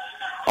team.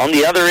 On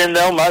the other end,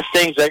 though,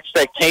 Mustangs'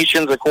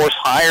 expectations, of course,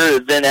 higher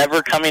than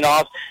ever, coming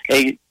off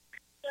a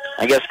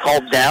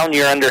called down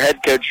year under head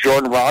coach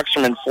Jordan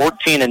Roxerman,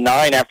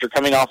 14-9 after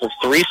coming off of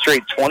 3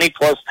 straight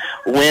 20-plus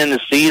win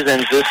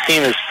seasons. This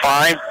team is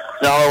primed to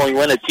not only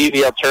win a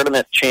TVL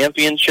tournament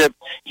championship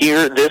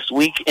here this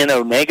week in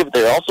Onega, but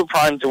they're also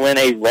primed to win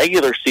a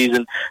regular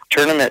season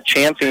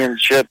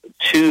championship,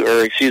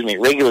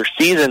 regular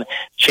season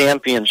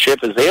championship,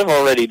 as they have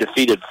already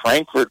defeated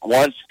Frankfort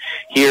once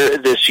here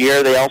this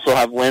year. They also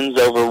have wins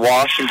over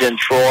Washington,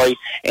 Troy,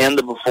 and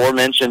the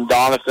before-mentioned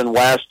Donovan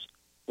West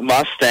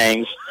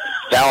Mustangs.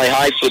 Valley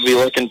Heights would be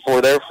looking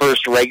for their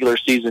first regular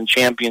season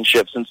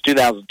championship since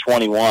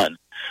 2021.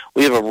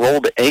 We have a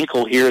rolled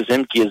ankle here as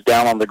Imke is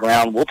down on the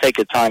ground. We'll take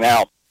a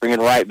timeout, bring it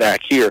right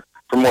back here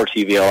for more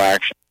TVL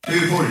action.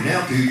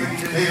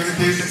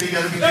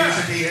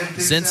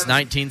 Since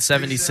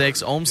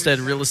 1976, Olmsted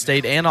Real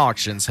Estate and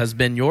Auctions has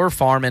been your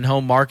farm and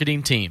home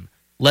marketing team.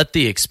 Let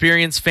the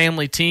experienced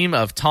family team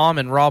of Tom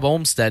and Rob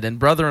Olmsted and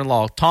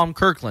brother-in-law Tom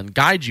Kirkland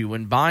guide you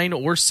when buying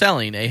or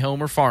selling a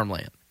home or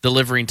farmland.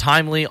 Delivering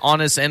timely,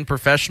 honest, and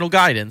professional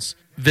guidance,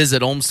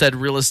 visit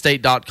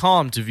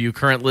olmstedrealestate.com to view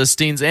current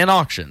listings and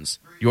auctions.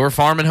 Your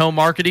farm and home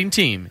marketing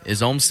team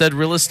is Olmsted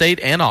Real Estate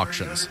and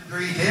Auctions.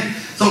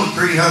 Sold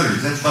 300.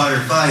 That's buyer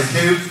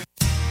 5-2.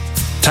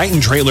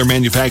 Titan Trailer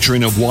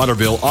Manufacturing of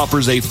Waterville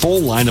offers a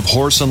full line of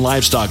horse and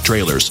livestock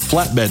trailers,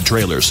 flatbed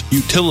trailers,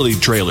 utility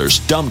trailers,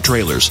 dump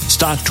trailers,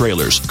 stock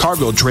trailers,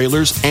 cargo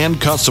trailers, and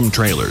custom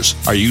trailers.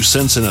 Are you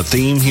sensing a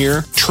theme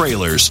here?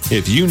 Trailers.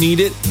 If you need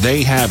it,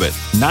 they have it.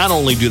 Not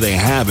only do they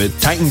have it,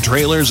 Titan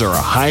Trailers are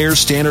a higher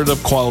standard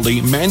of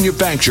quality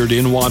manufactured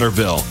in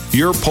Waterville.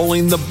 You're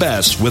pulling the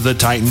best with a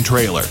Titan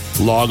Trailer.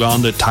 Log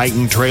on to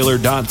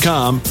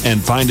TitanTrailer.com and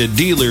find a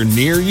dealer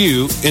near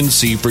you and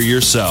see for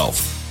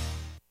yourself.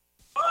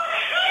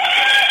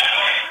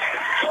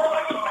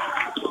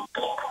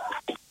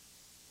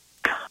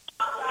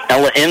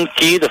 Ella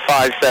Imke, the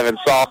 5'7"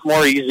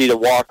 sophomore, able to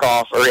walk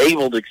off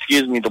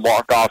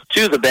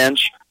to the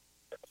bench.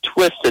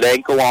 Twisted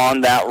ankle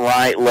on that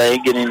right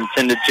leg, getting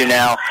attended to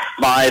now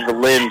by the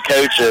Linn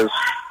coaches.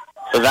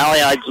 The Valley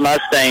Heights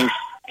Mustangs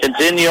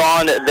continue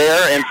on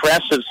their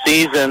impressive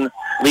season,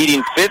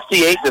 leading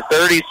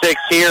 58-36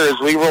 here as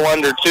we roll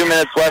under 2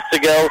 minutes left to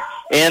go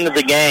in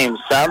the game.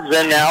 Subs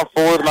in now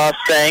for the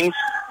Mustangs.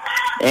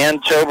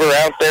 And Tober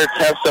out there,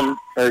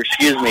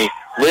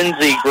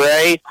 Lindsey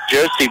Gray,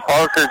 Josie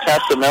Parker,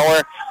 Tessa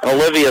Miller, and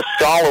Olivia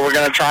Scala. We're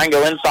going to try and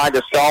go inside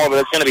to Scala, but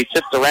it's going to be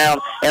tipped around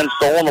and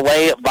stolen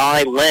away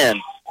by Linn.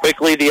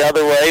 Quickly the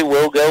other way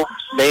will go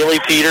Bailey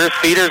Peters.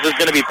 Peters is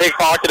going to be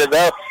pickpocketed,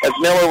 though, as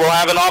Miller will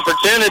have an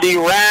opportunity.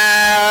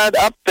 Right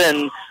up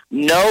and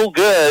no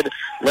good.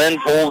 Linn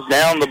pulls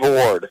down the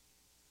board.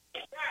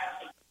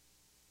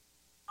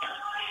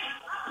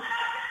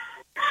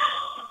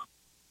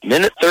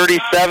 Minute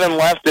 37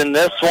 left in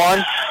this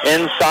one.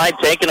 Inside,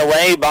 taken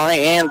away by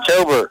Ann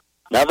Tober.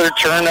 Another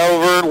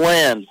turnover,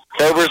 Linn.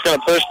 Tober's going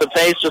to push the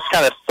pace, just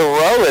kind of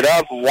throw it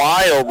up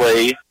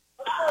wildly.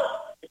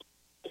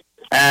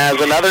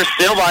 As another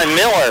steal by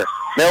Miller.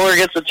 Miller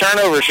gets a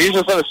turnover. She's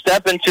just going to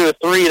step into a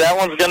three. That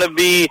one's going to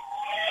be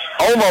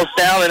almost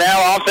down and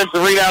out.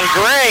 Offensive rebound.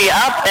 Gray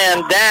up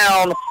and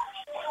down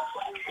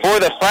for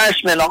the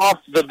freshman off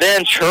the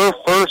bench. Her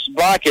first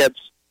buckets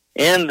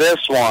in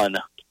this one.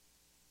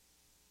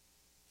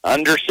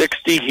 Under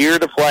 60 here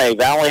to play.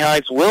 Valley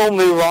Heights will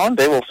move on.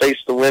 They will face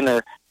the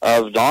winner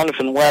of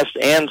Donovan West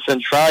and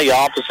Centralia,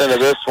 opposite of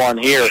this one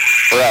here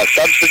for us.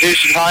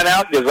 Substitution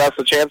timeout gives us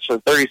a chance for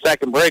a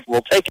 30-second break.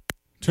 We'll take it.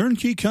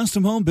 Turnkey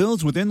custom home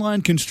builds with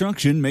Inline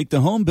Construction make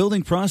the home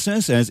building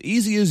process as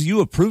easy as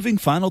you approving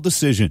final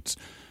decisions.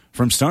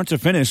 From start to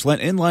finish, let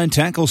Inline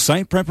tackle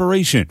site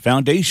preparation,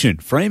 foundation,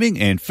 framing,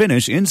 and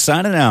finish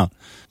inside and out.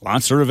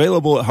 Lots are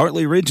available at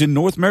Hartley Ridge in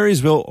North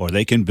Marysville, or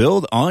they can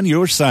build on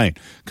your site.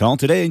 Call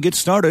today and get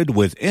started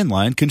with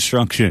Inline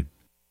Construction.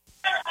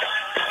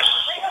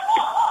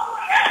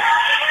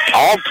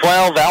 All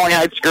 12 Valley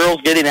Heights girls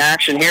getting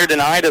action here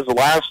tonight as the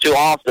last two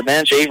off the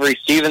bench. Avery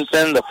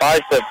Stevenson, the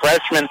 5'4"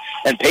 freshman,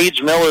 and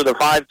Paige Miller, the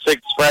 5'6"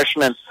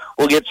 freshman,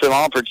 will get some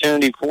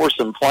opportunity for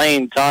some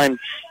playing time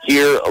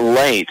here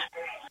late.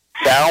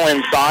 Foul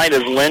inside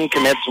as Linn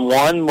commits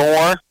one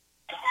more.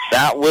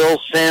 That will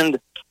send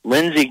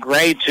Lindsey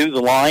Gray to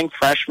the line,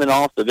 freshman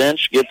off the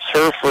bench, gets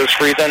her first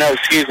free throw. No,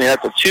 excuse me,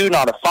 that's a 2,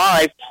 not a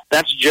 5.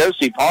 That's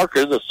Josie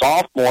Parker, the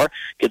sophomore,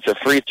 gets a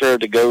free throw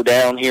to go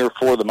down here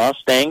for the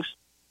Mustangs.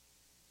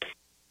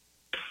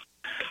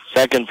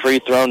 Second free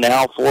throw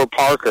now for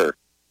Parker.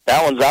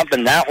 That one's up,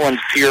 and that one's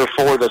pure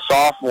for the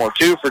sophomore.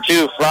 2 for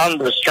 2 from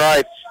the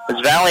stripe, as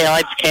Valley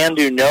Heights can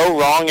do no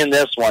wrong in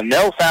this one.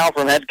 No foul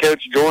from head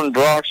coach Jordan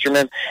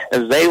Brocksterman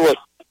as they look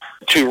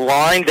to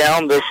wind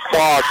down this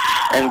clock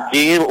and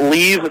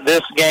leave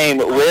this game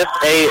with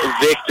a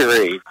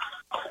victory.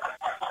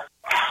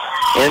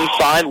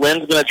 Inside,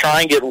 Lynn's going to try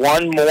and get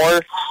one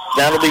more.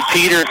 That'll be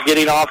Peters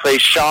getting off a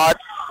shot.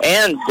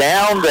 And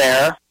down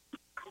there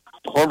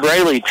for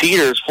Braley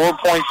Peters. 4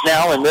 points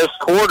now in this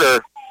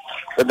quarter.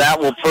 But that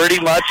will pretty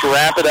much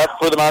wrap it up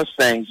for the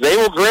Mustangs. They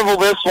will dribble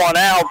this one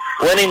out,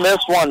 winning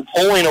this one,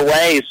 pulling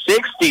away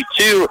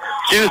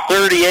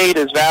 62-38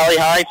 as Valley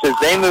Heights as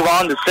they move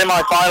on to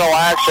semifinal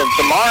action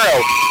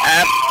tomorrow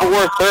at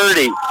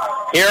 4:30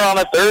 here on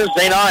a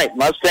Thursday night.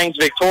 Mustangs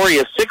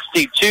victorious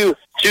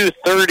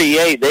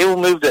 62-38. They will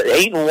move to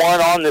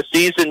 8-1 on the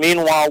season.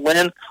 Meanwhile,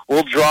 Linn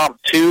will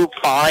drop to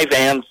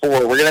 5-4.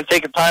 We're going to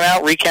take a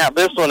timeout, recap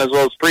this one as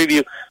well as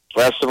preview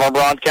the rest of our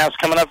broadcast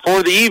coming up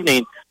for the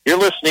evening. You're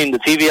listening to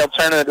TVL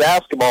Tournament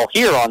Basketball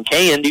here on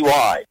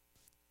KNDY.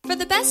 For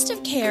the best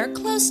of care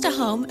close to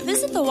home,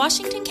 visit the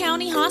Washington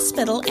County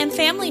Hospital and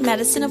Family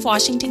Medicine of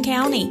Washington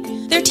County.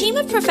 Their team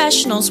of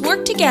professionals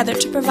work together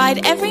to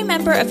provide every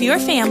member of your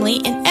family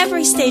in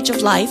every stage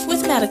of life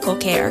with medical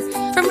care.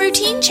 From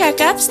routine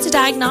checkups to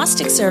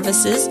diagnostic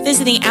services,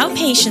 visiting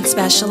outpatient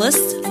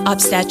specialists,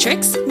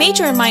 obstetrics,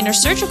 major and minor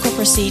surgical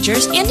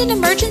procedures, and an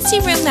emergency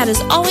room that is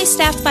always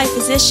staffed by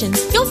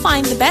physicians, you'll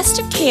find the best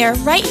of care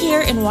right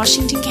here in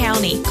Washington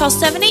County. Call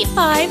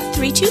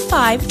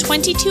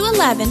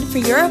 785-325-2211 for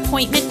your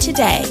appointment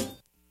today.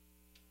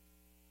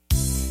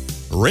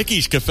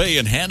 Ricky's Cafe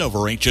in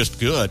Hanover ain't just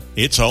good,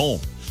 it's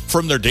home.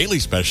 From their daily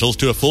specials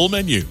to a full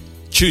menu,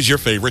 choose your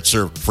favorite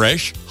served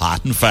fresh,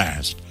 hot, and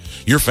fast.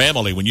 Your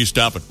family when you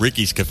stop at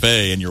Ricky's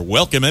Cafe, and you're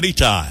welcome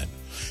anytime.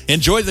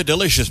 Enjoy the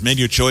delicious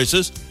menu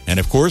choices, and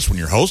of course, when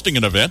you're hosting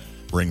an event,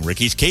 bring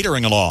Ricky's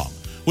Catering along.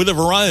 With a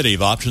variety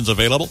of options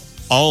available,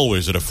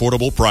 always at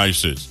affordable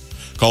prices.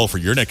 Call for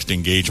your next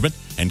engagement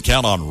and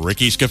count on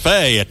Ricky's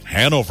Cafe at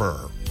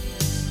Hanover.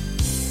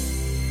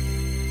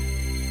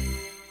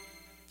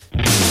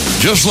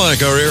 Just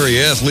like our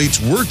area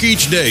athletes work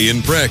each day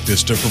in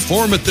practice to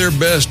perform at their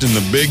best in the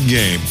big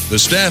game, the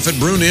staff at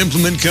Bruna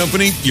Implement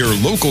Company, your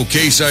local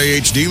Case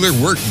IH dealer,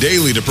 work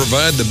daily to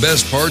provide the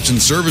best parts and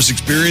service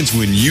experience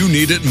when you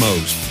need it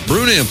most.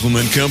 Bruna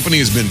Implement Company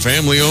has been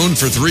family-owned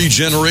for 3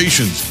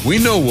 generations. We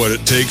know what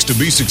it takes to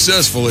be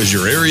successful as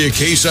your area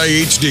Case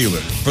IH dealer.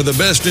 For the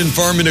best in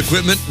farming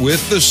equipment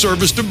with the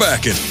service to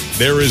back it,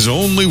 there is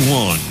only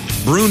one.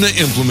 Bruna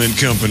Implement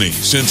Company,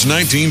 since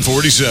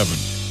 1947.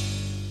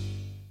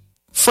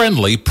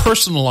 Friendly,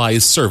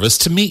 personalized service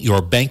to meet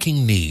your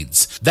banking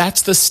needs.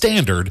 That's the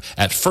standard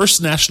at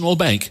First National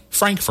Bank,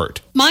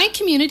 Frankfort. My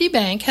community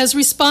bank has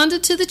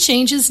responded to the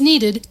changes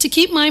needed to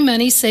keep my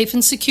money safe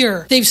and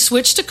secure. They've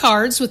switched to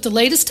cards with the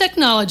latest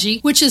technology,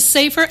 which is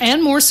safer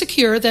and more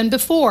secure than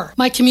before.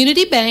 My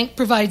community bank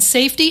provides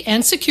safety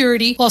and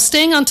security while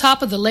staying on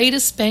top of the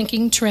latest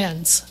banking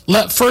trends.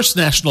 Let First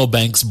National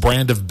Bank's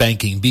brand of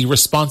banking be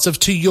responsive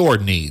to your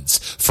needs.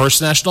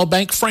 First National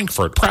Bank,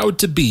 Frankfort, proud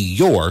to be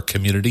your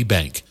community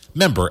bank.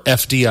 Member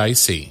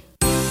FDIC.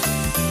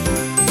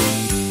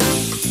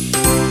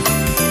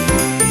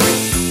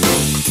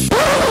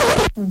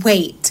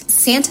 Wait,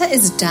 Santa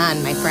is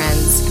done, my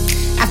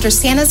friends. After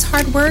Santa's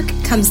hard work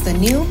comes the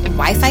new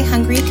Wi-Fi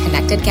hungry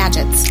connected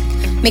gadgets.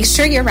 Make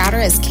sure your router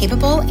is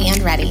capable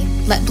and ready.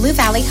 Let Blue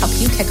Valley help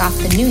you kick off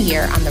the new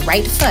year on the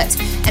right foot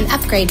and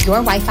upgrade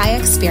your Wi-Fi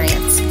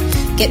experience.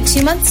 Get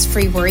 2 months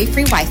free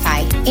worry-free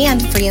Wi-Fi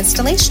and free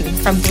installation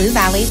from Blue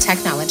Valley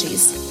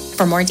Technologies.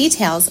 For more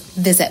details,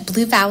 visit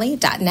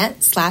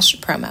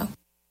bluevalley.net/promo.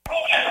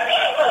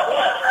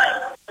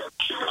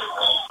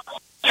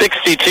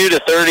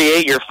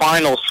 62-38, your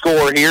final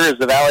score here as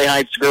the Valley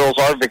Heights girls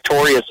are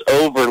victorious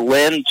over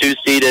Linn.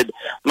 2-seeded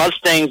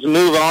Mustangs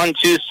move on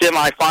to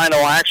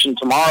semifinal action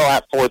tomorrow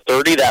at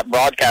 4:30. That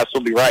broadcast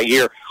will be right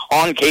here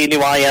on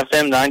KNDY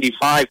FM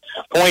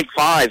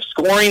 95.5.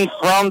 Scoring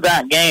from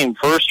that game,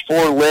 first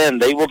for Linn,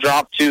 they will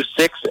drop to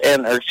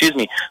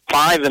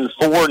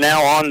 5-4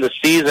 now on the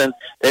season.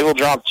 They will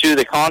drop to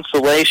the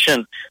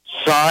consolation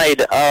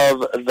side of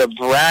the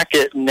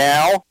bracket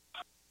now,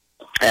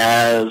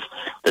 as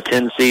the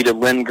 10-seeded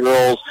Linn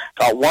girls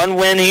got one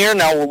win here.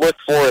 Now we'll look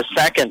for a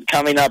second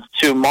coming up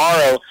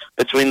tomorrow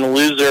between the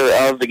loser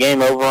of the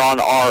game over on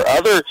our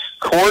other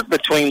court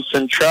between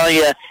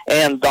Centralia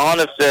and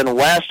Doniphan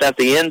West. At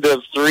the end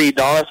of 3,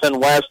 Doniphan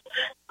West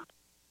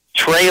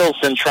trails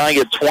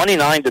Centralia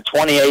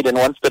 29-28 in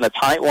what's been a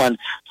tight one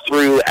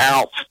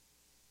throughout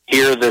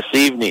here this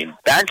evening.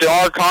 Back to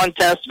our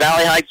contest,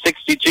 Valley Heights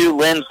 62,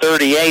 Linn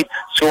 38.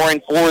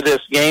 Scoring for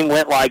this game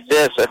went like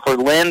this. For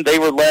Linn, they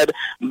were led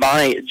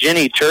by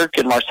Jenny Turk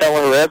and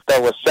Marcella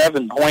Huerta with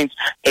 7 points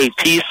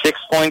apiece, 6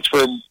 points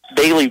for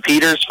Bailey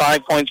Peters,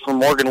 5 points for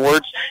Morgan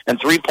Wirtz, and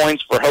 3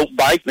 points for Hope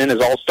Beichman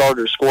as all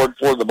starters scored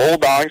for the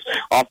Bulldogs.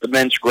 Off the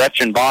bench,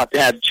 Gretchen Bott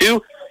had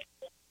 2.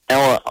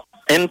 Ella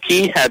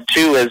Enke had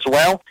 2 as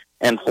well.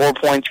 And 4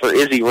 points for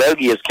Izzy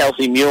Rogie as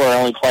Kelsey Mueller,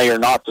 only player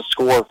not to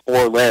score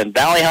for Linn.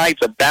 Valley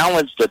Heights, a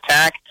balanced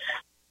attack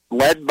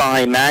led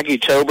by Maggie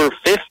Tober,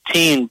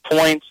 15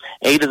 points,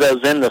 8 of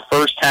those in the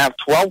first half,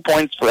 12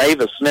 points for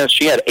Ava Smith.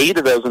 She had 8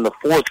 of those in the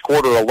fourth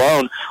quarter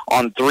alone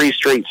on 3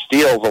 straight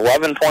steals.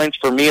 11 points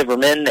for Mia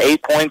Vermitten,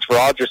 8 points for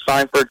Audra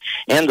Seinford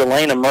and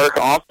Elena Merck.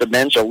 Off the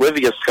bench,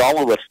 Olivia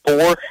Scholar with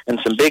 4 and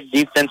some big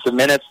defensive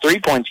minutes, 3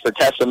 points for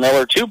Tessa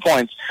Miller, 2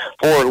 points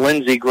for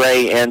Lindsey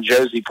Gray and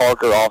Josie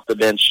Parker off the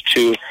bench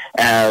too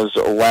as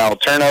well.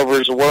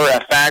 Turnovers were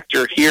a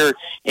factor here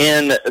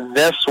in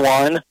this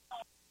one.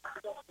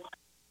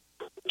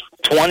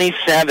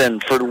 27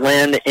 for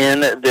Linn in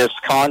this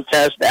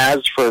contest.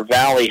 As for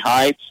Valley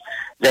Heights,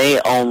 they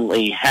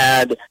only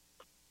had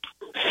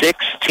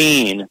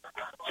 16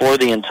 for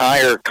the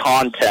entire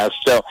contest.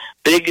 So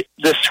big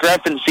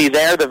discrepancy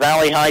there. The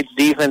Valley Heights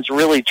defense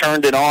really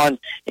turned it on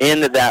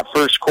in that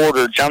first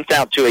quarter, jumped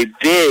out to a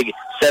big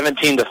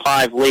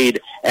 17-5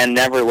 lead and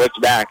never looked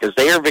back as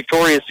they are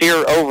victorious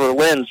here over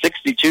Linn,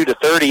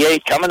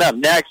 62-38. Coming up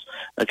next,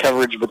 the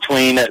coverage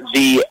between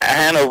the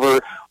Hanover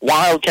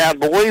Wildcat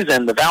boys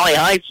and the Valley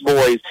Heights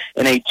boys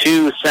in a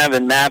 2-7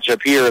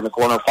 matchup here in the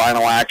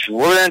quarterfinal action.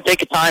 We're going to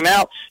take a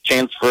timeout,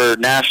 chance for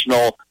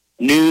national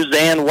news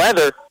and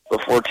weather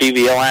before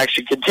TVL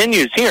action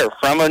continues here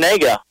from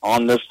Onega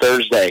on this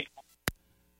Thursday.